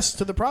 seconds less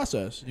to the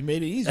process. You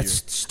made it easier. That's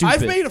stupid.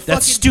 I've made a fucking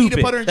That's stupid.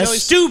 peanut butter and That's jelly.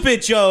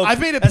 stupid, Joe.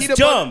 I've made a That's peanut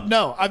dumb. butter.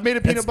 No, I've made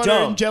a peanut That's butter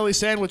dumb. and jelly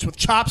sandwich with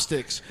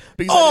chopsticks.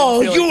 Because Oh,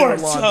 I didn't feel you like are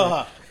doing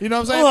laundry. You know what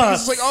I'm saying? Ugh. Because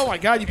it's like, oh my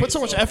god, you put so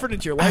much effort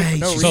into your life I for hate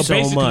no you reason. So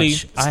basically-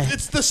 much.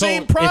 It's the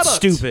same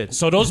product. It's stupid.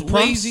 So those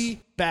prompts,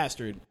 Lazy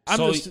bastard. I'm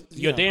so just,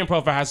 your dating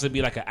profile has to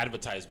be like an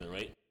advertisement,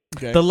 right?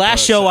 Okay. The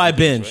last show I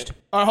certain things, binged. right?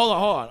 All right, hold on.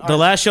 All The right.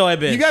 last show I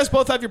binged. You guys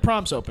both have your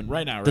prompts open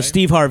right now, right? the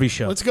Steve Harvey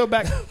show. Let's go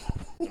back.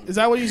 Is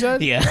that what you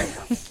said? yeah.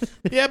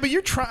 Yeah, but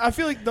you're trying. I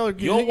feel like though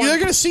Your you're one-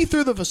 gonna see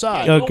through the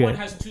facade. No Okay. one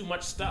has too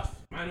much stuff.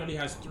 Mine only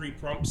has 3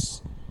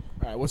 prompts.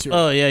 All right, what's your?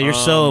 Oh yeah, you're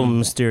so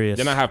mysterious.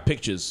 Then I have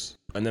pictures,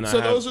 and then so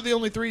I have those are the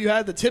only 3 you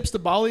had. The tips to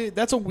Bali.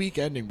 That's a weak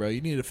ending, bro.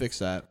 You need to fix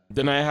that.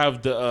 then I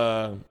have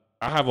the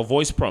I have a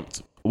voice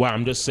prompt where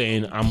I'm just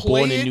saying I'm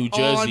Play born in it New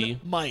Jersey.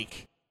 on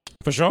Mike.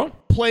 For sure.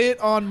 Play it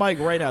on Mike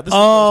right now. This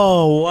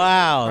Oh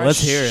wow, Right, let's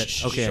shh, hear it.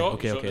 shh, Okay, sure,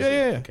 okay, sure. okay.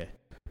 Yeah, yeah. Okay.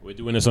 We're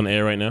doing this on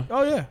air right now.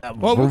 Oh yeah.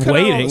 Well, we're we cut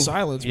out all waiting. the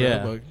silence, bro. Yeah.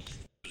 But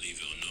Believe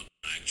it or not,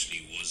 I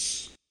actually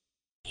was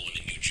born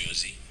in New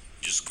Jersey,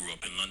 just grew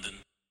up in London,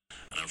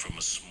 and I'm from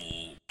a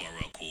small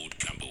borough called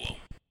Camberwell.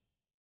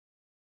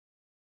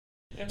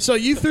 so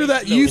you threw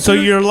that. So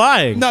you're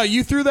lying. No,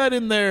 you threw that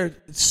in there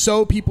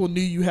so people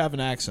knew you have an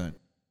accent.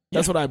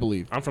 That's what I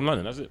believe. I'm from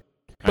London. That's it.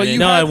 But you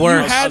No, had, it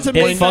works. You had to It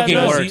make fucking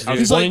that works, known. dude.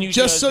 He's Born in like, New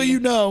just so Jersey. you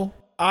know,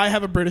 I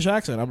have a British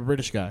accent. I'm a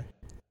British guy.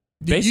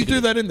 You Basically.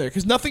 threw that in there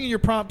because nothing in your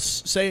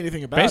prompts say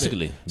anything about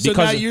Basically, it. So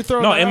because now you're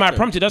throwing no, that in out my there.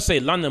 prompt it does say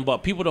London, but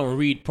people don't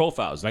read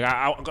profiles. Like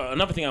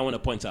another thing I want to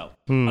point out: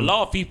 a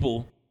lot of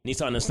people need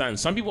to understand.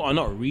 Some people are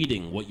not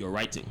reading what you're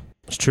writing.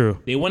 It's true.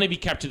 They want to be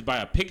captured by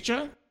a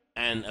picture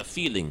and a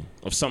feeling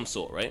of some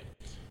sort, right?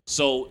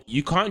 So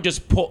you can't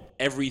just put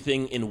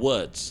everything in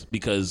words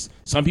because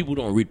some people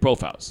don't read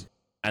profiles,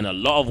 and a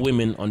lot of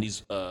women on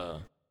these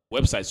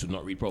websites do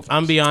not read profiles.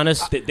 I'm be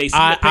honest. They see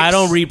I the pics.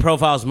 don't read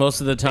profiles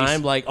most of the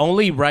time. Like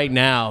only right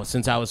now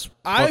since I was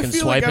I fucking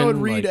feel swiping. like I would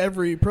read like,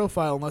 every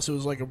profile unless it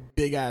was like a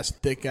big ass,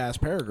 thick ass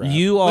paragraph.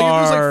 you Like, if it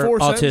was, like, are 4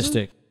 sentences,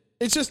 autistic.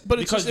 It's just, but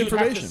it's because just you'd have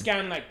to information.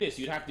 scan like this.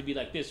 You'd have to be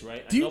like this,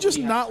 right? Do you And just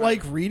nobody not has time.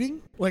 like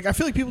reading? Like I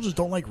feel like people just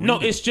don't like reading. No,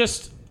 it's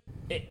just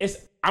it's.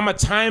 I'm a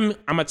time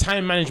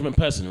management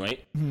person,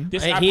 right?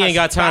 This Hey, app he ain't has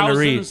got time to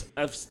read.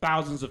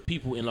 thousands of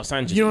people in Los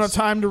Angeles. you don't have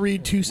time to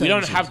read 2 sentences. We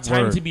don't have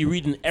time Word. to be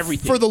reading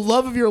everything. For the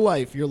love of your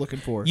life, you're looking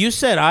for. You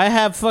said I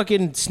have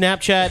fucking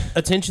Snapchat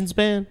attention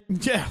span.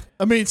 Yeah,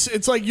 I mean,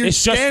 it's like you're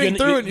It's just- scanning you're-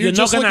 through it. And you're you're not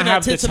just gonna looking have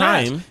at the tits and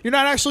ass. time. You're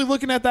not actually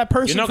looking at that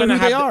person you're not for who gonna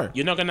they have are.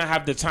 you're not gonna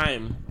have the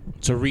time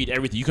to read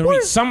everything. You can What?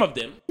 read some of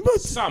them. But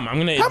Some. I'm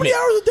gonna admit. How many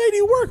hours a day do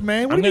you work,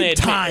 man? What I'm do you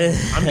gonna mean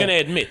admit. time? I'm gonna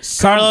admit.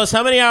 Some, Carlos,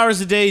 how many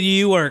hours a day do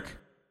you work?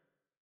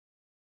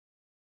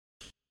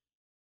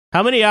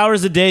 How many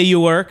hours a day you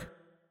work?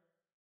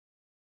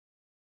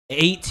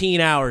 18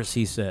 hours,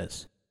 he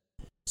says.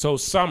 So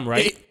some,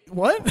 right?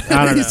 What?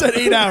 I don't he know. said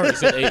 8 hours. He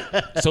said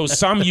 8. So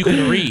some you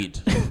can read.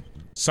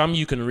 Some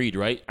you can read,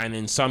 right? And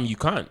then some you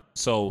can't.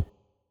 So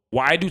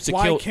what I do to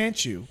Why kill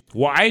can't you?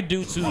 what I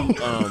do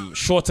to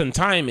shorten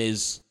time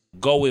is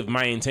go with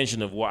my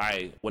intention of what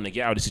I want to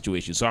get out of the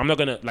situation. So I'm not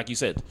gonna, like you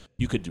said,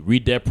 you could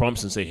read their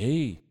prompts and say,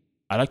 hey,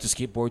 I like to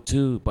skateboard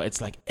too, but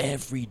it's like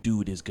every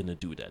dude is gonna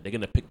do that. They're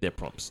gonna pick their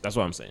prompts. That's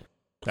what I'm saying.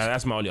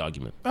 That's my only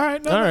argument. All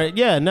right. No, All no. right,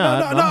 yeah, no,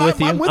 I'm with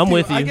you. I'm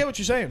with you. I get what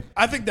you're saying.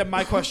 I think that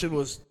my question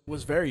was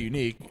very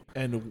unique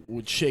and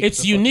would shake.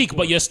 It's the unique, fucking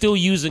but you're still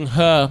using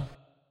her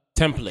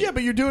template. yeah,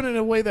 but you're doing it in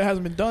a way that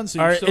hasn't been done. So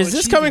All you're right, still is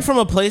this achieving- coming from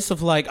a place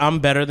of like I'm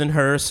better than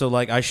her, so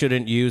like I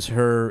shouldn't use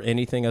her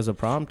anything as a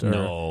prompt? Or?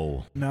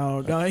 No.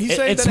 No. He's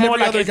saying It's that more every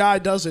like other it's- guy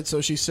does it,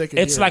 so she's sick. Of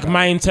It's hearing like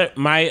about it.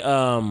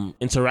 my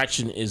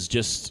interaction is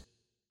just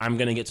I'm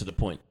gonna get to the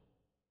point.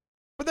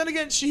 But then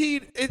again,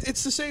 Shahid,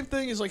 it's the same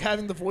thing as like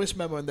having the voice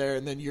memo in there,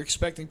 and then you're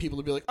expecting people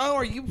to be like, "Oh,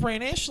 are you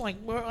British? Like,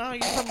 well, are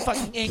you from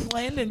fucking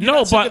England?" And you're No,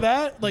 not sick but- of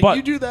that. Like, but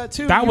you do that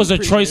too. That You was a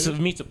appreciate choice it.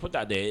 of me to put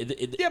that there.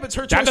 Yeah, but it's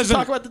her that choice to doesn't-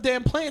 talk about the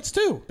damn plants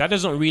too. That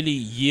doesn't really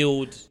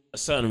yield a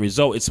certain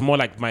result. It's more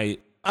like my.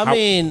 I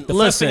mean, the first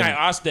listen. thing I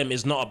ask them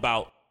is not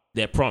about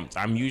their prompt.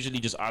 I'm usually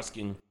just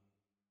asking.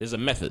 There's a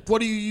method.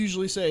 What do you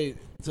usually say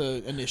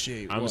to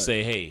initiate? I'm what?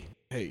 say, hey,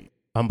 hey,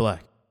 I'm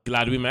black.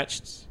 glad we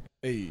matched.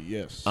 hey,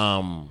 yes.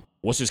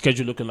 What's your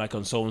schedule looking like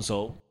on so and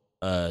so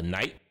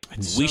night?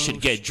 We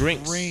should get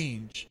drinks.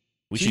 Strange.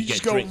 We So should you get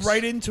just go drinks.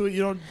 right into it.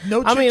 You don't.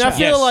 No. I mean, I chit-chat.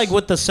 feel Yes. like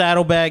with the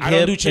saddlebag I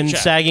don't do hip and chit-chat.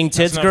 sagging That's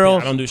tits another girl,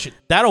 thing. I don't do shit.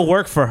 that'll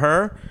work for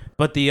her.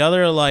 But the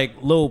other like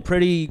little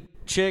pretty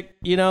chick,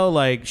 you know,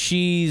 like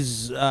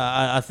she's,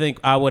 I think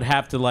I would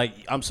have to like.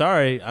 I'm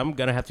sorry, I'm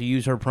gonna have to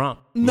use her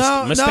prompt.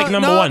 No, Mistake no,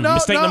 number no, one. no,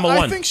 Mistake no, number I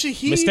one. think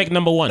Mistake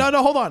number one.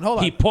 No, hold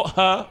on. He put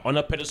her on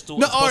a pedestal.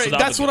 No, as all opposed right, to the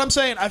that's other what girl. I'm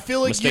saying. I feel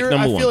like Mistake you're.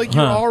 number I feel one. like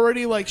you're Huh.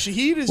 already like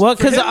Shahid is. Well,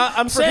 for 'cause him-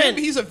 I'm for saying-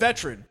 him, he's a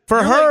veteran. For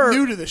You're, her- like,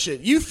 new to the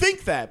shit. You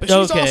think that, but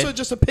she's Okay. also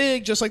just a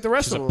pig, just like the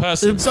rest She's of a them.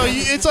 person. So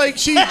it's like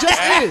she just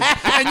is,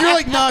 and you're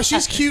like, nah,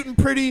 she's cute and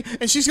pretty,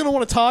 and she's gonna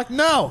want to talk.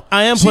 No,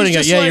 I am She's putting it-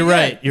 just yeah, like, you're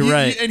right, you're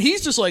right. and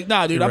he's just like,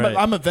 nah, dude, You're I'm right.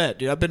 I'm a vet,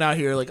 dude. I've been out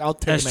here, like I'll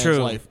take That's a man's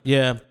true. life.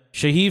 Yeah,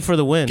 Shahid for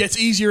the win. Gets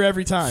easier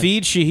every time.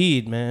 Feed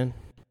Shahid, man.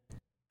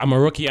 I'm a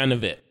rookie and a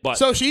vet. But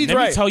So she's let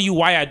right. me tell you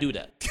why I do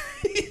that.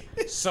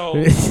 So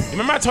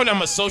remember I told you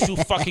I'm a social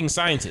fucking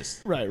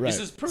scientist. Right. This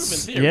is proven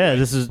theory. Yeah, right?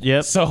 this is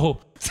yep. So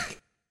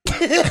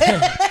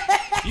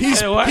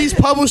He's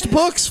published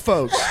books,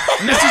 folks.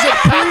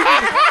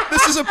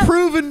 This is a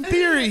proven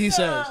theory. He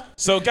says.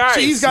 So guys,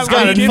 He's got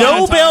Got a Give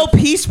Nobel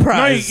Peace No,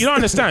 Prize. you don't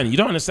understand. You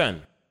don't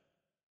understand.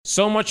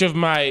 So much of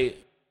my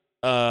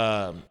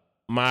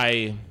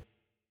my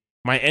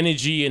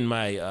energy and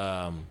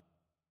my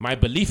My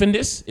belief in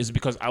this is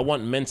because I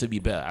want men to be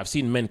better. I've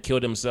seen men kill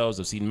themselves.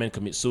 I've seen men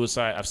commit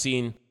suicide. I've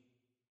seen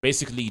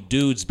basically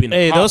dudes being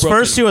those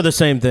first two are the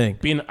same thing.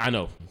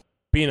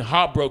 Being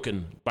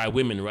heartbroken by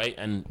women, right?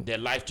 And their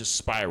life just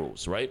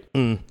spirals, right?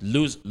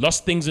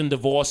 Lost things in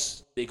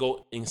divorce, they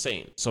go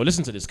insane. So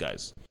listen to this,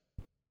 guys.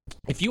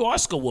 If you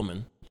ask a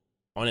woman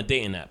on a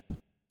dating app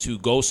to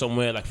go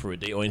somewhere like for a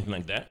date or anything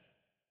like that,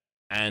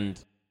 and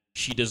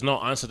she does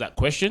not answer that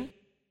question,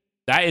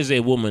 that is a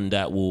woman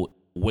that will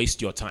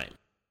waste your time.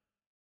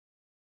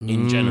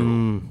 In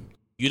general,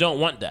 you don't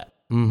want that.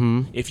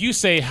 If you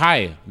say,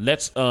 hi,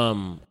 let's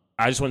I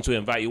just want to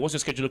invite you. What's your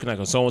schedule looking like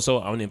on so-and-so?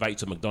 I want to invite you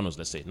to McDonald's,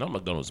 let's say. Not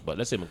McDonald's, but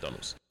let's say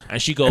McDonald's. And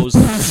she goes...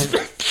 and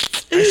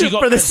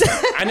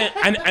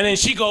then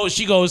she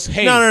goes,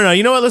 hey... No.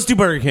 You know what? Let's do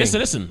Burger King.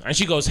 Listen. And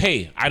she goes,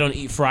 hey, I don't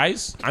eat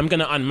fries. I'm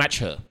going to unmatch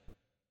her.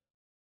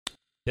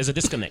 There's a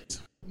disconnect.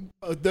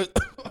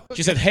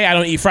 She said, hey, I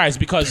don't eat fries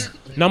because,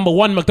 number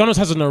one, McDonald's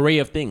has an array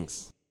of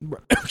things.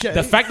 Okay.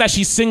 The fact that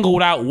she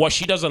singled out what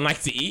she doesn't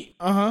like to eat,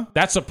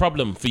 that's a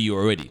problem for you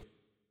already.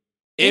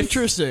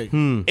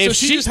 Interesting. So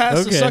she just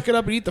has to suck it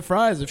up and eat the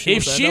fries. If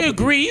she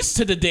agrees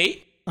to the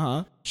date,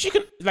 she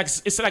can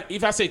it's like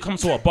if I say come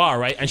to a bar,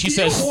 right, and she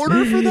says you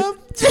order for them.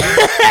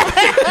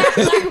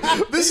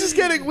 This is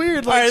getting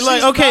weird.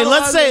 Like, okay,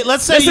 let's say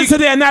listen to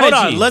the analogy.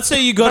 Hold on. Let's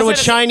say you go to a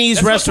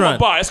Chinese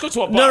restaurant. Let's go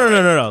to a bar.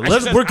 No.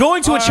 We're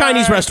going to a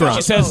Chinese restaurant.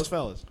 She says,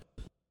 fellas.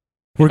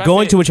 We're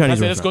going to a Chinese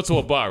restaurant. Let's go to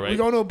a bar, right? We're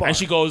going to a bar. And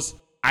she goes,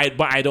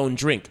 but I don't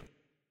drink.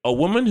 A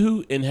woman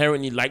who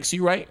inherently likes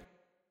you, right,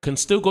 can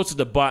still go to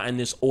the bar and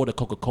just order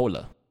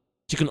Coca-Cola.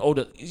 She can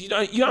order, you know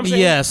what I'm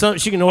saying? Yeah,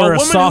 she can order a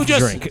soft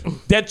drink.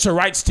 Dead to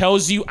rights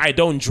tells you I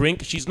don't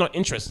drink. She's not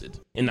interested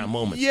in that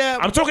moment. Yeah,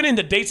 I'm talking in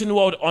the dating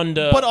world on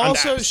the. But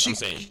also,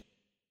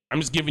 I'm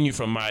just giving you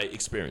from my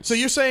experience. So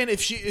you're saying if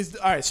she is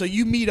all right, so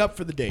you meet up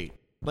for the date.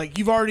 Like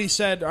you've already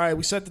said, all right,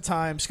 we set the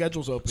time,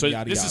 schedule's open. So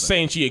yada, this yada. is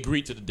saying she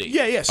agreed to the date.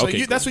 Yeah. So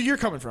okay, that's where you're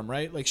coming from,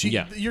 right? Like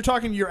you're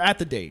talking. You're at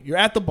the date. You're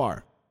at the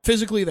bar,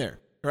 physically there,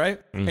 right?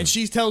 And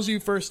she tells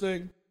you first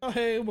thing, oh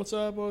hey, what's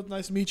up? Oh,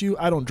 nice to meet you.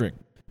 I don't drink,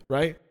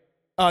 right?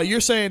 You're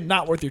saying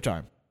not worth your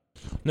time.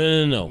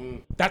 No.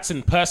 That's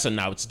in person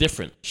now. It's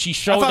different. She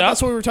showed up.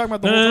 That's what we were talking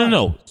about the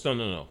whole time.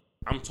 No.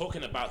 I'm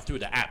talking about through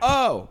the app.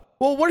 Oh.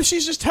 Well, what if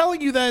she's just telling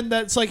you then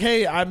that's like,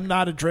 hey, I'm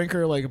not a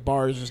drinker, like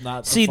bars is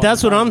not. See,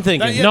 that's what I'm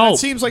thinking. That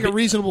seems like a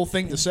reasonable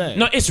thing to say.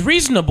 No, it's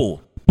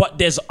reasonable, but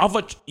there's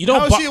other.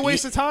 How is she a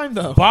waste of time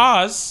though?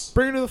 Bars.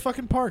 Bring her to the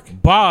fucking park.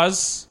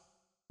 Bars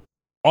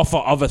offer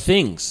other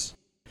things.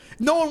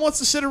 No one wants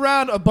to sit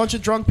around a bunch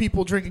of drunk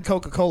people drinking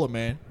Coca-Cola,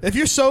 man. If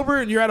you're sober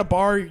and you're at a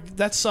bar,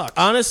 that sucks.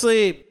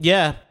 Honestly,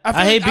 yeah.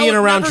 I hate being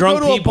around drunk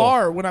people. I would never go to a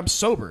bar when I'm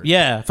sober.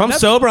 Yeah, if I'm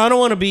sober, I don't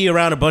want to be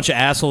around a bunch of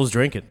assholes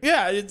drinking.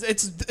 Yeah,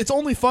 it's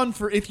only fun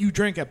for if you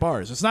drink at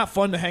bars. It's not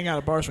fun to hang out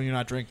at bars when you're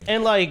not drinking.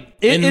 And like,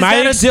 is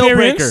that a deal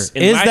breaker?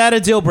 Is that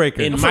a deal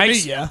breaker?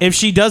 If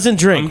she doesn't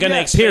drink, I'm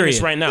gonna explain this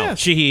right now. Yeah.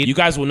 Shahid, you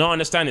guys will not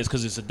understand this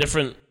because it's a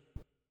different.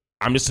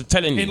 I'm just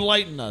telling you.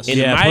 Enlighten us. In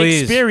my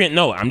experience,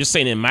 no, I'm just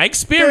saying in my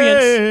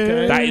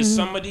experience, that is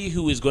somebody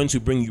who is going to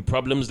bring you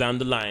problems down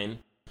the line.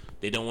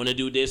 They don't want to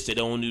do this. They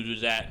don't want to do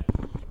that.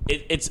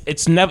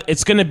 It's never.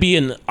 It's going to be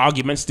an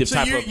argumentative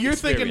type of experience. You're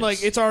thinking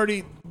like it's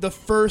already the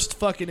first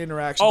fucking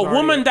interaction. A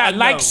woman that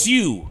likes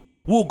you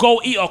will go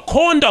eat a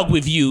corn dog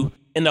with you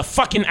in the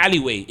fucking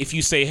alleyway if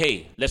you say,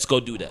 hey, let's go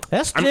do that.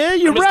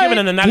 You're right. Giving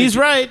an analogy. He's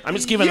right. I'm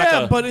just giving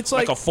but it's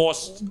like a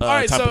forced all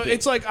right, type so of thing.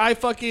 it's like I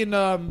fucking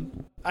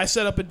I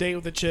set up a date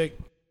with a chick.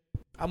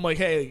 I'm like,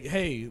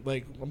 hey,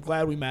 like, I'm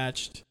glad we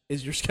matched.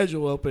 Is your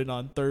schedule open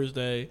on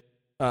Thursday?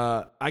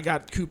 I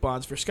got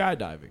coupons for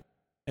skydiving.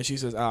 And she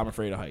says, I'm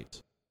afraid of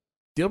heights.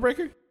 Deal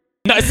breaker?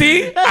 No,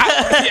 see?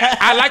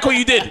 I like what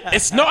you did.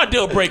 It's not a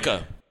deal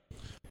breaker.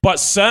 But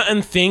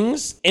certain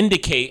things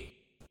indicate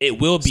it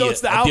will be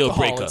a deal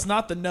breaker. It's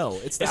not the no.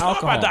 It's the it's alcohol.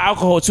 It's not about the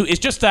alcohol, too. It's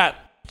just that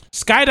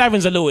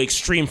skydiving's a little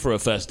extreme for a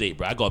first date,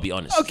 bro. I gotta be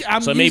honest. Okay,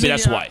 so maybe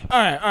that's why. All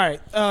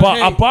right.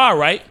 But a bar,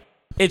 right?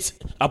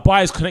 A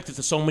bar is connected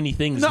to so many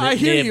things nearby. I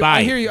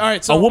hear you. All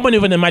right, so a woman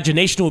with an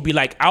imagination will be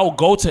like, I'll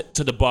go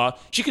to the bar.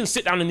 She can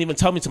sit down and even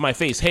tell me to my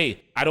face,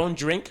 hey, I don't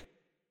drink,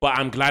 but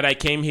I'm glad I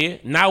came here.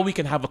 Now we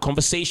can have a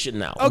conversation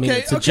now. Okay,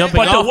 it's a jumping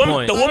off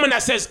point. The woman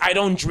that says, I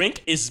don't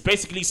drink is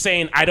basically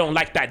saying, I don't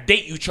like that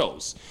date you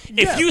chose.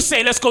 If you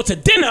say, let's go to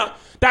dinner,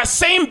 that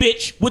same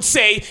bitch would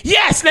say,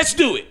 yes, let's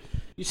do it.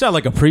 You sound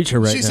like a preacher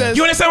right now.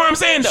 You understand what I'm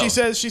saying,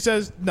 though? She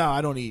says, no,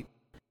 I don't eat.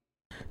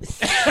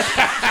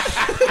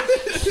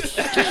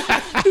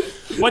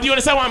 What do you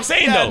understand what I'm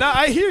saying, though? No,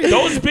 I hear you.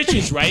 Those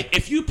bitches, right?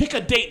 If you pick a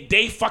date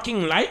they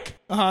fucking like,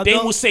 they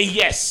will say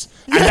yes.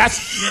 And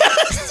that's...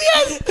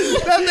 Yes,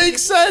 that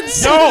makes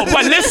sense. No,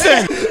 but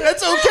listen.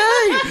 That's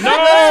okay. No.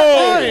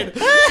 That's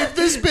fine. If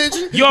this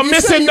bitch... You're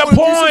missing the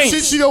point.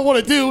 Shit she don't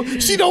want to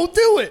do, she don't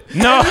do it.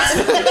 No.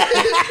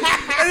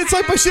 And it's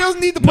like, but she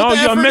doesn't need to put the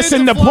effort you're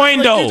missing the point,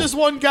 like, though. You're just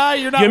one guy.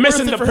 You're not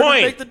missing worth it the for point. her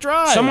to make the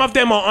drive. Some of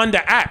them are on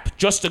the app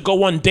just to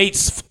go on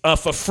dates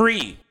for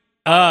free.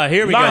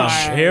 Here we go. Lunch.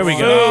 Here we So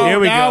go. Here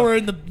we now go. we're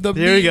in the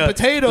Here we meat go. and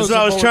potatoes. This is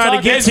what I was of trying to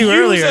we're get There's to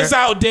earlier. users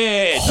out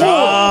there.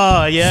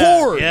 Oh, yeah.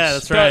 Whores. Yeah,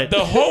 that's right.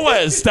 The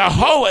hoers. The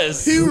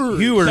hoers.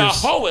 Hewers. The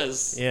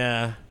hoers.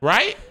 Yeah.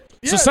 Right?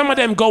 So some of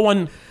them go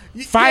on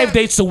 5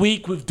 dates a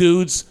week with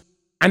dudes,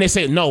 and they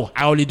say, no,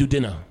 I only do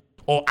dinner.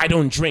 Or I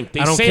don't drink. They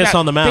I don't say kiss that,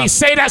 on the mouth. They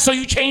say that so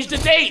you change the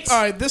dates.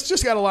 All right, this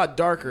just got a lot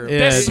darker. Yeah,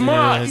 They're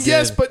smart. it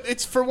Yes, did. but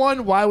it's for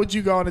one, why would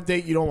you go on a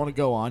date you don't want to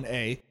go on?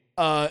 A,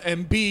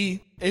 and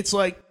B, it's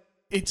like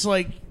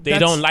They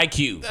don't like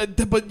you.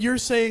 But you're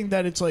saying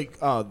that it's like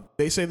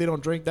they say they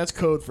don't drink. That's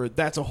code for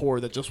that's a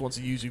whore that just wants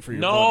to use you for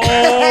your No. money.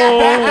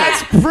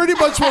 That's pretty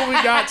much what we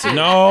got to.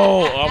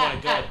 No. Oh, my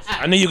God.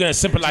 I knew you were going to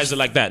symbolize it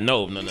like that.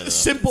 No.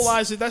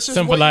 Symbolize it. That's just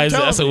Symbolize it.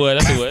 what That's a you're word.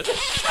 That's a word.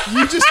 telling me.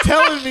 You just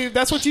telling me.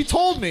 That's what you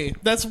told me.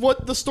 That's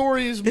what the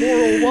story's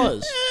moral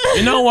was.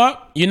 You know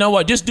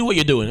what? Just do what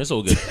you're doing. It's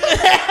all good.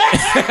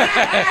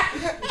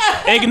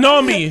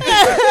 Ignore me.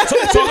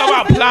 Talk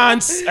about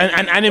plants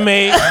and anime.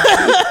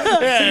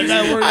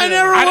 I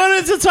never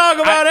wanted to talk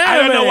about anime. I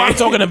don't know what I'm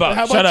talking about.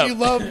 How Shut much up. you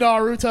love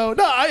Naruto?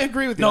 No, I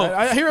agree with you. No.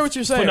 I hear what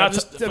you're saying. I'm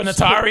just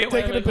Funatari?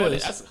 taking a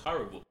piss. That's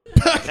horrible.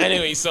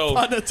 Anyway, so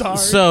Funatari.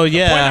 So, the point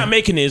yeah. I'm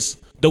making is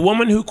the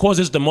woman who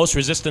causes the most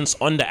resistance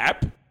on the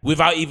app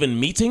without even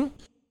meeting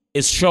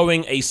is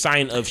showing a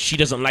sign of she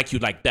doesn't like you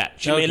like that.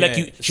 She may like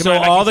you. She So might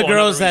like all you the for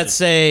girls another that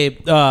say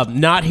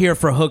not here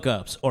for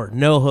hookups or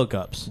no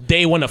hookups. reason.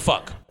 They want to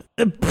fuck.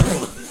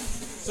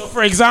 So,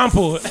 for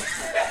example,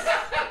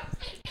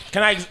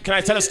 can I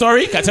tell a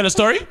story? Can I tell a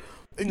story?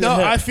 No,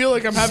 I feel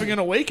like I'm having an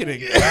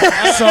awakening.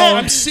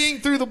 I'm seeing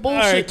through the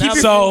bullshit.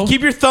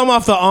 Keep your thumb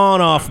off the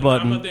on-off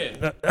button.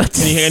 Can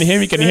you hear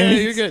me? Can you hear Yeah,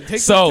 me? you're good.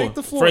 Take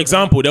the floor, for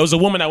example, there was a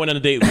woman I went on a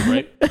date with,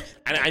 right?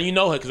 and you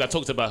know her because I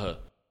talked about her.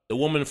 The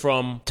woman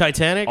from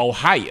Titanic?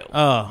 Ohio.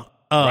 Oh,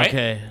 right?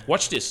 okay.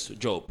 Watch this,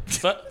 Job.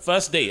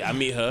 First day, I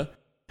meet her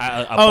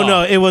at a Oh, bar.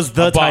 no, it was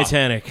the A bar.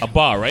 Titanic. A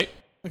bar, right?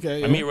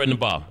 Okay. I meet her in the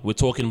bar. We're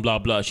talking blah,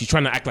 blah. She's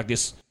trying to act like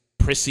this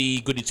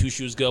prissy, goody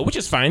two-shoes girl, which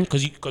is fine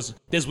because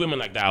there's women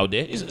like that out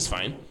there. It's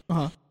fine.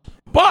 Uh-huh.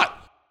 But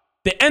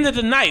the end of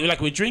the night,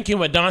 we're drinking,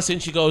 we're dancing.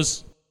 She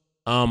goes,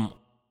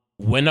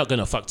 we're not going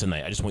to fuck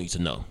tonight. I just want you to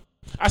know.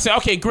 I said,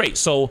 okay, great.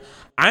 So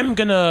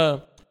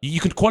you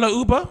could call an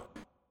Uber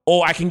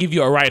or I can give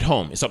you a ride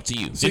home. It's up to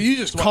you. So you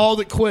just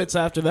called it quits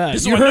after that.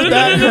 This You is heard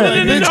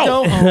that? No.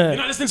 Go home. You're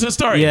not listening to the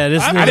story. Yeah,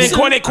 I didn't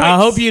call it quits. I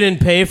hope you didn't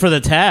pay for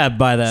the tab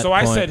by that So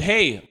I point. said,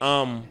 hey,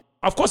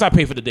 of course I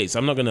pay for the dates.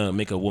 I'm not going to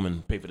make a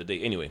woman pay for the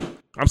date anyway.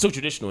 I'm so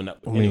traditional in that.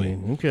 Anyway.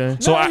 Okay.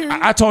 So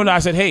I told her, I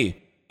said,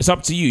 hey, it's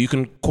up to you. You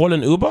can call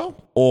an Uber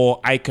or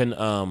I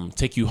can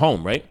take you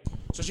home, right?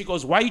 So she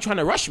goes, why are you trying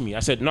to rush me?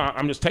 I said, no,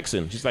 I'm just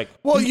texting. She's like,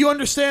 Well, you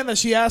understand that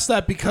she asked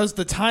that because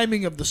the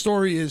timing of the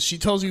story is she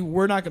tells you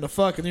we're not going to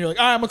fuck, and then you're like,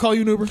 all right, I'm going to call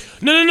you an Uber.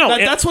 no.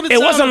 That's what it it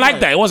wasn't sounded like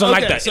that. It wasn't Okay,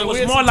 like that. so It we was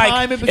had more some like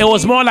time in it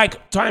was between. more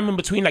like time in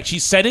between. Like she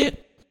said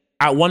it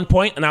at one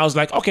point, and I was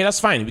like, okay, that's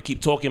fine. We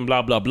keep talking,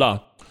 blah blah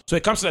blah. So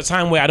it comes to the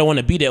time where I don't want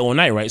to be there all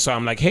night, right? So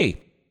I'm like, hey,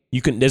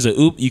 you can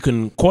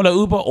call an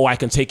Uber or I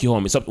can take you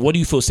home. It's up. What do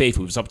you feel safe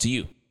with? It's up to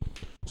you.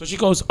 So she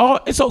goes, oh,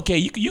 it's okay.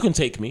 You can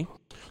take me.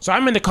 So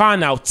I'm in the car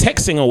now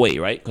texting away,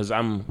 right? Because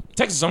I'm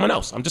texting someone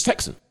else. I'm just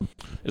texting.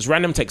 It's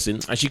random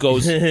texting. And she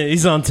goes,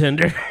 he's on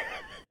Tinder.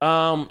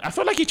 I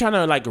feel like you're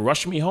trying to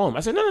rush me home. I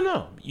said,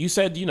 no. You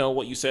said,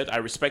 what you said. I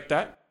respect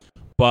that.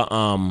 But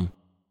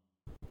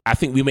I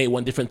think we may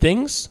want different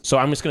things. So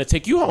I'm just going to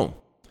take you home.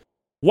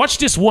 Watch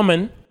this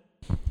woman.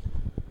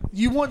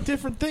 You want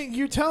different things.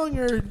 You're telling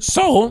her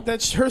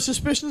that her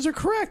suspicions are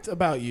correct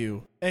about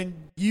you. And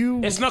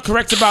you... It's not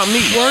correct about me.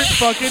 Weren't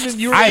fucking and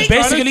you were... I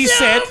basically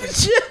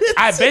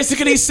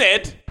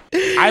said,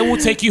 I will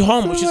take you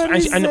home, but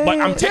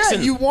I'm texting. Yeah,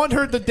 you want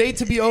her the date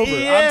to be over.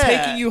 Yeah. I'm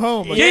taking you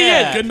home. Like,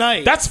 Yeah. Good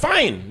night. That's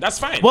fine.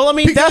 Well, I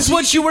mean, Because that's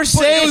what you were it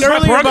saying was my earlier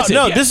about. prerogative,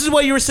 No, yeah. this is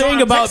what you were saying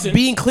I'm about texting.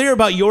 being clear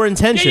about your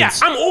intentions. Yeah,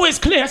 I'm always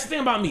clear. That's the thing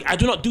about me. I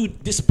do not do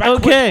this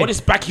backward or this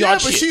yeah, backyard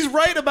but shit. she's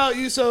right about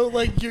you, so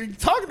you're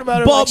talking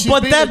about her like she's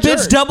But being that a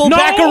bitch jerk. doubled No,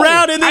 back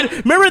around, and then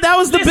remember that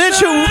was the bitch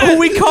who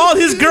we called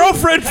his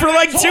girlfriend for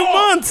 2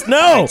 months.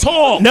 No,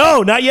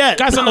 no, not yet.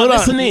 Guys are not Hold on.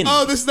 listening.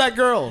 Oh, this is that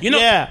girl.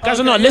 Guys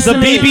are not The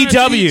listening.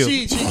 BBW.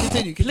 She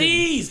continue.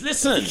 Please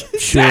listen.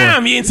 Sure.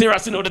 Damn, you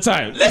interrupting all the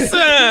time. Listen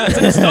to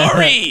the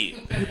story.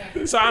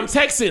 So I'm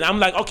texting. I'm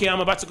like, okay, I'm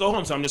about to go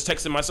home, so I'm just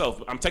texting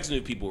myself. I'm texting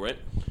with people, right?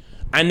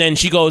 And then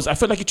she goes, I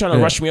feel like you're trying to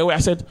rush me away. I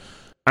said,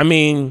 I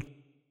mean,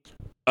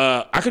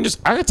 I can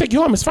take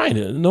you home. It's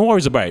fine. No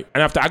worries about it.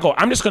 And after I go,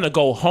 I'm just gonna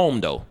go home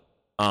though.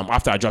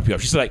 After I drop you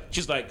off, she's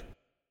like,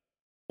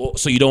 oh,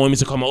 so you don't want me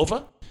to come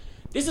over?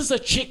 This is a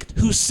chick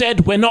who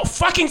said we're not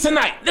fucking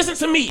tonight. Listen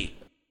to me.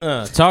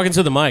 Talking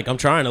to the mic. I'm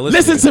trying to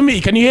Listen to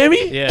me. Can you hear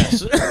me? Yes.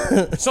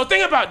 So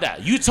think about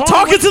that. You told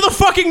Talking me to the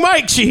fucking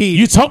mic,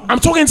 Shaheed. I'm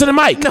talking to the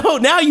mic. No,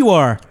 now you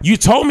are. You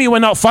told me we're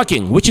not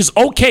fucking, which is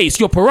okay. It's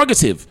your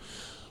prerogative.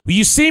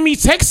 You see me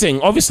texting,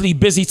 obviously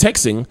busy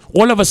texting.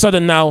 All of a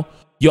sudden now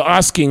you're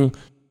asking,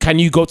 can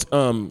you go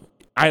to,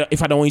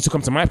 if I don't want you to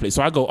come to my place.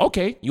 So I go,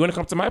 okay, you want to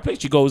come to my place?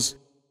 She goes,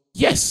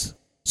 yes.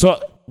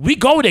 So we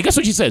go there. Guess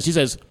what she says? She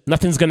says,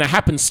 nothing's going to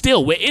happen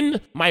still. We're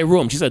in my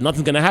room. She said,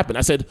 nothing's going to happen.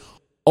 I said,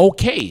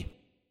 okay,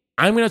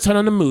 I'm going to turn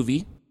on the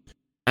movie.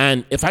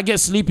 And if I get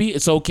sleepy,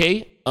 it's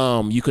okay.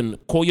 You can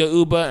call your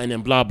Uber and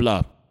then blah,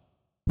 blah.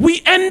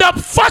 We end up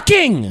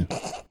fucking.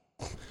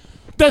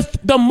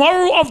 The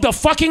moral of the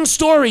fucking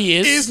story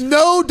is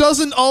no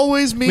doesn't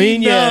always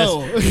mean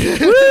no.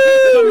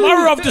 The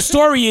moral of the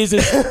story is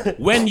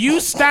when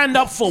you stand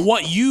up for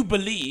what you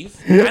believe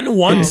and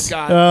want.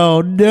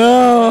 Oh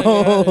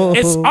no!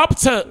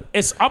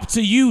 It's up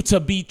to you to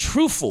be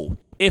truthful.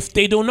 If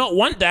they do not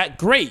want that,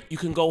 great. You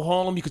can go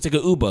home. You can take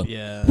an Uber.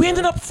 Yeah. We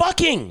ended up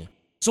fucking.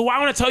 So what I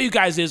want to tell you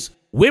guys is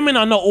women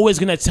are not always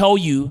going to tell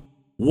you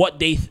what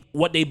they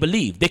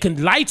believe. They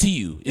can lie to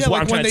you. Is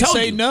what I'm trying to tell you.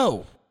 When they say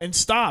no and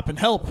stop and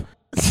help.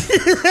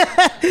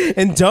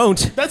 And don't.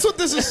 That's what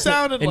this has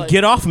sounded like. And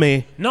get off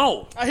me.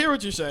 No. I hear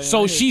what you're saying.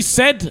 So she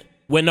said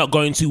we're not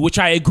going to, which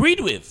I agreed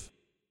with.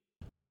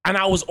 And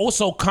I was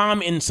also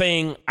calm in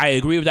saying I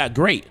agree with that,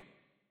 great.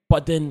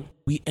 But then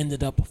we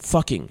ended up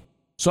fucking.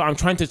 So I'm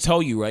trying to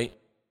tell you, right?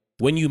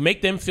 When you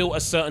make them feel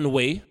a certain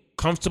way,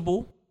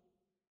 comfortable,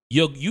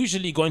 you're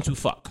usually going to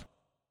fuck.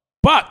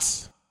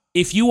 But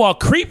if you are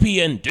creepy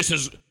and this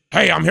is,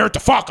 hey, I'm here to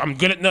fuck, I'm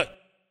good at nut,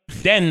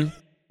 then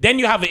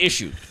you have an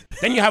issue.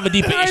 Then you have a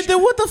deeper issue.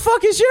 Then what the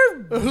fuck is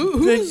your...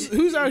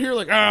 Who's out here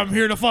like, I'm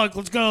here to fuck,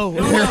 let's go.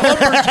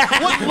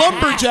 What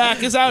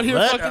lumberjack is out here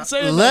fucking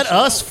saying Let that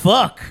us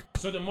fuck.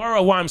 So the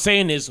moral of what I'm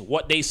saying is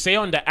what they say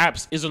on the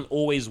apps isn't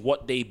always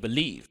what they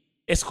believe.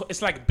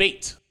 It's like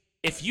bait.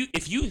 If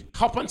you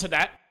hop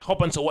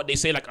onto what they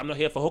say, like I'm not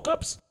here for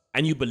hookups,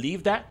 and you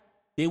believe that,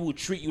 they will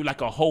treat you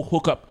like a whole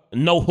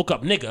no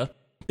hookup nigga,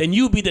 then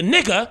you be the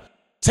nigga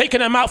taking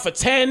them out for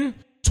 10,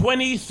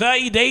 20,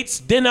 30 dates,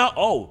 dinner.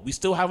 Oh, we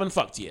still haven't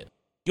fucked yet.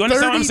 You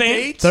understand what I'm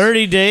saying? Dates?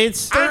 30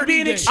 dates? I'm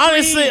being extreme.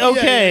 Honestly,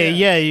 okay,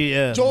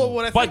 yeah.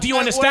 Joel, But do you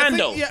understand,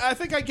 though? Yeah, I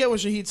think I get what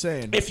Shahid's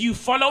saying. If you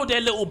follow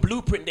their little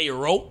blueprint they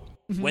wrote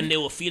when they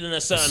were feeling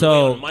a certain way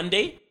on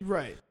Monday,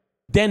 right,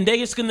 then they're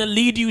just gonna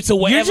lead you to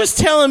whatever. You're just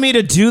telling me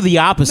to do the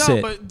opposite.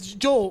 No, but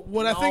Joel,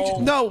 what I think,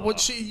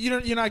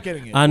 you're not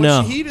getting it. I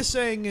know. What Shahid is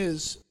saying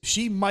is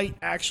she might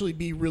actually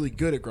be really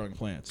good at growing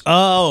plants.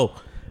 Oh,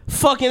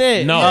 fucking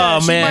it. No. Yeah,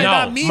 Oh, man.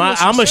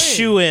 I'm a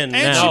shoe-in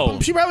and now.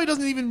 she probably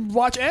doesn't even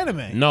watch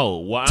anime. No,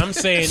 what I'm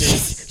saying is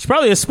She's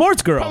probably a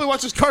sports girl. Probably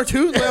watches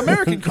cartoons, like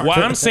American cartoons. what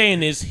I'm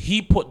saying is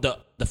he put the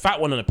fat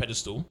one on a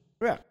pedestal.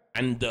 Yeah.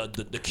 And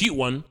the cute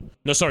one,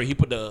 no, sorry, he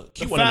put the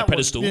cute one on fat a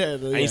pedestal. one. Yeah,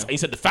 and he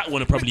said the fat one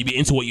would probably be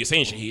into what you're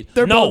saying, Shahid.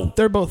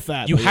 They're both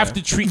fat. You have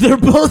to treat They're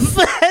both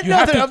fat. you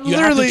have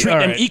to treat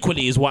them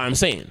equally, is what I'm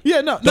saying.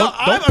 Yeah, no, Don't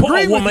I'm put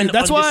agreeing a woman with you.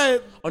 That's on why.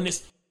 on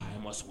this. I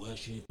must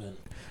worship. And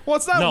Well,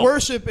 it's not No.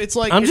 worship. It's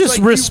like I'm it's just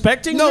like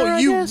respecting No, her, I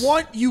you guess?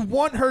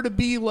 want her to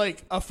be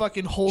like a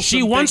fucking wholesome.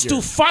 she wants figure.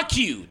 to fuck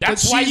you.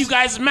 That's But why she's- you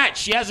guys match.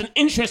 She has an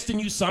interest in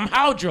you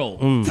somehow,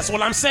 Joel. That's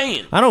what I'm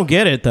saying. I don't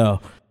get it, though.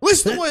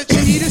 Listen to what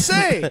you need to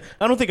say.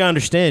 I don't think I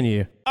understand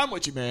you. I'm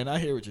with you, man. I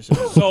hear what you're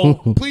saying. So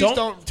Please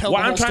don't tell what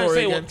the I'm whole trying to story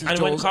say. again, 'cause And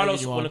Joel's egging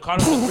you when on.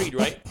 Carlos agreed,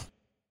 right?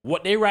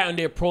 What they write on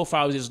their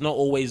profiles is not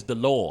always the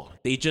law.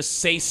 They just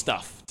say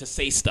stuff to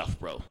say stuff,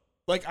 bro.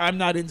 Like, I'm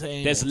not into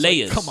anal. There's It's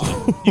layers. Like, come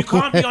on. You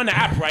can't be on the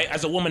app, right,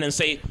 as a woman and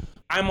say,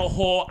 I'm a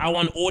whore. I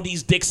want all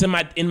these dicks in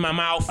my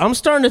mouth. I'm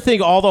starting to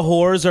think all the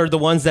whores are the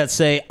ones that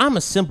say, I'm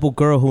a simple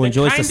girl who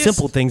enjoys the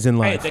simple things in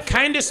life. Hey, the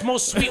kindest,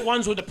 most sweet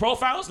ones with the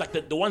profiles, like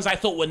the ones I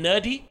thought were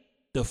nerdy,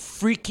 the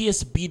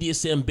freakiest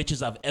BDSM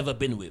bitches I've ever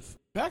been with.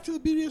 Back to the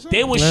BDSM.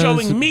 They were Man, showing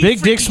it's a me big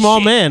dick, freaky small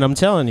shit. man. I'm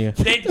telling you.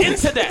 They're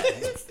into that.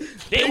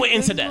 They were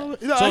into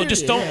that. No, I So hear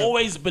just you, don't yeah.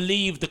 always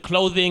believe the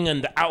clothing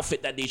and the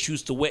outfit that they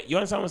choose to wear. You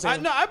understand what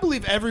I'm saying? I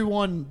believe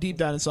everyone deep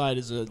down inside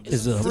is a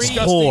disgusting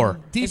whore.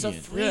 It's a Deviant.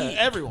 freak. Yeah,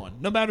 everyone,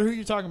 no matter who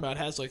you're talking about,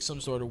 has like some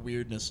sort of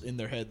weirdness in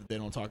their head that they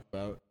don't talk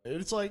about.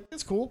 It's like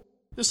it's cool.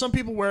 There's some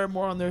people wear it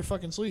more on their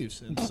fucking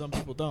sleeves, and some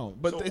people don't.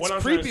 But So it's what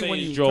I'm trying to creepy say when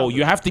is, you. Joel,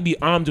 you have to be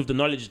armed with the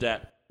knowledge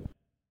that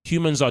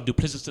humans are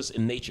duplicitous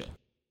in nature.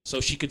 So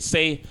she could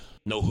say,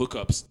 no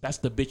hookups. That's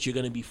the bitch you're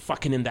going to be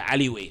fucking in the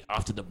alleyway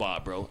after the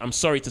bar, bro. I'm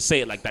sorry to say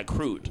it like that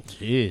crude.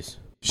 Jeez.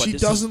 But She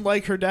this doesn't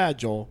like her dad,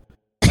 Joel.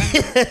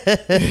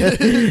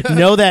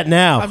 Know that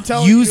now. I'm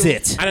telling Use you.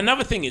 it. And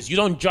another thing is, you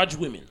don't judge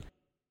women.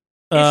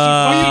 We've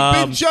Um,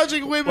 been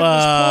judging women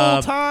this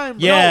whole time.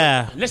 Bro.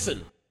 yeah.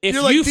 Listen, if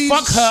You're like you these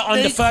fuck her on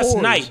the snake first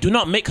whores. night, do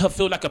not make her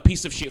feel like a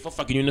piece of shit for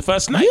fucking you in the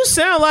first night. You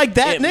sound like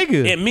that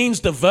nigga. It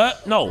means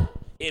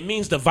it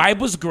means the vibe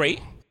was great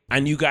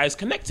and you guys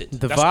connected.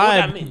 The That's all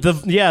that vibe, means. the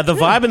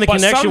vibe and the But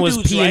connection some was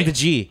dudes, P and right, the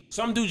G.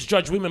 Some dudes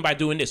judge women by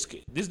doing this.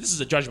 This is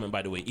a judgment,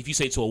 by the way. If you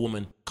say to a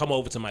woman, come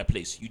over to my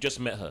place, you just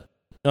met her.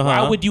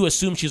 Why would you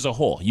assume she's a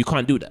whore? You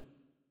can't do that.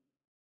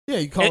 Yeah,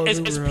 you call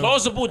It's her.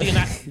 plausible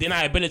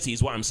deniability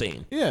is what I'm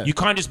saying. Yeah. You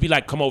can't just be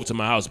like, come over to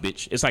my house,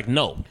 bitch. It's like,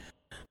 no.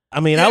 I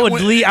mean, Yeah, I would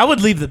when-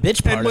 leave the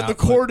bitch part And when out, the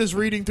but court is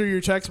reading through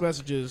your text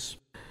messages,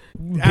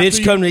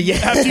 bitch come to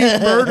after you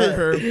murdered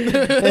her,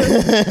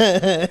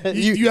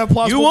 you have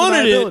plausible You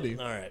wanted deniability. it.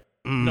 All right.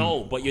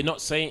 No, but you're not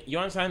saying. You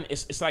understand?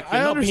 It's like I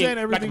you're not understand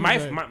being like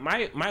everything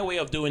you're my way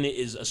of doing it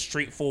is a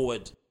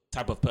straightforward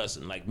type of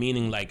person. Like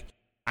meaning like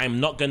I'm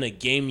not gonna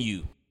game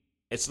you.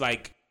 It's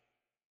like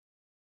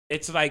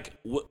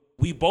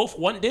we both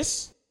want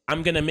this.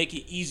 I'm gonna make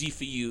it easy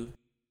for you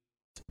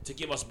to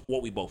give us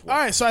what we both want.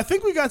 All right, so I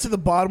think we got to the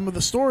bottom of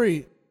the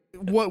story.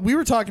 What we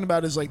were talking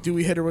about is like, do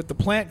we hit her with the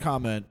plant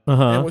comment?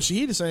 And what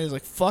Shahid is saying is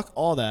like, fuck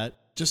all that.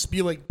 Just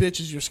be like, bitch,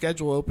 is your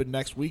schedule open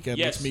next weekend?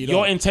 Yes, Let's meet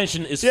your up.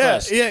 intention is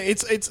first. Yeah,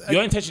 it's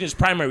your intention is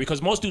primary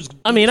because most dudes.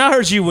 I mean, I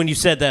heard you when you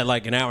said that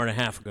like an hour and a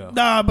half ago.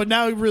 Nah, but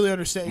now we really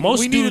understand. Most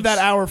we needed dudes- that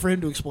hour for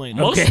him to explain.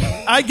 Most-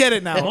 Okay, I get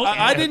it now.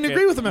 I didn't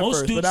agree with him at Most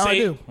first, dudes but now I say.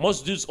 do.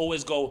 Most dudes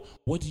always go,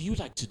 "What do you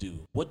like to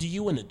do? What do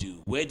you want to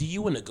do? Where do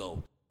you want to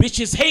go?"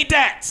 Bitches hate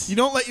that. You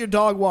don't let your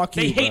dog walk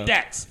you. They hate bro.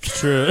 that.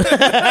 True. Nah,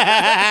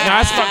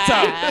 that's fucked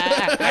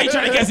up. Now you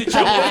trying to get us in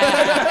trouble.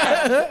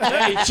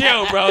 Hey,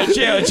 chill, bro.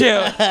 Chill.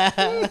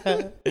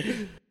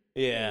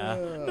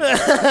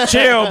 Yeah.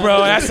 Chill, bro.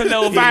 That's a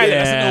little violent.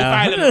 That's a little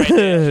violent right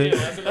there. Chill.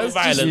 That's a little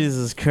violent.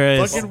 Jesus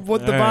Christ. Fucking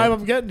what the All vibe right.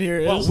 I'm getting here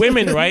is. Well,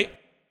 women, right?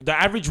 The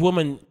average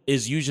woman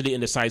is usually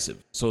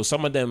indecisive. So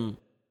some of them,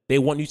 they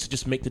want you to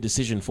just make the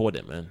decision for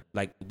them, man.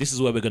 Like, this is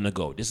where we're gonna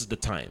go. This is the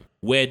time.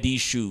 Wear these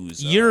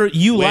shoes.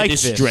 You wear like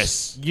this this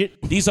dress.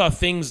 These are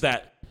things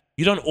that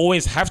you don't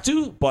always have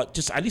to, but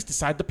just at least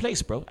decide the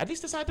place, bro. At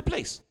least decide the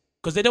place.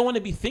 Because they don't want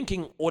to be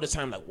thinking all the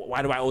time, like,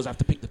 why do I always have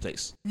to pick the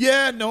place?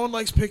 Yeah, no one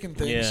likes picking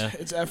things. Yeah.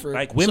 It's effort.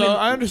 Like, women, So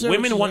I understand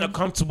women what want you're a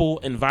comfortable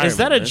environment. Is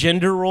that a man.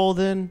 gender role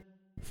then?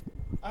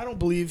 I don't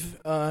believe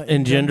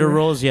In gender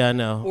roles? Yeah, I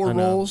know. or I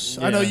know. roles.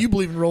 I know Yeah. you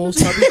believe in roles.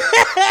 Tubby.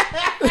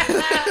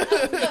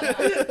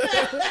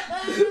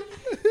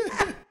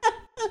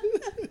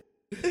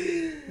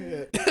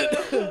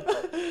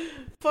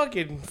 Fuck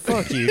you.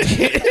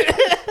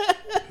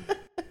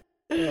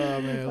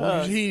 Oh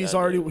man,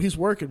 he's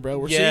working, bro.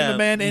 We're seeing Yeah, the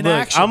man in look,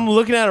 action. I'm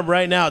looking at him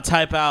right now.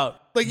 Type out.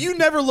 Like you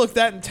never look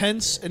that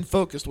intense and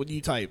focused when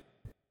you type,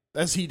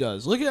 as he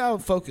does. Look at how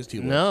focused he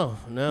looks.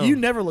 No. You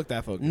never look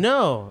that focused.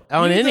 No, You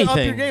on need to anything.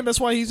 up your game. That's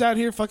why he's out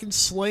here fucking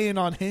slaying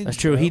on Hinge. That's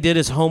true. bro. He did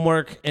his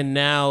homework, and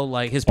now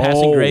like his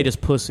passing grade is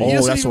pussy. He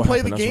doesn't that's even what play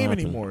happened, the that's what game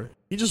happened. anymore.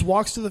 He just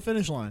walks to the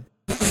finish line.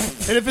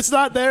 And if it's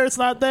not there, it's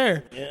not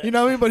there. You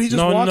know what I mean? But he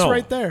just walks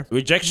right there.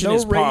 Rejection No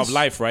is part race. of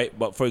life, right?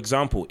 But for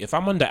example, if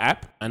I'm on the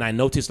app and I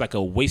notice like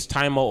a waste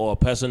timer or a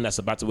person that's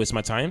about to waste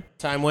my time,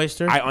 Time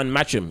waster. I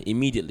unmatch him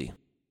immediately.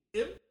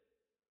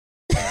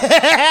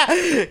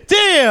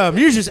 Damn,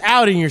 you're just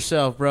outing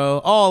yourself, bro.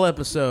 All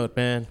episode,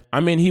 man. I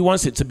mean, he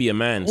wants it to be a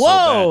man.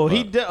 Whoa, so bad,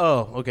 he but- did.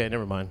 Oh, okay,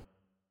 never mind.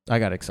 I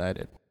got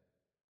excited.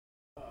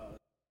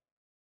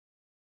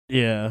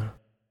 Yeah.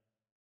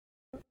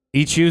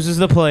 He chooses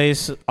the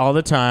place all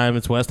the time.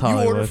 It's West You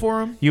Hollywood. order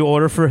for him, You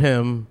order for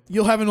him.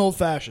 you'll have an old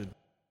fashioned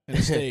and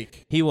a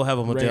steak. He will have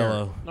a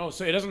Modelo. No,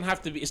 so it doesn't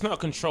have to be. It's not a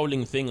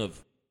controlling thing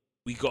of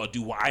we gotta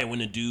do what I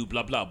want to do,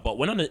 blah blah. But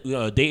when on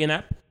a dating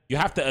app, you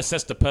have to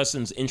assess the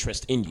person's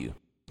interest in you.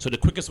 So the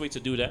quickest way to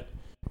do that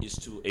is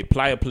to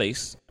apply a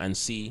place and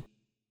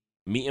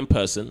meet in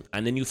person,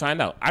 and then you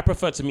find out. I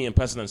prefer to meet in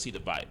person and see the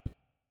vibe.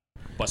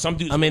 But some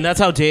dudes, I mean, that's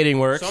how dating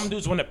works. some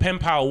dudes want to pen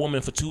pal a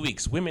woman for 2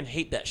 weeks. Women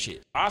hate that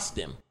shit. Ask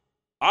them.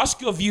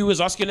 Ask your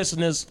viewers. Ask your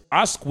listeners.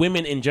 Ask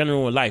women in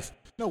general in life.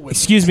 No way.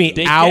 Excuse me,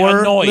 They get our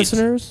annoyed.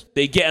 listeners?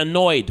 They get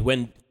annoyed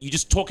when you're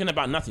just talking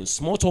about nothing.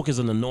 Small talk is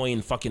an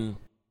annoying fucking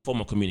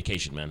form of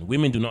communication, man.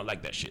 Women do not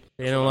like that shit.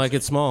 They don't like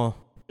it small.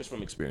 Just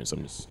from experience,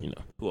 I'm just,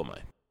 who am I?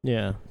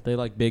 Yeah, they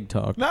like big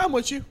talk. Nah, I'm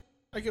with you.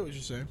 I get what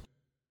you're saying.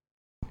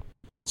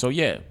 So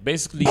yeah,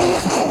 basically,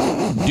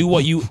 do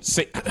what you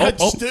say. I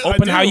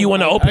Open do. how you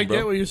want to open, I bro.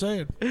 get what you're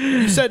saying.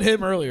 You said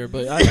him earlier,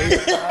 but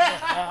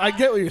I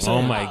get what you're saying.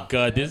 Oh my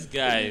god, this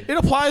guy. It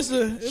applies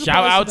to.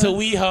 Shout out to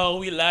WeHo,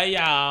 we love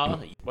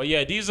y'all. But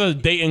yeah, these are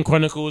dating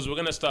chronicles. We're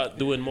gonna start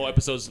doing more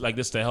episodes like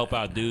this to help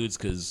out dudes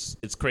because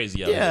it's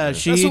crazy out here, Yeah, man.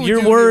 That's what we your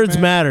do here, words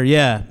man. matter.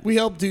 Yeah. We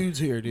help dudes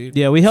here, dude.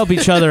 Yeah, we help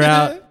each other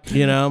out,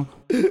 you know.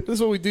 That's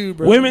what we do,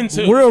 bro. Women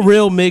too. We're a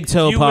real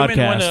MGTOW You women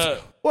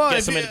podcast. wanna get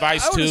if some you-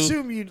 advice I would too.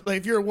 assume you, like,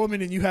 if you're a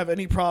woman and you have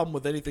any problem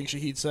with anything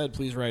Shahid said,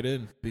 please write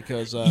in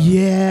because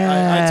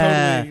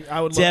Yeah, I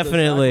would love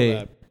definitely to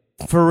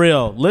tackle for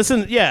real.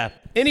 Listen, yeah.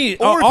 Any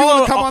that. Or if you all-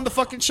 want to come all- on the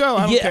fucking show,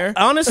 I don't yeah, care.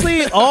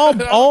 honestly,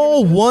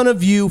 all one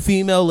of you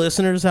female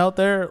listeners out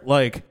there,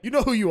 like You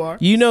know who you are.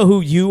 you know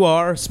who you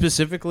are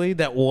specifically.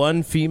 That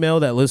one female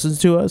that listens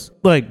to us,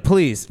 like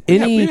please, We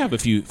any have a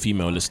few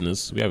female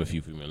listeners.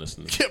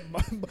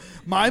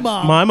 My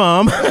mom. my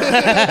mom,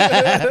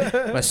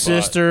 my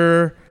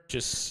sister.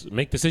 Just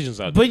make decisions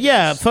out. But there.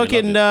 yeah, Just- they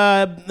fucking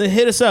love it.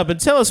 hit us up and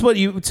tell us what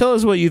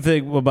you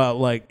think about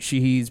like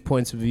Shahid's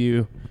points of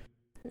view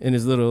in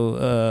his little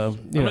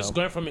I'm just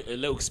going from a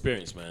little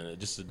experience, man.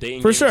 Just a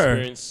dating For game sure.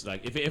 experience.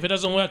 Like if it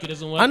doesn't work, it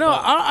doesn't work. I know.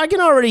 but- I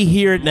can already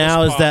hear it most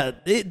now. Is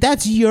part-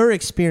 that's your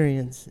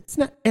experience? It's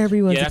not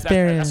everyone's yeah, that's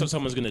experience. what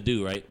someone's gonna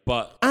do, right?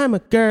 But I'm a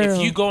girl.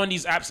 if you go on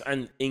these apps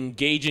and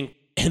engage in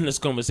endless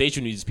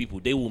conversation with these people,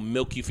 they will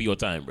milk you for your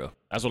time, bro.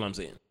 That's what I'm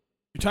saying.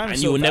 Your time is And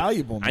so you will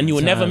valuable. and you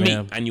will never Time, meet,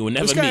 yeah. and you will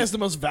never This guy meet. has the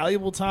most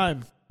valuable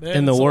time. Man,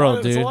 in the it's a world, lot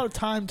of, dude. It's a lot of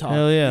time talk.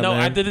 Hell yeah, No,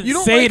 man. I didn't You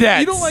don't say like, that.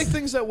 You don't like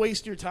things that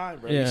waste your time,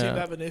 bro. You Yeah. seem to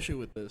have an issue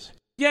with this.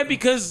 Yeah,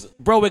 because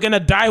bro, we're gonna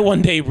die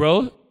one day,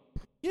 bro.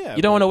 Yeah.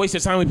 You don't want to waste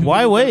your time with people.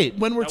 Why who- wait?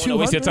 When we're that wanna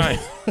waste your 200?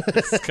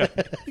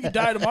 time. You could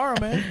die tomorrow,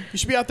 man. You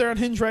should be out there on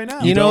Hinge right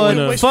now. You know don't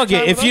what? wanna- Fuck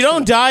it. If you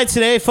don't die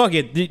today, fuck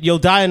it. You'll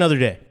die another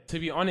day. To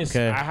be honest,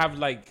 Okay. I have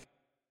like,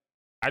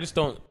 I just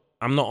don't.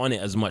 I'm not on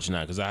it as much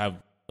now because I have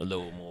a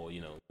little more,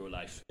 real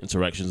life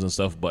interactions and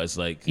stuff. But it's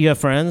like, You have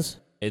friends?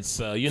 it's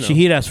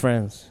Shahid has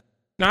friends.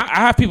 Now I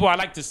have people I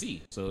like to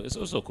see, so it's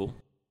also cool.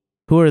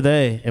 Who are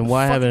they and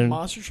why Fucking haven't?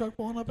 monster truck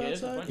pulling up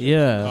there's a outside? bunch of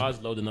Yeah.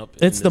 cars loading up.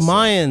 It's in the this,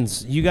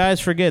 Mayans. You guys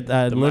forget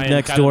I the live Mayan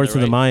next door to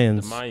calendar, the right?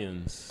 Mayans. The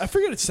Mayans. I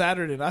forget it's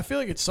Saturday. And I feel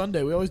like it's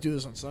Sunday. We always do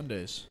this on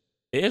Sundays.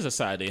 It is a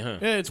Saturday, huh?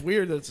 Yeah, it's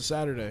weird that it's a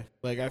Saturday.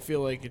 Like I feel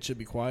like it should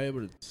be quiet,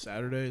 but it's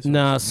Saturday. So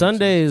Nah, it makes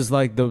Sunday is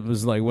like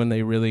was like when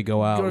they really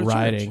go out Go to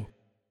riding. church.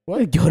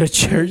 What? Go to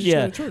church, Just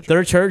yeah. go to church.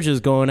 Their church is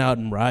going out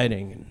and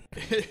riding and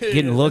sense.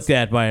 getting looked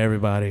at by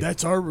everybody.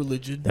 That's our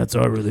religion. That's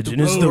our religion.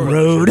 The It's the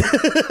road.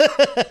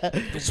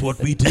 road. That's what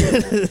we do.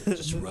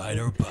 Just ride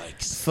our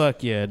bikes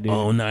Fuck yeah, dude.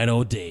 all night,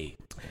 all day.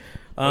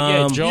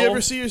 Yeah, Um, Joe- You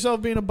ever see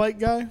yourself being a bike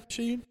guy,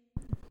 Sheen?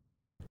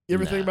 You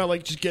ever think Nah. about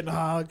like just getting a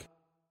hog,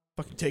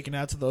 fucking taking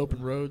out to the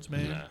open roads,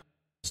 man? Nah.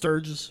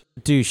 Sturgis,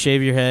 dude,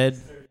 shave your head.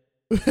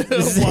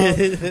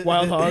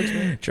 wild hogs,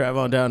 man. Drive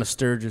on down to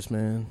Sturgis,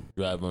 man.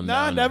 Drive on.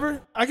 Nah, down.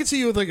 never. I could see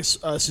you with like a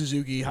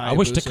Suzuki. I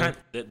wish the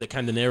Hayabusa. the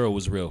Candanero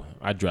was real.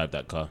 I'd drive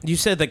that car. You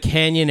said the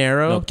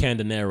Canyonero? No,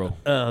 Candanero.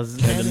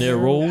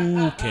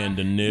 Candanero.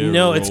 Candanero.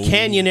 No, it's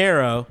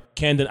Canyonero.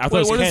 I thought Wait, it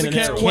was what is the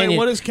Candanero. Wait,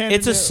 what is Candanero?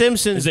 It's a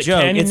Simpsons Is it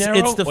joke. Canyonero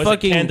It's the or is it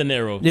fucking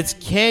Candanero? It's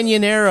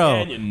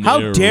Canyonero.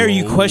 How dare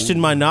you question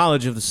my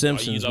knowledge of the Oh,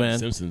 Simpsons, you love man? The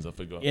Simpsons, I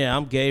forgot. Yeah,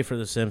 I'm gay for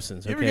the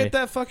Simpsons. You ever Okay. get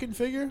that fucking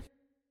figure?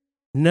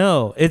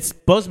 No, it's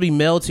supposed to be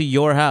mailed to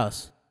your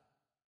house.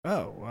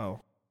 Oh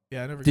wow.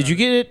 Yeah, I never. Did got you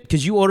get it?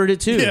 Because you ordered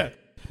it too. Yeah.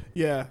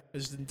 Yeah, I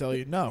just didn't tell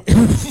you. No.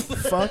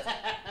 Fuck.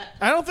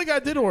 I don't think I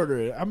did order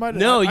it. I might.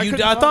 No, I you.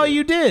 couldn't I find thought it.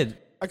 you did,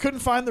 I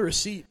couldn't find the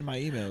receipt in my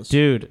emails.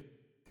 dude.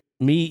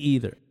 Me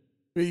either.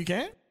 Wait, you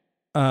can't?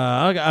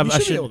 I You should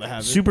be should able to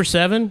have it. Super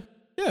 7.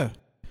 Yeah.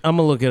 I'm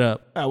gonna look it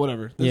up. Ah,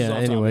 whatever. This is Yeah.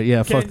 off Anyway, topic.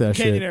 yeah. Fuck that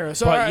shit. Canyonero.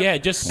 So, But alright. yeah,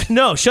 just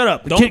No, shut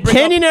up. Don't bring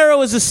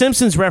Canyonero is a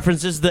Simpsons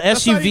reference. It's the not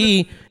SUV.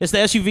 even- It's the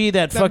SUV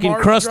that fucking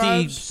Marge Krusty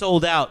drives?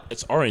 sold out.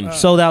 it's orange.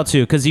 Sold out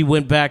to because he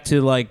went back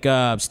to like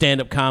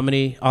stand-up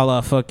comedy, a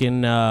la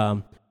fucking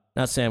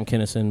not Sam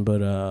Kinison, but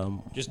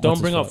just don't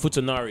what's bring his up fuck?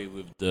 Futanari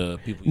with the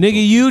people.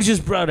 Nigga, you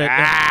just brought it.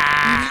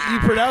 You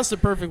pronounced it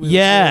perfectly.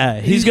 Yeah,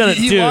 he's gonna.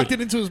 He dude, locked it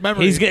into his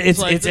memory. He's gonna, it's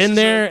like, it's this in is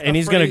there, a and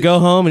he's gonna phrase. go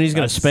home and he's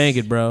gonna That's- spank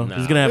it, bro. nah.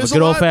 He's gonna have There's a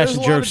good lot- old fashioned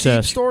there's a lot jerk of deep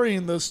sesh. story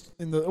in this.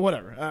 In the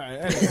whatever. All right.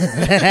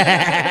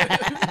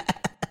 Anyway.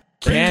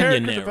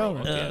 Character Candanero.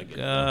 development. Okay, Oh, okay.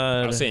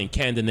 God. I was saying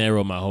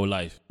Candanero my whole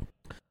life.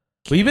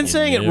 Well, you've been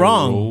saying it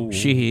wrong, Candanero.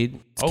 Shahid.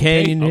 It's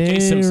Okay, okay,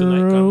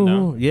 Simpsonite, calm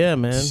down. Yeah,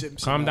 man.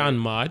 Simpson. Calm down,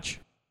 Marge.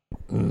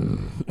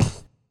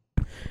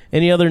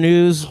 Any other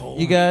news,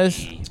 you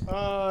guys?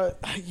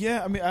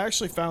 Yeah. I mean, I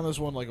actually found this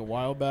one like a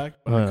while back,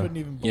 but I couldn't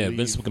even Yeah, believe.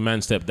 Vince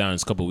McMahon stepped down a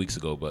couple weeks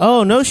ago, but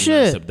Oh, no Vince McMahon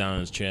shit. stepped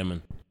down as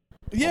chairman.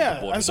 Yeah,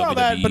 board I for saw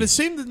that, WWE. but it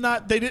seemed to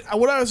not. They did.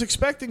 What I was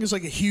expecting is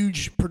like a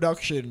huge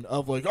production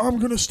of like, I'm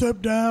gonna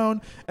step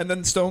down, and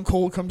then Stone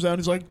Cold comes out. And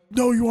he's like,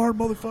 No, you aren't,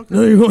 motherfucker.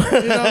 No, you You know what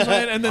I'm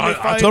saying? And then they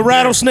fight. The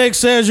rattlesnake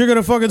says you're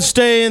gonna fucking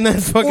stay in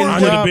that fucking Or,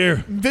 Another job.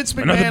 beer. Vince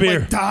Another McMahon beer.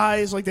 like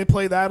dies. Like they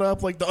play that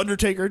up. Like the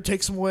Undertaker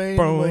takes him away.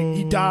 And, like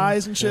he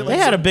dies and shit. They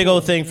Like, had a big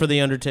old thing for the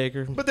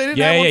Undertaker. but they didn't.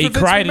 Yeah, have one yeah, he for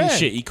Vince cried McMahon. and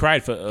shit. He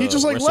cried for He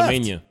just, like, left.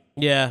 WrestleMania.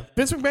 Yeah,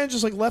 Vince McMahon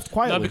just like left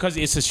quietly. No, because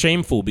it's a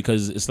shameful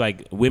because it's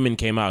like women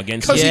came out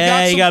against Because him.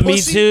 Yeah, he some got Me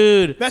pussy.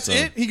 Too'd. That's So-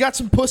 it. He got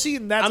some pussy,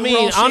 and that's. I what we're mean,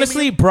 all shaming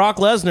honestly, him? Brock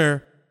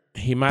Lesnar.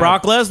 He might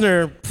Brock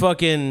Lesnar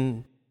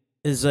fucking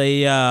is a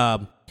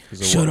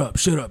He's a shut what? up,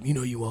 shut up. You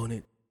know you want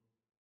it.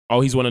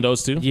 Oh, he's one of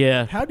those too.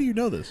 Yeah, How do you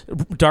know this?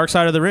 Dark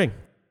Side of the Ring.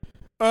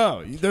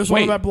 Oh, there's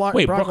one about Brock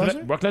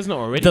Lesnar. Brock Lesnar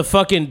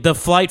already. The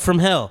flight from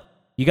hell.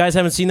 You guys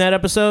haven't seen that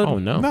episode? oh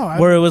no. No,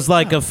 Where it was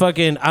like a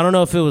fucking, I don't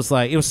know if it was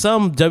like, it was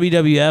some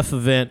WWF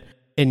event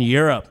in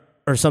Europe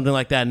or something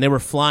like that. And they were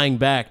flying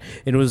back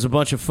and it was a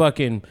bunch of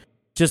fucking,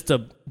 just a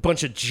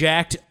bunch of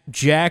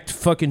jacked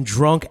fucking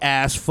drunk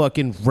ass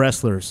fucking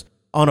wrestlers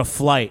on a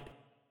flight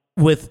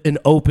with an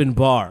open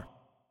bar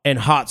and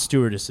hot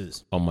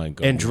stewardesses Oh my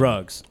god. and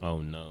drugs. Oh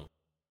no.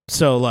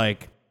 So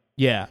like,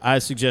 yeah, I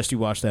suggest you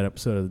watch that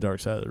episode of The Dark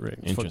Side of the Ring.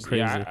 It's fucking Interesting.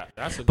 crazy. Yeah,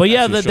 that's a, But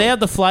yeah, that's a they show. had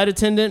the flight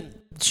attendant.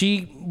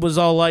 She was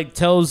all like,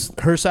 tells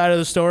her side of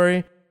the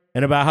story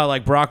and about how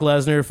like Brock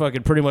Lesnar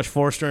fucking pretty much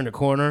forced her in the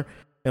corner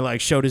and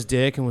like showed his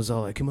dick and was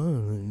all like, come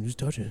on, just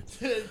touch it.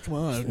 Come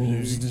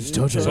on. Just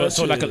touch it.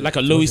 So like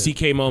a Louis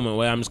C.K. moment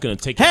where I'm just gonna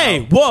take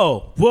Hey, it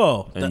out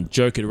whoa. and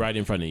jerk it right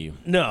in front of you.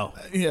 No.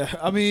 Yeah,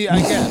 I mean, I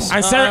guess. And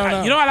I Sarah, don't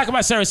know. you know what I like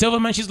about Sarah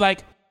Silverman? She's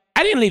like,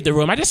 I didn't leave the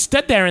room. I just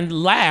stood there and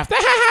laughed.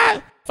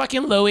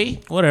 Fucking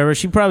Louis. Whatever.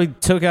 She probably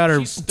took out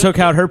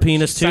her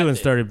penis too and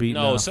started beating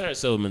No, off. Sarah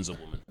Silverman's a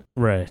woman.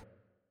 Right.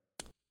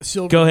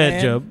 Silver Go ahead,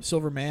 Man, Job.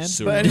 Silver Man.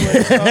 Silver But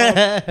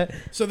anyways,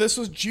 so this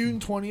was June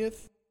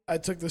 20th. I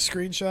took the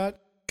screenshot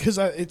because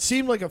it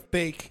seemed like a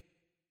fake.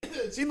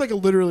 It seemed like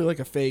literally like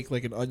a fake,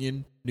 like an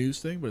Onion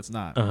news thing, but it's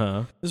not.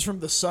 This is from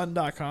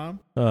thesun.com.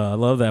 I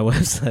love that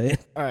website.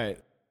 All right.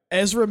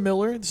 Ezra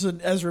Miller. This is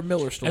an Ezra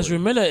Miller story. Ezra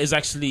Miller is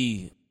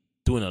actually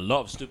doing a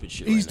lot of stupid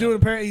shit. He's right doing now.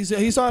 apparently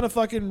he's on a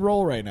fucking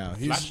roll right now.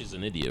 Flash is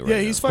an idiot. Yeah,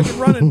 Right he's now. fucking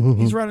running.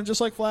 He's running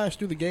just like Flash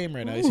through the game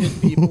right now. He's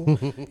hitting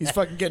people. He's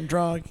fucking getting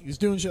drunk. He's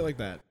doing shit like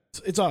that.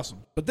 It's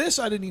awesome. But this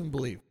I didn't even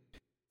believe.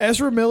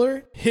 Ezra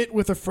Miller hit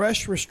with a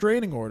fresh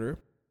restraining order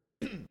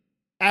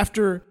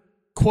after,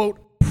 quote,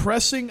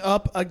 pressing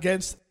up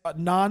against a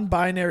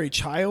non-binary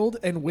child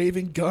and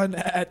waving gun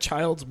at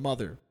child's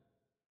mother.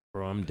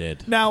 Bro, I'm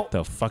dead. Now,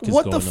 the fuck is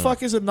what going the on?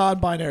 fuck is a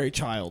non-binary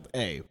child?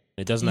 A.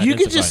 It doesn't You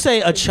identify. could just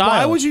say a child.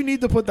 Why would you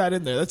need to put that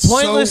in there? That's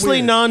pointlessly so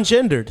weird.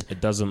 non-gendered. It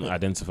doesn't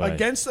identify.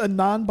 Against a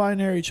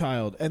non-binary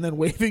child and then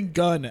waving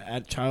gun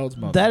at child's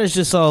mother. That is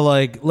just all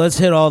like, let's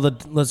try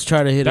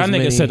to hit That as nigga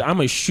many. said, "I'm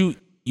gonna shoot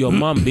your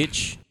mom,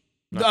 bitch."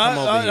 Now come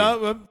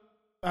over here.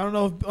 I don't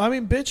know. I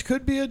mean, bitch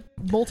could be a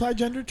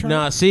multi-gender term.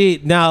 Nah, see,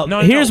 now,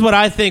 No, here's no. what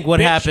I think what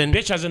bitch, happened.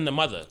 Bitch as in the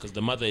mother, because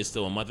the mother is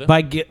still a mother. By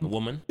a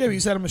woman. Yeah, but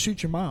you said I'm gonna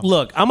shoot your mom.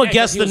 Look, I'm going to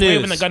guess he the was news.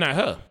 waving the gun at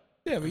her.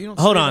 Yeah, but you don't.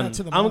 Hold say on. That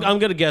to the I'm mom.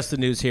 going to guess the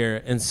news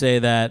here and say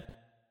that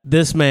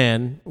this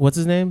man, what's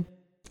his name?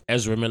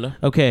 Ezra Miller.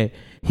 Okay,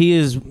 he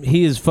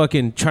is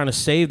fucking trying to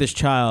save this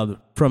child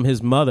from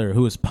his mother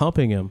who is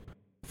pumping him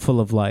full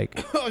of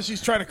like Oh,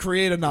 she's trying to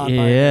create a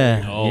non-binary.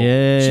 yeah, Oh.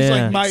 yeah. She's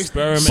like, my.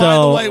 Experiment. By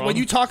the So- way, when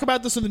you talk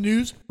about this in the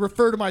news,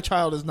 refer to my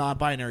child as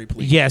non-binary,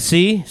 please. yeah,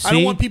 see? I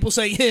don't want people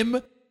saying him,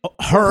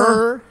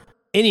 her,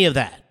 any of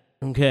that.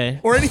 Okay.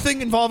 or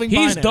anything involving.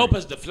 He's binary. dope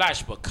as the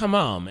Flash, but come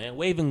on, man,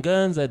 waving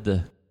guns at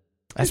the.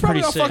 That's He's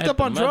probably pretty all sick. fucked up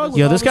on drugs.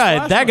 Yo, with this all guy,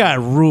 Flash that guy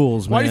runs.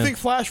 rules, man. Why do you think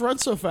Flash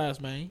runs so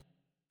fast, man?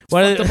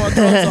 Why Fucked up on drugs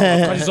all the time.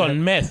 Because he's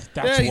on meth.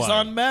 That's Yeah, he's why.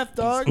 on meth,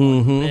 dog.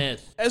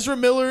 Meth. Ezra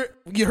Miller,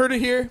 you heard it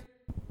here.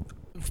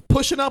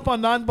 Pushing up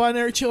on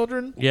non-binary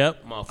children.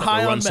 Yep. High Motherfucker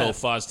on runs so meth.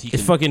 fast he It's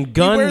can fucking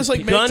gun, wears,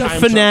 like, gun time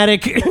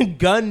fanatic,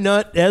 gun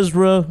nut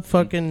Ezra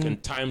fucking.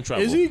 time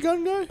travel. Is he a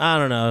gun guy? I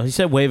don't know. He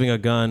said waving a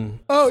gun.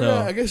 Oh so.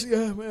 yeah, I guess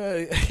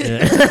I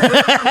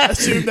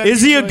assume that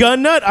Is he's he a like-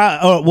 gun nut?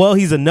 Well,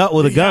 he's a nut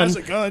with a He gun. has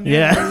a gun.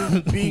 Yeah.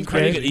 Being Are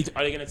they, crazy. gonna,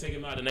 are they gonna take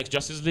him out of the next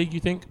Justice League? You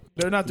think?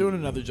 They're not doing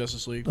another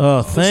Justice League. Oh,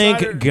 The thank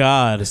Snyder-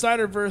 God. The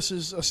Snyderverse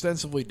is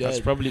ostensibly dead. That's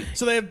probably.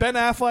 So they have Ben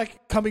Affleck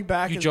coming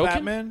back You as joking?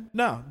 Batman.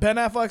 No, Ben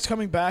Affleck's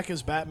coming back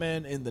as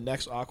Batman in the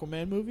next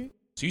Aquaman movie.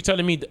 So you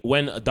telling me that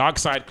when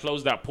Darkseid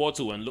closed that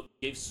portal and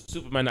gave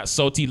Superman that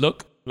salty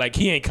look, like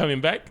he ain't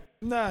coming back?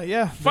 Nah,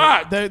 yeah.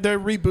 Fuck. They're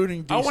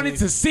rebooting DC. I wanted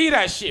to see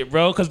that shit,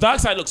 bro, because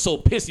Darkseid looked so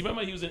pissed. You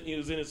remember he was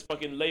in his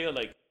fucking lair,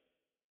 like,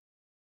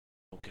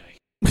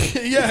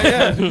 okay.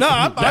 yeah. No,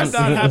 I'm not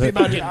happy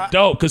about it. Fucking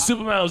dope, because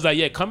Superman was like,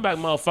 yeah, come back,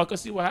 motherfucker,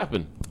 see what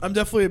happened. I'm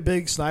definitely a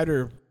big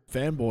Snyder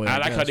fanboy. I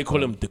like how guess, they call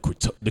but- him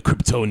the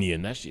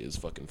Kryptonian. That shit is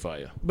fucking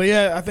fire. But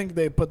yeah, I think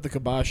they put the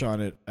kibosh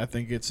on it. I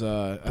think it's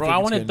Bro, think I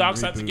it's wanted getting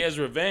Darkseid to reboot. get his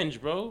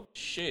revenge, bro.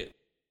 Shit.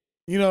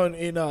 You know,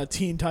 in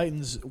Teen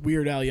Titans,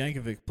 Weird Al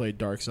Yankovic played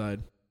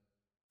Darkseid.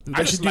 They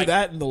just should do like-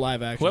 that in the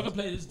live action. Whoever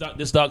played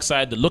this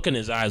Darkseid, the look in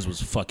his eyes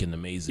was fucking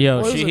amazing.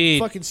 Yo, What is it? Shahid,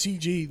 Fucking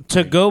CG.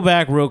 to go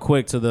back real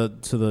quick to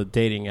the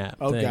dating app.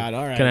 Oh, thing, God,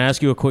 all right. Can I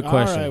ask you a quick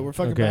question? All right, we're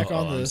fucking Okay. back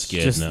on I'm this.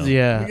 scared Just now. We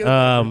get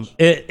yeah.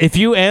 it.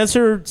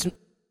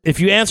 If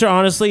you answer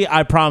honestly,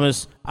 I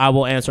promise I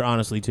will answer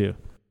honestly too.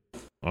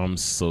 I'm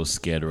so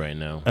scared right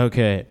now.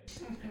 Okay.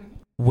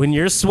 When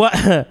you're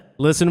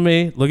listen to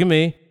me. Look at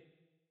me.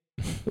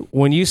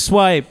 When you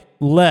swipe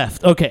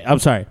left. Okay, I'm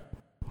sorry.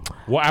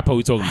 What app are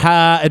we talking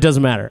about? It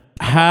doesn't matter.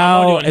 I'm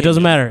How already on it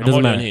doesn't Hinge. matter. It I'm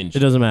doesn't already on matter. Hinge. It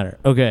doesn't matter.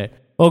 Okay.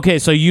 Okay,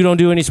 so you don't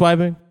do any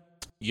swiping?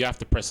 You have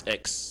to press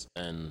X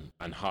and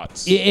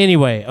hearts.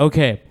 Anyway,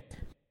 okay.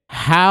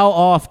 How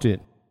often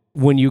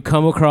when you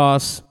come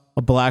across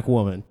a black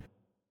woman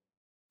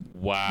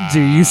Wow. do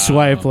you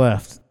swipe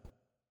left?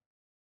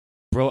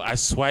 Bro, I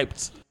swipe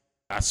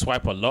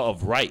a lot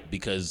of right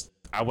because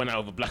I went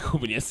out with a black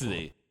woman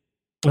yesterday.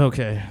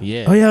 Okay.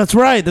 Yeah. Oh yeah, that's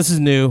right. This is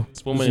new.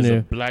 This woman This is new.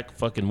 a black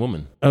fucking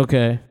woman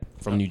Okay.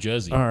 from New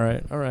Jersey. All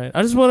right. All right.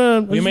 I just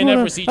want to. We may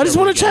never see each I just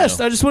other want to again, test.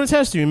 though. I just want to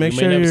test you and make We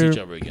sure may never see you're. each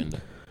other again.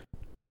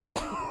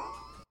 Though.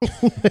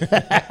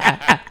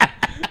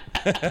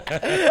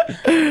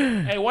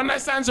 Hey, one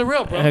night stands are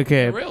real, bro.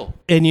 Okay. They're real.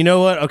 And you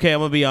know what? Okay, I'm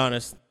gonna be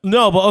honest.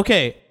 No, but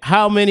okay.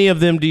 How many of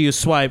them do you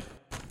swipe?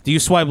 Do you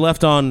swipe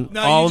left on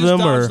No, all you of just them,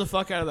 dodged or the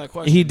fuck out of that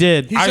question. he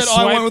did? He I said, "Oh, I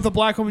swipe- went with a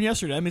black woman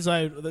yesterday." That means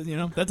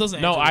that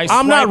doesn't. No, answer the I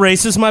I'm not swipe-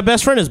 racist. My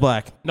best friend is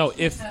black. No,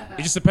 if it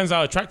just depends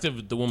how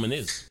attractive the woman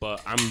is.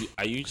 But I'm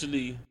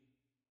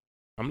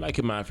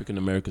liking my African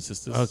American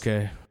sisters.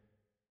 Okay.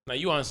 Now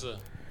you answer.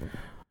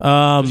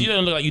 'Cause you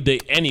don't look like you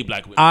date any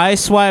black women. I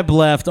swipe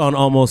left on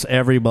almost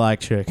every black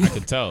chick I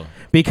can tell.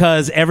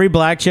 because every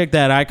black chick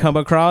that I come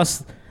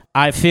across,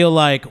 I feel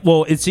like,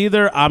 well, it's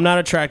either I'm not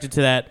attracted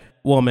to that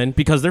woman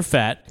because they're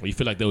fat, Or you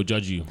feel like they'll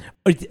judge you.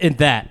 and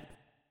that,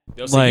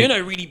 They'll say, you're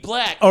not really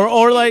black.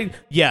 Or like,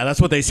 yeah, that's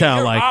what they sound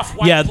you're like.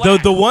 off-white Yeah,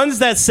 black. the ones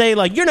that say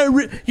like you're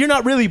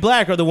not really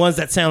black are the ones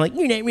that sound like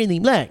you're not really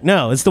black.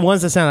 No, it's the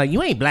ones that sound like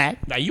you ain't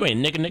black. Nah, you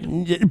ain't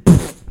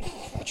nigga.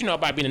 What you know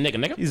about being a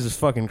nigga? Jesus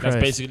fucking Christ.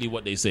 That's basically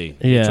what they say.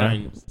 Yeah. They try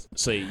and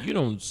say, you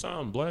don't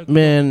sound black.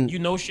 Man. You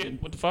know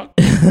shit. What the fuck?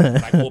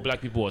 Like all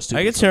black people are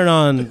stupid.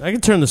 I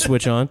can turn the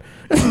switch on.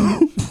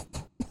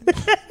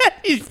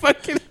 He's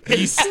fucking.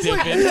 He's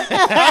stupid.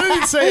 I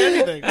didn't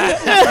say anything.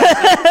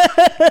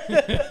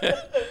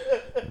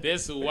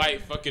 This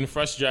white fucking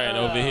frustrating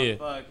over here.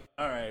 Fuck.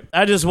 All right.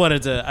 I just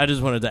wanted to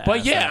But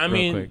ask yeah, that I real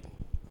mean, quick.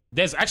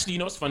 there's actually, you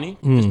know what's funny?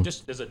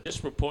 There's a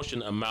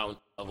disproportionate amount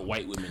of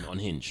white women on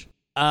Hinge.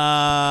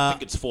 I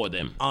think it's for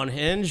them. On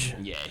Hinge?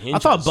 Yeah, Hinge I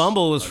thought has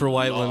Bumble was a for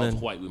white lot of women.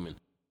 White women.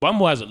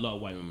 Bumble has a lot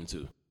of white women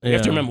too. You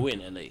have to Yeah. remember we're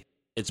in LA.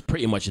 It's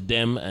pretty much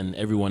them and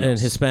everyone And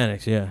else.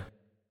 Hispanics, yeah.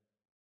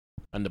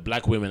 And the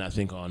black women, I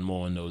think, are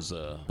more on those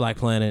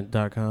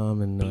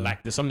Blackplanet.com and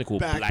black. There's something called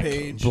Black.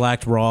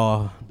 Black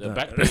Raw. The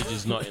back page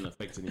is not in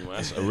effect anymore.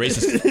 That's a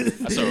racist.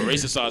 That's a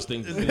racist ass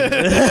thing.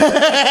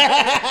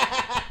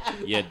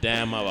 Yeah,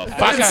 damn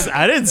motherfucker.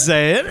 I didn't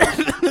say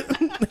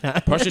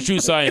it.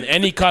 Prostitutes are in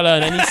any color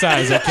and any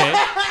size. Okay.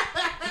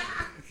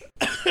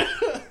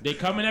 They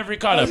come in every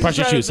color.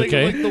 Prostitutes.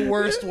 Okay. Like the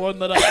worst one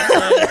that I found.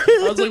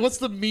 I was like, what's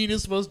the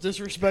meanest, most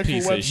disrespectful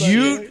Piece of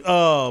website? shit.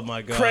 Oh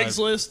my god.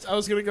 Craigslist. I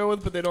was gonna go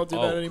with, but they don't do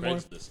that anymore.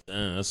 Craigslist.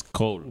 Damn, that's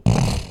cold.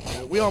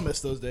 We all miss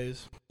those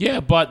days. Yeah,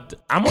 but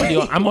I'm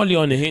only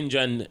on the Hinge,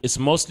 and it's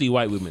mostly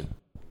white women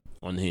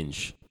on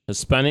Hinge.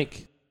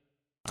 Hispanic,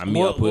 I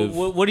meet up with.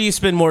 What do you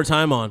spend more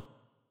time on?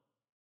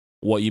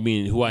 What you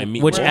mean? Who I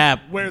meet? Which with?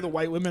 app? Where the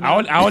white women? I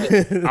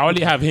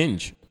only have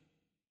Hinge.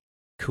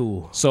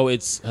 Cool. So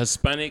it's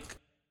Hispanic,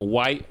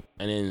 white,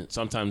 and then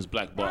sometimes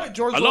black. But Alright,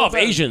 George a lot of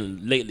Lopez.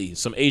 Asian lately.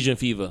 Some Asian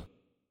fever.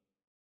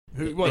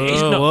 Who, The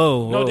Asian,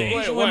 whoa. no, the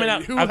Asian Wait,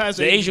 women. who Have, has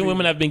the Asian Asian fever?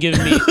 women have been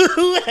giving me.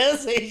 Who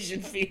has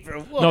Asian fever?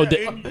 What? No, What the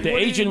do you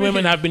Asian mean?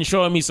 women have been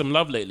showing me some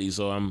love lately,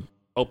 so I'm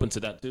open to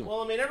that too.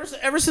 Well, I mean,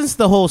 ever since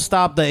the whole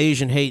stop the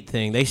Asian hate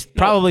thing, they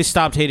probably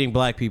stopped hating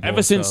black people.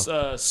 Ever since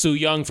so. Sue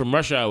Young from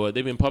Rush Hour,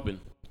 they've been popping.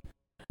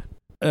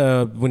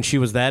 When she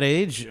was that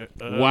age.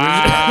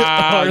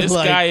 Wow, Or this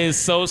like, guy is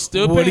so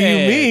stupid. What do you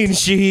mean,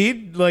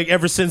 Shaheed? Like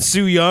ever since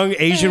Sue Young,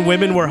 Asian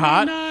women were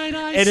hot, And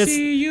it's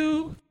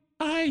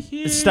I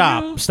hear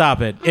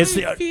stop it.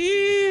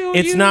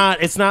 It's not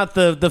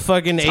the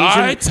fucking Asian.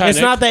 Titanic. It's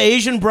not the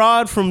Asian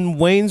broad from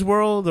Wayne's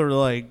World or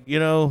like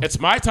It's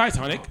my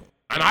Titanic,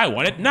 and I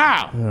want it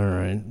now. All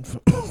right.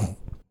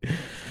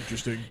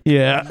 Interesting.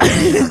 Yeah.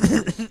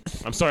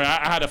 I'm sorry,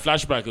 I had a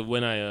flashback of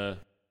when I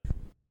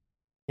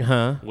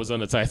was on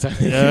the Titanic.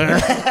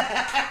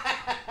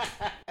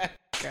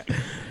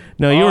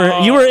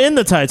 No, you were in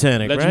the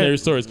Titanic, Legendary right?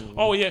 stories.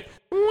 Oh yeah.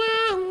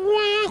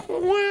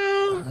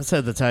 I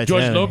said the Titanic.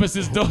 George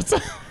Lopez's daughter.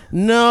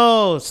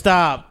 No,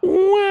 stop.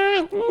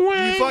 You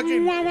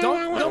fucking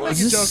don't make a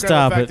Just joke out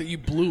stop of the fact it. that you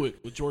blew it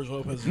with George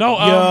Lopez. No,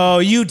 Yo,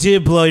 you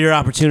did blow your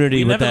opportunity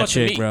we with never that got to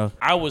chick, meet. bro.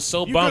 I was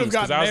so You bummed could've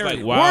because gotten I was like,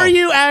 married. wow. Were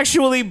you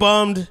actually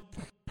bummed?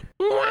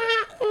 I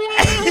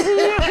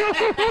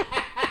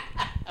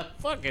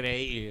fucking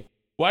hate you.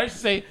 Why did you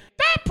say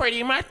that?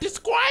 Pretty much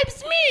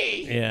describes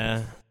me.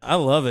 Yeah, I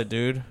love it,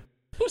 dude.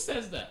 Who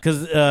says that?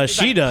 Because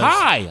she Like, does.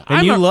 Hi,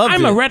 and you loved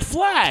I'm it. a red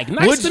flag.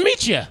 Nice Would to you-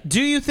 meet you.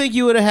 Do you think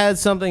you would have had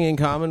something in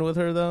common with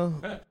her though?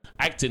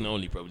 Acting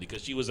only, probably,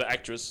 because she was an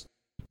actress.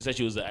 She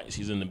said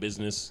she's in the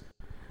business.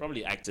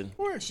 Probably acting.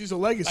 Where? She's a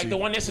legacy. Like the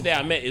one yesterday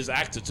I met is an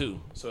actor too.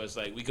 So it's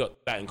like we got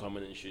that in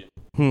common and shit.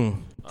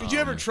 Could you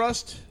ever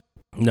trust?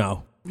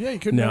 No. Yeah, you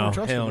couldn't No, ever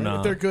trust hell them, man, no.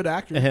 if they're good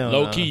actors. Hell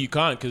Low no. key, you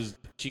can't because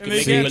she can And they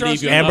make you can't believe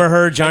trust you're in Amber love.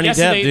 Heard, Johnny Like Depp,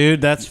 yesterday-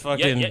 dude. That's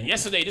fucking.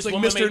 Yesterday, this like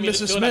woman Mr. made and me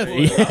Mrs. feel like Smith.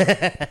 we were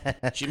in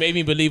love. She made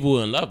me believe we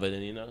were in love, and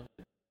then, you know.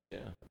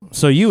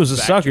 So you was a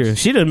The sucker. actress.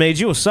 She done made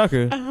you a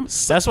sucker.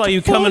 That's why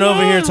you coming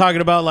over here talking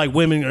about like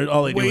women are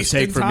all they do is Wasting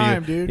take from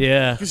time, you. dude.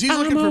 Yeah. Because he's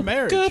looking for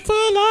marriage. Good for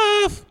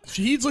love.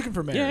 He's looking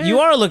for marriage. You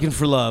are looking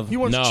for love. He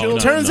wants No, children. no,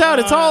 Turns no.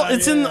 out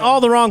it's in yeah.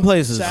 all the wrong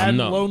places. Sad,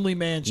 No. lonely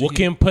man. Shahid.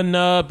 Walking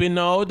Panub in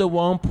all the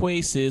wrong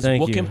places. Thank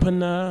Walking you.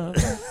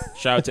 Panub.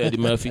 Shout out to Eddie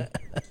Murphy.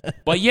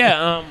 But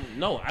yeah,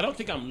 no, I don't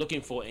think I'm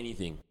looking for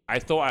anything. I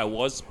thought I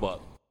was,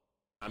 but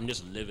I'm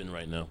just living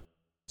right now.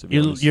 To be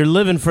honest. You're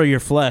living for your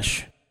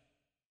flesh.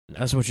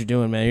 That's what you're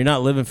doing, man. You're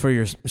not living for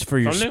your If I'm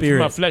living for spirit.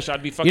 my flesh,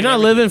 I'd be fucking You're not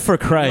everything. living for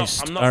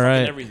Christ. I'm not all fucking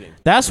right. everything.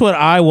 That's what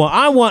I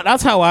want.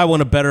 That's how I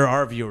want to better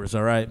our viewers.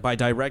 All right, by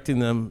directing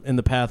them in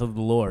the path of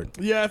the Lord.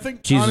 Yeah, I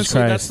think Jesus honestly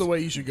that's Christ. the way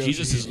you should go.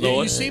 Jesus Shahid. is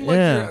Lord. You seem like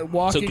Yeah. you're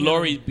walking. To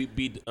glory be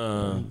To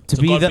God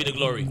be be the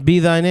glory. Be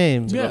thy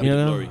name. Yeah. God be you the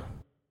know. glory.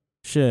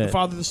 Shit. The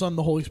Father, the Son,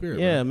 the Holy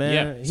Spirit. Yeah, right? man.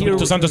 Yeah. He-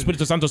 Spirito Santo,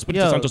 Spirito Santo,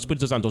 Spirito Yo. Santo,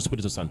 Spirito Santo,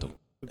 Spirito Santo.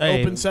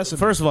 Hey, Open sesame.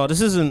 First of all, this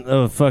isn't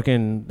a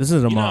fucking. This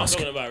isn't a You know what I'm mosque.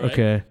 talking about, right?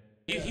 Okay.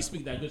 He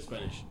speak that good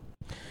Spanish.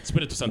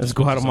 Spirito Santo. That's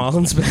Spirito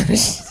Guatemalan Santo, Spanish.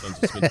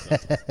 Spirito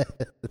Santo.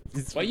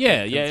 But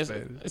yeah,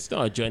 it's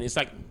not a journey. It's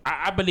like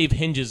I believe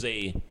Hinge is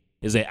a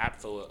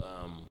app for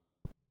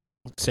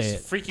Say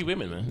it. freaky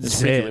women, man. It's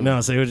Say freaky it. women.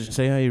 No,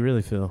 say how you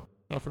really feel.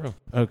 No, for real.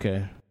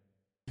 Okay.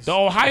 The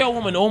Ohio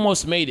woman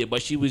almost made it,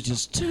 but she was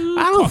just too.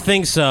 I don't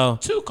think so.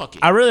 Too cocky.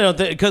 I really don't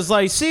think, because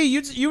like, see,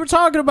 you were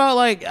talking about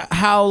like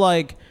how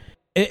like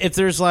if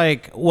there's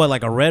like what,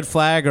 like a red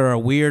flag or a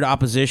weird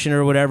opposition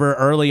or whatever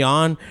early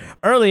on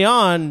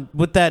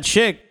with that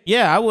chick,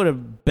 yeah, I would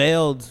have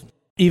bailed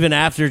even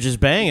after just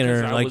banging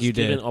her I like was you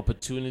did. given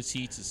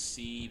opportunity to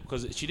see,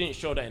 because she didn't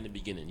show that in the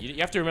beginning. You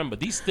have to remember,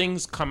 these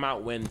things come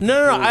out when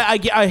No,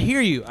 I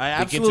hear you.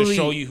 I begin absolutely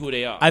to show you who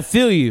they are. I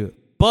feel you.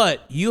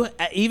 But you,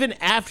 even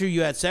after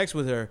you had sex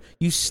with her,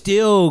 you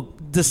still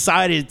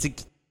decided to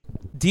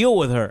deal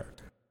with her.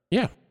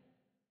 Yeah.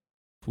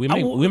 We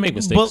make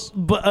mistakes.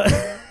 But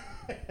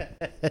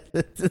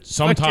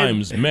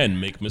sometimes men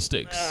make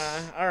mistakes.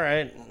 All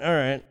right,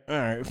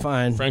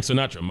 fine. Frank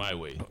Sinatra, my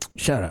way.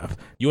 Shut up.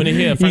 You want to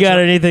hear? You got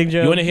anything,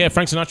 Joe? You want to hear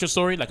Frank Sinatra's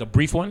story, like a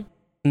brief one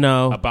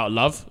No. about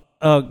love?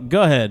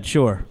 Go ahead.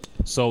 Sure.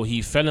 So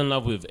he fell in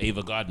love with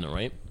Ava Gardner,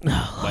 right?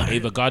 But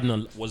Ava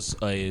Gardner was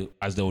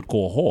as they would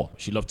call, a whore.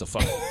 She loved to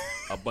fuck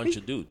a bunch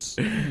of dudes.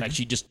 Like,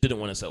 she just didn't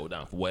want to settle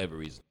down for whatever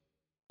reason.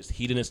 Just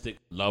hedonistic,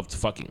 loved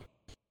fucking.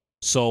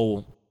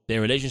 So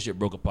their relationship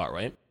broke apart,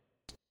 right?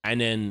 And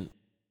then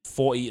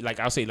 30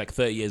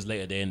 years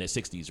later, they're in their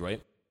 60s,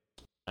 right?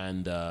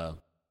 And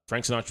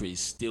Frank Sinatra is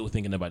still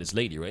thinking about this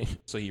lady, right?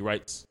 So he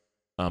writes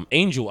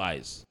Angel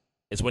Eyes.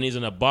 It's when he's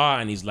in a bar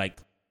and he's like,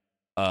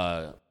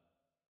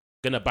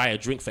 gonna buy a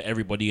drink for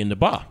everybody in the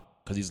bar,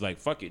 because he's like,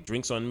 fuck it,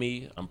 drinks on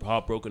me, I'm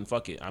heartbroken,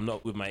 fuck it, I'm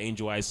not with my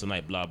angel eyes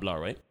tonight, blah blah,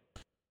 right?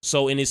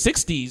 So in his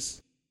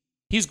 60s,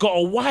 he's got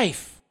a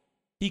wife.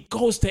 He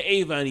goes to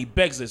Ava and he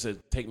begs her, says,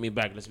 take me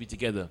back, let's be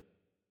together.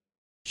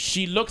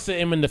 She looks at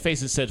him in the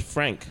face and said,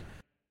 Frank,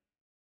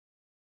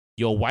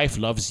 your wife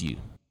loves you.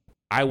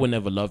 I will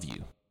never love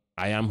you.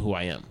 I am who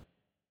I am.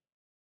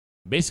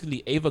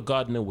 Basically, Ava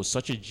Gardner was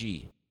such a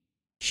G.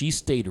 She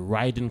stayed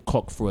riding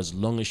cock for as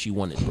long as she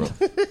wanted, bro.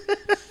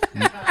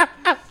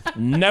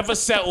 Never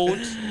settled,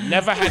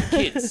 never had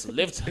kids,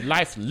 lived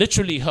life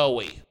literally her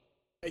way.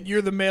 And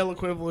you're the male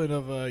equivalent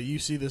of you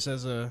see this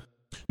as a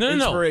No.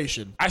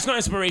 inspiration. It's not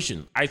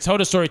inspiration. I tell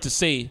the story to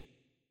say,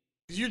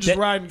 You're just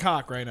riding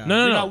cock right now.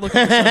 No. You're not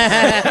looking for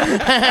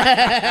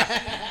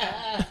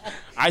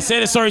I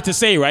said the story to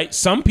say, right?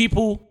 Some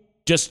people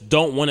just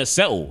don't want to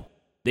settle.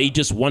 They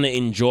just want to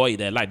enjoy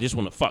their life. They just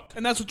want to fuck.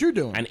 And that's what you're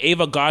doing. And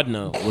Ava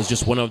Gardner was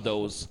just one of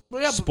those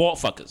sport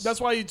fuckers.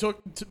 That's why you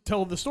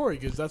tell the story,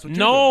 because that's what you're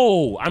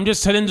No, I'm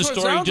just telling the That's what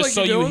it story sounds just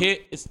like so you're you doing. hear.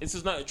 This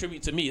is not a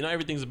tribute to me. Not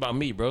everything's about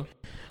me, bro.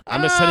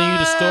 I'm just telling you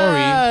the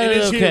story. It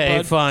is here, Okay,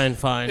 bud.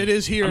 fine. It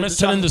is here. I'm at just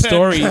the telling top the of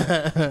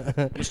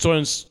story. I'm just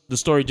telling the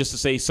story just to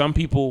say some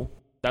people,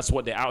 that's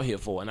what they're out here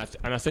for. And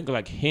I think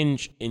like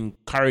Hinge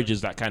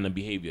encourages that kind of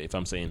behavior, if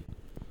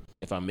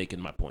I'm making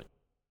my point.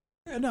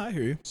 Yeah, no, I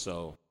hear you.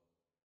 So,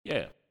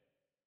 yeah.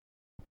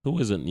 Who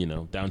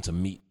isn't, down to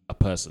meet a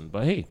person?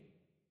 But hey.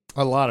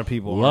 A lot of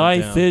people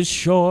Life aren't down. is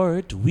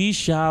short, we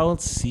shall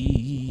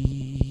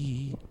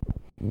see.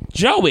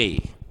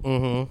 Joey.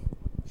 Mm-hmm.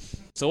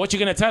 So what you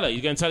gonna tell her?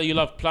 You gonna tell her you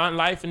love plant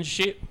life and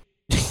shit?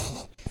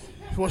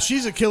 Well,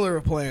 she's a killer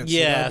of plants.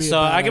 Yeah, that'd be a so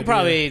bad I could idea.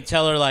 probably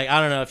tell her, like, I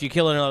don't know, if you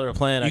kill another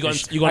plant, You I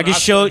gonna can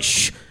ask show. her?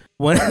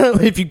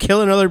 If you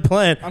kill another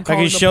plant, I calling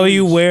can the show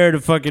you police. where to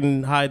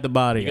fucking hide the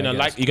body. You're I gonna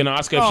guess. you're gonna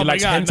ask her if Oh she my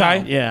likes God,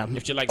 hentai? no. Yeah.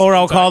 If she likes Or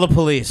I'll hentai. call the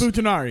police.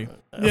 Futanari.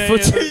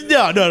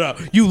 Yeah. No.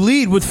 You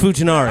lead with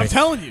Futanari. I'm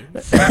telling you.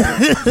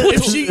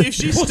 if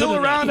she's still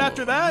around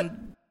after that,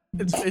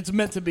 it's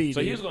meant to be. So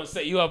dude. he was gonna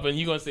set you up and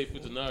you gonna say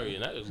Futanari,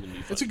 and that was gonna be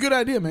fun. It's a good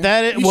idea, man.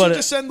 That is- you what- should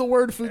just send the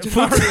word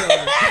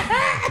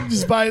Futanari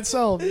just by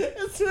itself.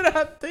 That's what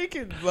I'm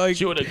thinking. Like,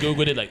 She would have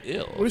Googled it like,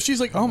 ew. What if she's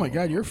like, oh my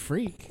God, you're a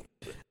freak.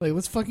 Like,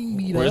 let's fucking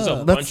meet Where's a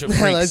up. bunch of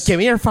freaks? give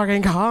me your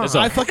fucking car. There's a-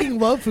 I fucking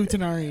love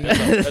Futanari.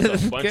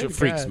 There's a bunch of Good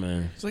freaks, God.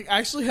 man. It's like, I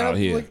actually Out have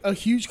here. like a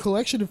huge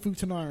collection of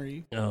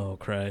Futanari. Oh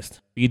Christ.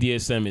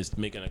 BDSM is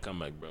making a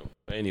comeback, bro.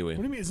 But anyway,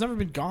 What do you mean? It's never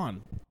been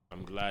gone.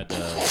 I'm glad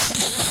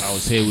I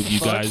was here with you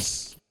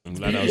guys. I'm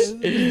glad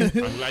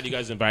you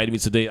guys invited me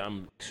today.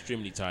 I'm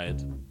extremely tired.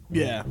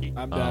 Yeah,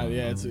 I'm down.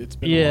 Yeah, it's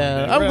been a long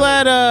Yeah, day. I'm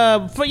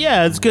glad. But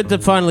yeah, it's good to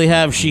finally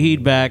have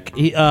Shahid back.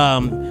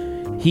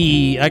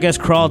 He I guess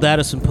crawled out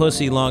of some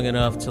pussy long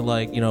enough to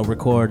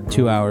record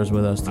 2 hours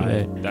with us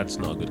today. That's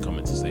not a good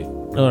comment to say.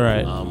 All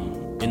right.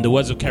 In the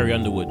words of Carrie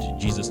Underwood,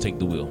 Jesus take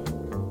the wheel.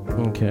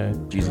 Okay.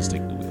 Jesus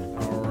take the wheel.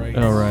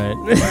 All right.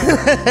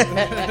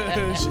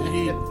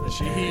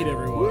 Shahid,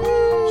 everyone.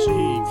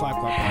 Shahid, clap,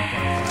 clap, clap,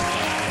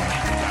 clap.